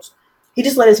whistles. He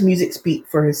just let his music speak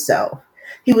for himself.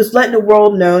 He was letting the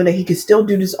world know that he could still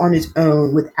do this on his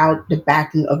own without the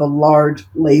backing of a large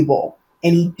label,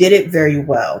 and he did it very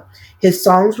well. His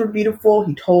songs were beautiful.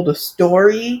 He told a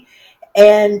story,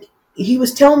 and he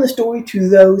was telling the story to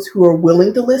those who are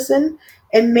willing to listen,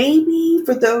 and maybe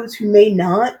for those who may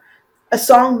not, a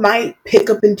song might pick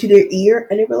up into their ear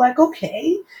and they were like,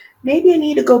 okay, maybe I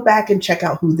need to go back and check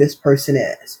out who this person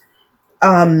is.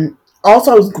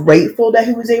 Also, I was grateful that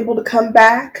he was able to come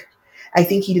back. I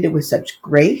think he did it with such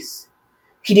grace.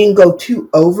 He didn't go too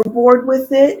overboard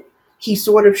with it. He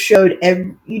sort of showed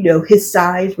his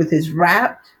side with his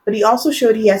rap, but he also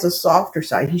showed he has a softer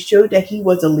side. He showed that he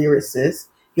was a lyricist.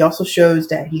 He also shows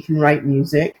that he can write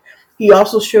music. He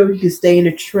also showed he could stay in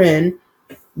a trend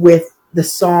with the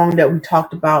song that we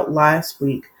talked about last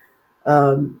week.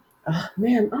 Man,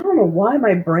 I don't know why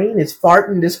my brain is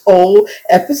farting this whole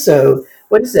episode.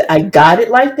 What is it? I got it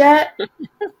like that?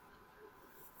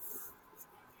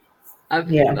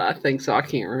 Yeah. I think so. I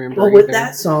can't remember Well, with either.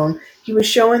 that song, he was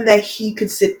showing that he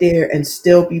could sit there and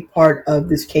still be part of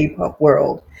this K-pop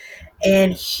world.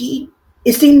 And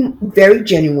it seemed very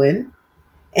genuine.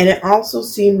 And it also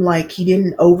seemed like he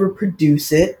didn't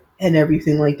overproduce it and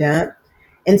everything like that.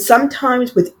 And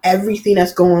sometimes with everything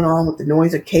that's going on with the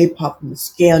noise of K-pop and the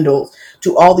scandals,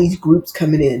 to all these groups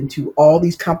coming in, to all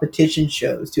these competition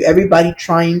shows, to everybody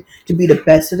trying to be the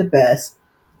best of the best,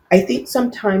 I think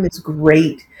sometimes it's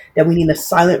great that we need a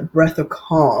silent breath of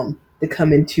calm to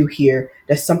come into here.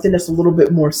 That's something that's a little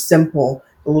bit more simple,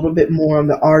 a little bit more on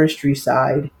the artistry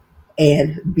side.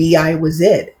 And BI was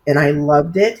it. And I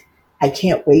loved it. I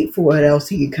can't wait for what else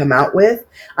he can come out with.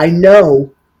 I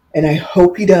know, and I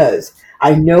hope he does.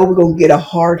 I know we're going to get a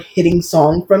hard hitting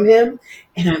song from him.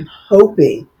 And I'm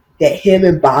hoping that him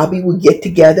and Bobby will get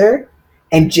together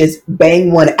and just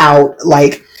bang one out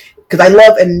like because I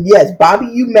love and yes, Bobby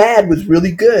You Mad was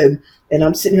really good, and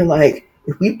I'm sitting here like,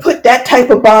 if we put that type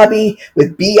of Bobby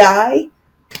with Bi,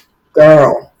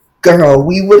 girl,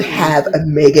 we would have a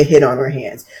mega hit on our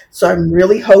hands. So I'm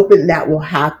really hoping that will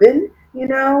happen.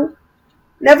 Never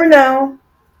know.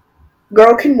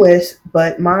 Girl can wish,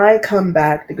 but my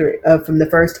comeback from the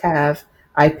first half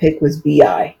I picked was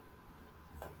Bi.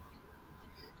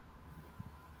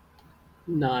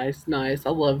 Nice, nice.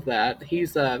 I love that.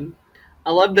 I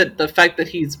love that the fact that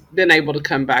he's been able to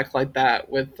come back like that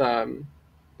with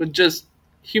just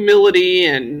humility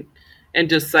and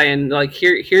just saying like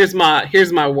here's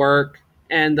my work,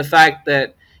 and the fact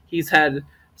that he's had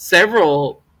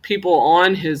several people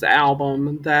on his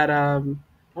album that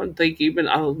I don't think even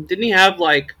didn't he have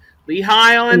like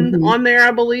Lehigh Hmm. on there,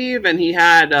 I believe, and he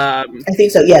had I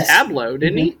think so. Yes. Tableau,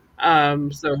 didn't Hmm.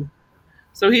 he?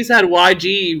 So he's had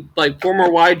YG, like former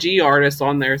YG artists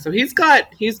on there. So he's got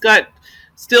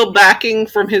still backing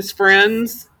from his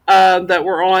friends that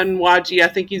were on YG. I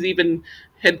think he's even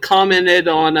had commented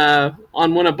on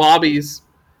one of Bobby's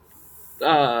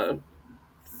uh,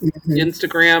 Hmm.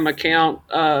 Instagram account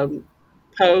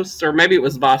posts, or maybe it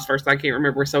was Boss first. I can't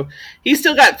remember. So he's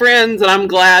still got friends, and I'm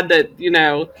glad that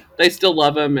they still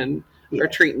love him and are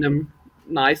Yes. treating him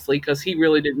nicely because he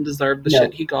really didn't deserve the shit No.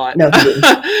 he got. No, he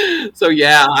didn't. So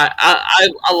yeah,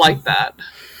 I like that.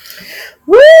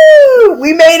 Woo!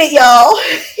 We made it, y'all.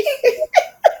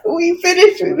 We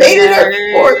finished. We made it our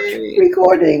fourth Yay!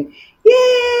 recording.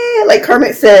 Yay! Like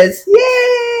Kermit says,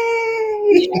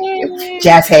 yay! Yay!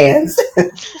 Jazz hands.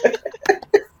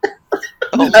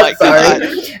 Oh I'm my sorry. god.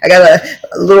 I got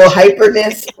a little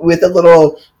hyperness with a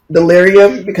little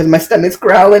delirium because my stomach's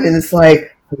growling and it's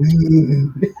like,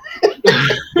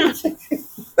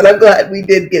 but I'm glad we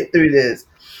did get through this.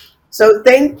 So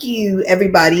thank you,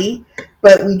 everybody.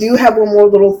 But we do have one more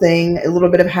little thing, a little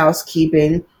bit of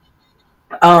housekeeping.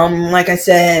 Like I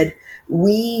said,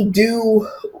 we do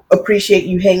appreciate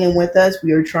you hanging with us.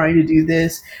 We are trying to do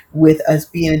this with us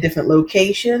being in different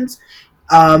locations.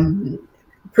 Um,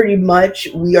 Pretty much,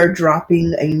 we are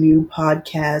dropping a new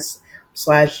podcast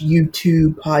slash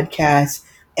YouTube podcast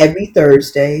every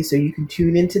Thursday, so you can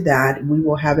tune into that. We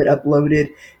will have it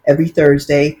uploaded every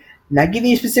Thursday. Not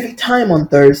giving you a specific time on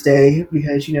Thursday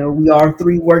because we are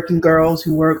three working girls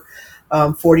who work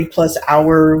 40 plus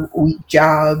hour week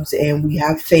jobs and we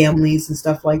have families and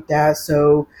stuff like that.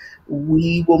 So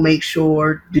we will make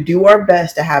sure to do our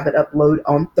best to have it upload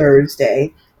on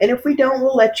Thursday. And if we don't,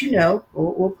 we'll let you know.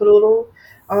 We'll put a little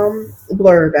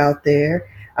blurb out there.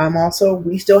 Also,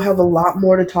 we still have a lot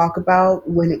more to talk about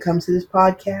when it comes to this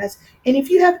podcast. And if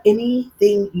you have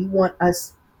anything you want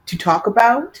us to talk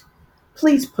about,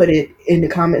 please put it in the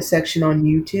comment section on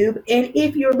YouTube. And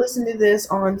if you're listening to this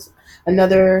on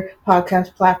another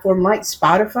podcast platform like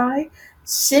Spotify,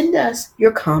 send us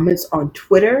your comments on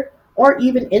Twitter or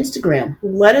even Instagram.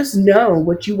 Let us know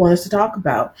what you want us to talk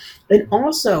about. And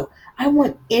also, I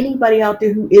want anybody out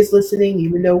there who is listening,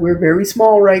 even though we're very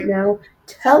small right now,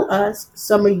 tell us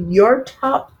some of your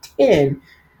top 10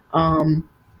 um,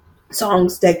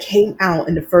 songs that came out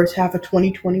in the first half of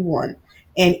 2021.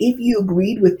 And if you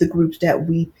agreed with the groups that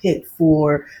we picked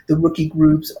for the rookie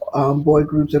groups, boy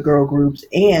groups, or girl groups,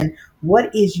 and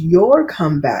what is your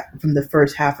comeback from the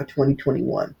first half of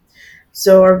 2021?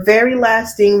 So, our very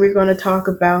last thing we're going to talk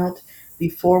about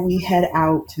before we head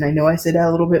out, and I know I said that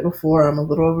a little bit before, I'm a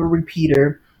little of a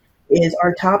repeater, is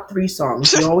our top three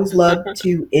songs. We always love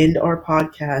to end our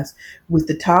podcast with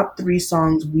the top three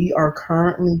songs we are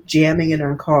currently jamming in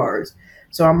our cars.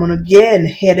 So, I'm going to again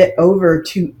head it over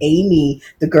to Amy,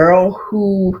 the girl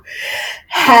who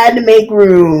had to make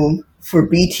room for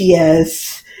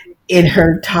BTS in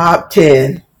her top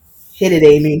 10. Hit it,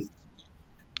 Amy.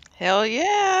 Hell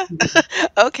yeah.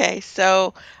 Okay,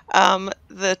 so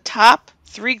the top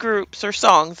three groups or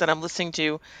songs that I'm listening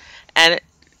to, and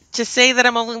to say that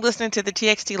I'm only listening to the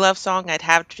TXT love song, I'd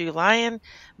have to do Lion.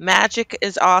 Magic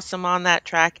is awesome on that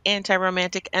track, Anti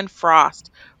Romantic, and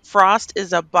Frost. Frost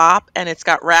is a bop and it's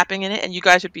got rapping in it, and you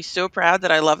guys would be so proud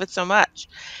that I love it so much.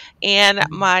 And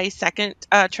my second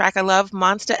track I love,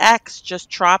 Monsta X, just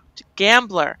dropped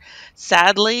Gambler.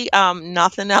 Sadly,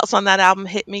 nothing else on that album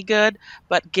hit me good,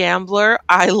 but Gambler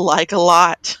I like a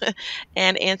lot.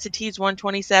 And Ansati's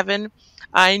 127,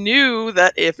 I knew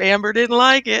that if Amber didn't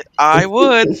like it, I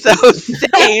would. So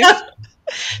Save,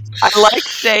 I like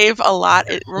Save a lot.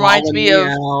 It reminds Calling me me of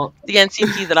out. the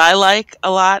NCT that I like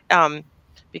a lot.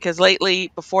 Because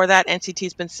lately, before that,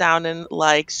 NCT's been sounding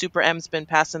like Super M's been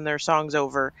passing their songs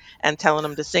over and telling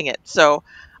them to sing it. So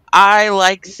I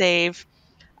like Save.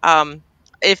 Um,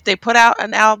 if they put out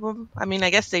an album, I mean,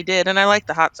 I guess they did, and I like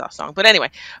the Hot Sauce song. But anyway,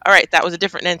 all right, that was a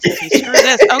different NCT. Screw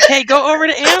this. Okay, go over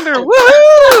to Amber.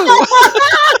 Woohoo!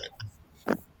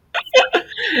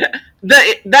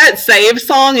 That Save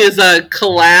song is a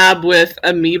collab with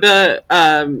Amoeba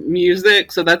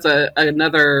Music, so that's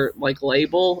another like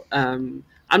label.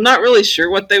 I'm not really sure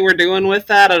what they were doing with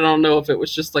that. I don't know if it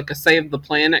was just like a Save the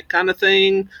Planet kind of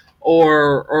thing,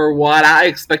 or what. I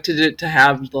expected it to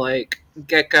have like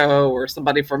Gecko or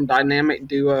somebody from Dynamic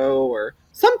Duo or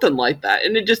something like that,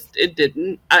 and it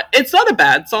didn't. It's not a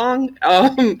bad song,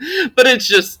 but it's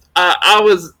just I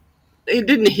was it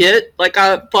didn't hit like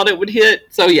I thought it would hit.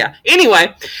 So yeah.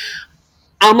 Anyway,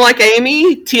 I'm like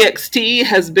Amy. TXT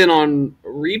has been on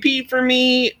repeat for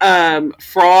me.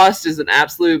 Frost is an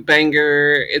absolute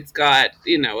banger. It's got,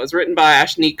 it's written by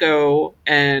Ashniko,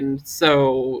 and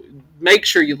so make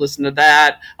sure you listen to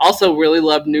that. Also, really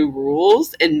love New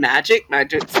Rules and Magic.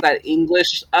 Magic's that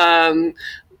English song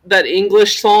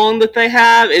that they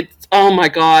have. It's, oh my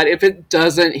god, if it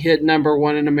doesn't hit number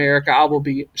one in America, I will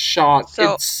be shocked.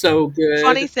 So, It's so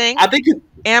funny good. thing, I think it,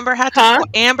 huh?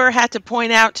 Amber had to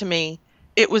point out to me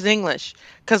it was English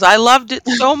because I loved it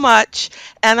so much,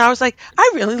 and I was like,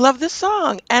 I really love this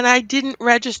song, and I didn't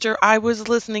register I was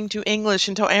listening to English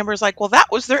until Amber's like, well, that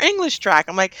was their English track.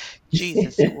 I'm like,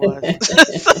 Jesus, it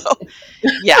was. So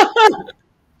yeah.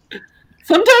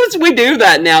 Sometimes we do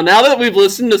that now. Now that we've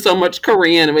listened to so much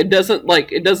Korean, it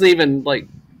doesn't even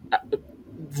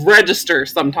register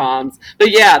sometimes.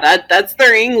 But yeah, that's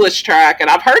their English track, and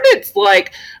I've heard it's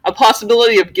like a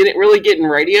possibility of getting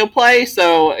radio play.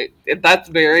 So that's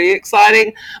very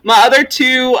exciting. My other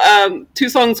two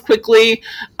songs quickly.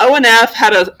 O and F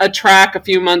had a track a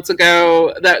few months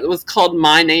ago that was called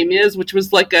 "My Name Is," which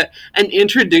was like an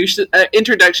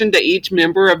introduction to each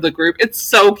member of the group. It's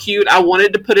so cute. I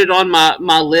wanted to put it on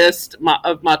my list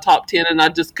of my top 10, and I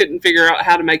just couldn't figure out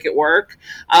how to make it work.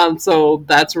 So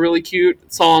that's a really cute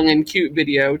song and cute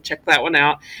video. Check that one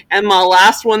out. And my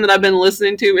last one that I've been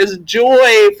listening to is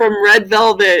Joy from Red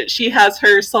Velvet. She has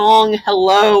her song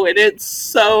Hello, and it's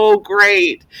so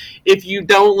great. If you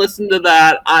don't listen to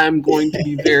that, I'm going to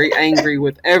be very angry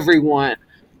with everyone.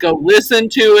 Go listen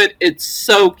to it. It's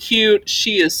so cute.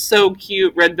 She is so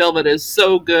cute. Red Velvet is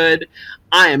so good.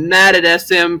 I am mad at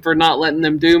SM for not letting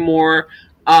them do more.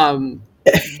 Um,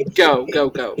 Go,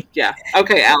 go, go. Yeah.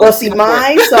 Okay, Well, Alex, see, go for it.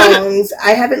 my songs,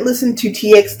 I haven't listened to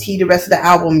TXT, the rest of the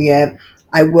album yet.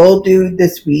 I will do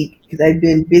this week because I've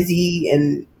been busy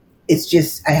and it's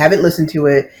just, I haven't listened to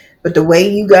it. But the way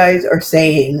you guys are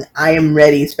saying, I am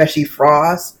ready, especially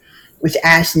Frost, which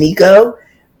Ash Nico,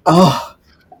 oh,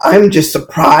 I'm just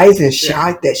surprised and Yeah.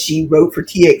 shocked that she wrote for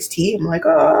TXT. I'm like,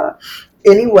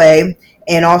 anyway.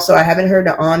 And also, I haven't heard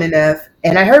the On and F.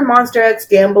 And I heard Monster X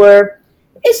Gambler.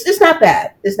 It's not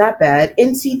bad. It's not bad.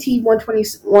 NCT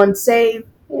 121 Save.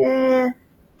 I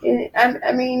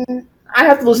mean, I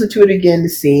have to listen to it again to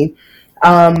see.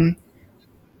 Um,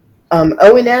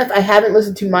 ONF, I haven't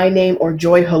listened to My Name or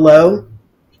Joy Hello,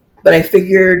 but I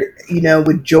figured,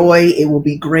 with Joy, it will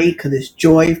be great because it's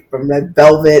Joy from Red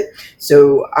Velvet.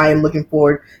 So I am looking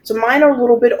forward. So mine are a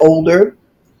little bit older.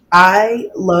 I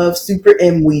love Super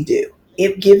M We Do.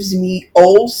 It gives me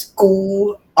old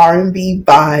school R&B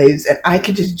vibes, and I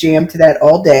could just jam to that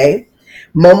all day.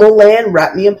 Momoland,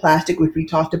 Wrap Me in Plastic, which we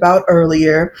talked about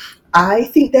earlier. I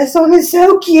think that song is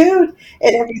so cute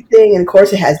and everything. And of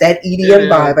course, it has that It EDM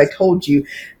vibe. I is. told you.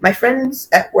 My friends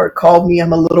at work called me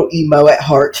I'm a little emo at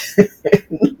heart.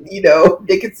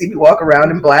 They can see me walk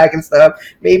around in black and stuff.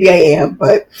 Maybe I am,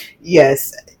 but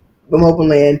yes,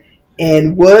 Momoland.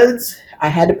 And Woods, I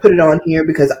had to put it on here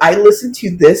because I listen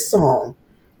to this song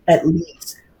at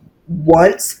least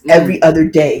once every Mm. other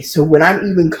day. So when I'm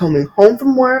even coming home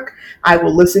from work, I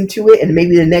will listen to it, and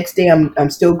maybe the next day I'm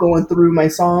still going through my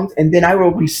songs, and then I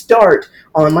will restart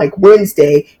on like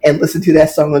Wednesday and listen to that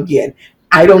song again.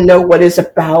 I don't know what it's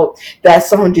about. That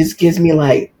song just gives me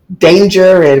like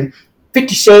danger and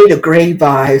 50 Shades of Grey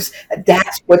vibes.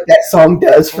 That's what that song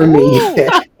does for me. Ooh,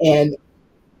 And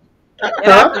get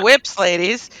out huh? the whips,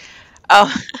 ladies.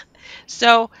 Oh,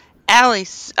 so Allie,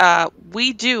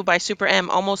 We Do by Super M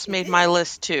almost made my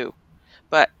list too,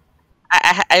 but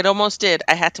it almost did.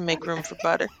 I had to make room for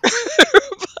butter.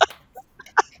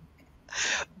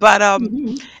 But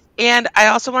and I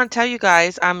also want to tell you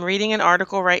guys, I'm reading an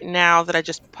article right now that I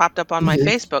just popped up on my Mhm.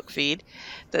 Facebook feed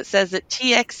that says that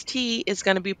TXT is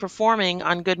going to be performing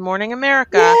on Good Morning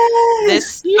America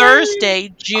this Yes. Yay.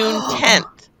 Thursday, June Oh,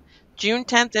 10th. June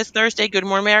 10th is Thursday, Good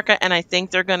Morning America, and I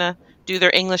think they're going to do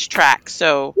their English track.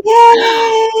 So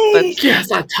yay! let's,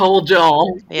 Yes, I told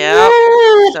y'all. yep.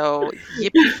 Yeah. So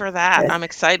yippee for that. Yes. I'm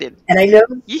excited. And I know,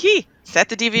 Yee Set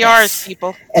the DVRs, yes.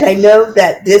 people. And I know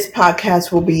that this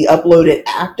podcast will be uploaded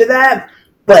after that.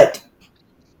 But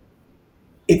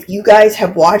if you guys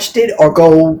have watched it or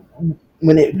go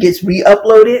when it gets re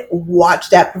uploaded, watch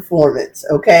that performance,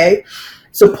 okay?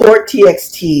 Support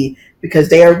TXT because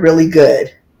they are really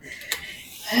good.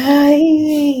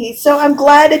 Hi. So I'm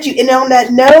glad that you. And on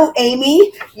that note,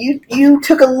 Amy, you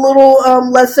took a little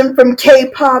lesson from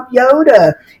K-pop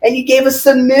Yoda, and you gave us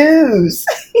some news.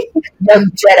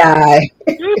 Young Jedi, Look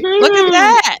at Woohoo.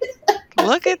 that.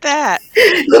 Look at that.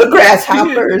 little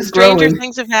grasshopper is Stranger growing.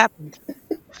 things have happened.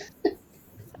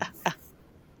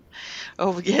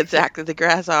 Oh, yeah, exactly. The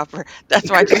grasshopper. That's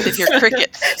why I just sit here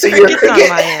crickets. So you're a Crickets on cricket.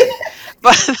 my end.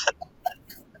 But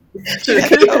That's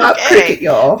K-pop okay cricket,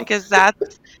 y'all. because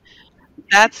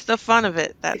that's the fun of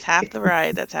it. That's half the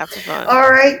ride. That's half the fun. All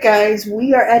right, guys,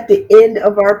 we are at the end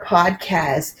of our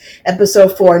podcast,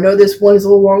 episode 4. I know this one is a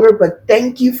little longer, but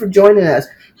thank you for joining us.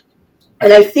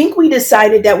 And I think we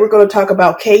decided that we're going to talk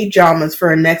about K dramas for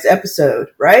our next episode,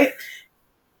 right?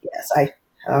 Yes, I.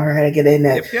 All right, I get in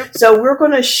that. Yep, yep. So we're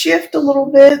going to shift a little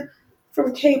bit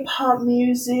from K-pop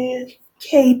music,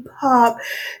 K-pop,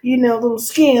 little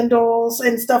scandals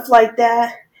and stuff like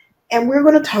that, and we're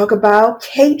going to talk about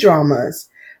K-dramas.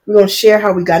 We're going to share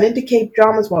how we got into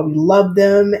K-dramas, why we love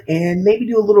them, and maybe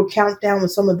do a little countdown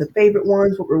with some of the favorite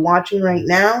ones, what we're watching right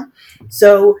now.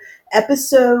 So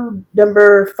episode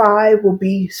number 5 will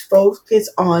be focused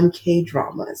on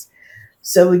K-dramas.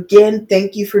 So again,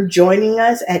 thank you for joining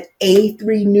us at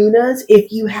A3 Nunas.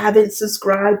 If you haven't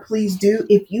subscribed, please do.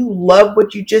 If you love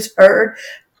what you just heard,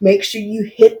 make sure you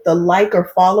hit the like or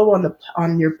follow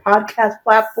on your podcast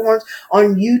platforms.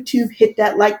 On YouTube, hit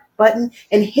that like button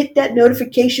and hit that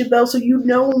notification bell so you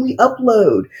know when we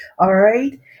upload. All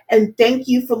right? And thank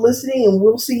you for listening, and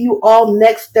we'll see you all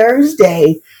next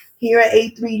Thursday here at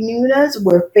A3 Nunas,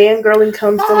 where fangirling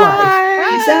comes to life.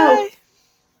 Peace out. Bye.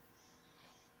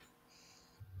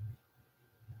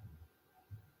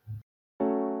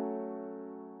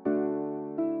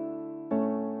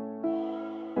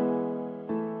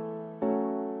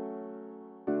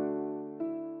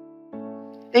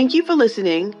 Thank you for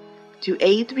listening to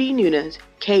A3 Nuna's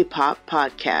K-pop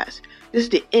podcast. This is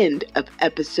the end of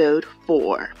episode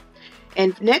 4.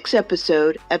 And next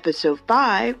episode, episode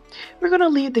 5, we're going to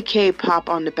leave the K-pop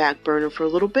on the back burner for a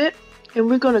little bit, and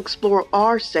we're going to explore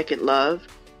our second love,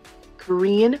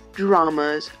 Korean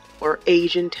dramas or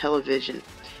Asian television.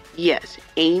 Yes,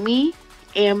 Amy,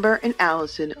 Amber, and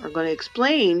Allison are going to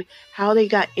explain how they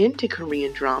got into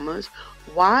Korean dramas,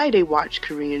 why they watch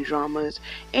Korean dramas,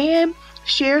 and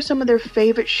share some of their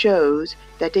favorite shows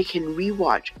that they can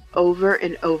rewatch over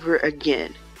and over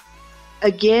again.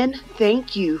 Again,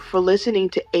 thank you for listening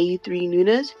to A3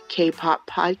 Nuna's K-pop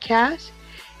podcast.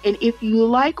 And if you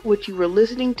like what you were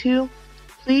listening to,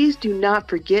 please do not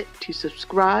forget to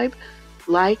subscribe,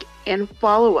 like, and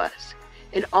follow us.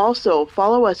 And also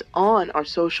follow us on our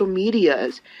social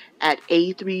medias at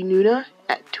A3 Nuna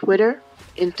at Twitter,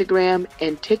 Instagram,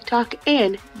 and TikTok,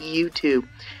 and YouTube.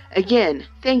 Again,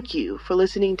 thank you for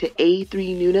listening to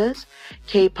A3 Nuna's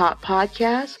K-pop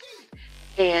podcast.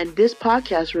 And this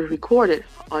podcast was recorded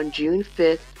on June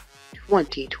 5th,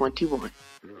 2021.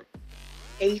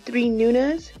 A3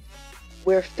 Nunas,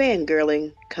 where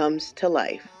fangirling comes to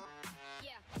life.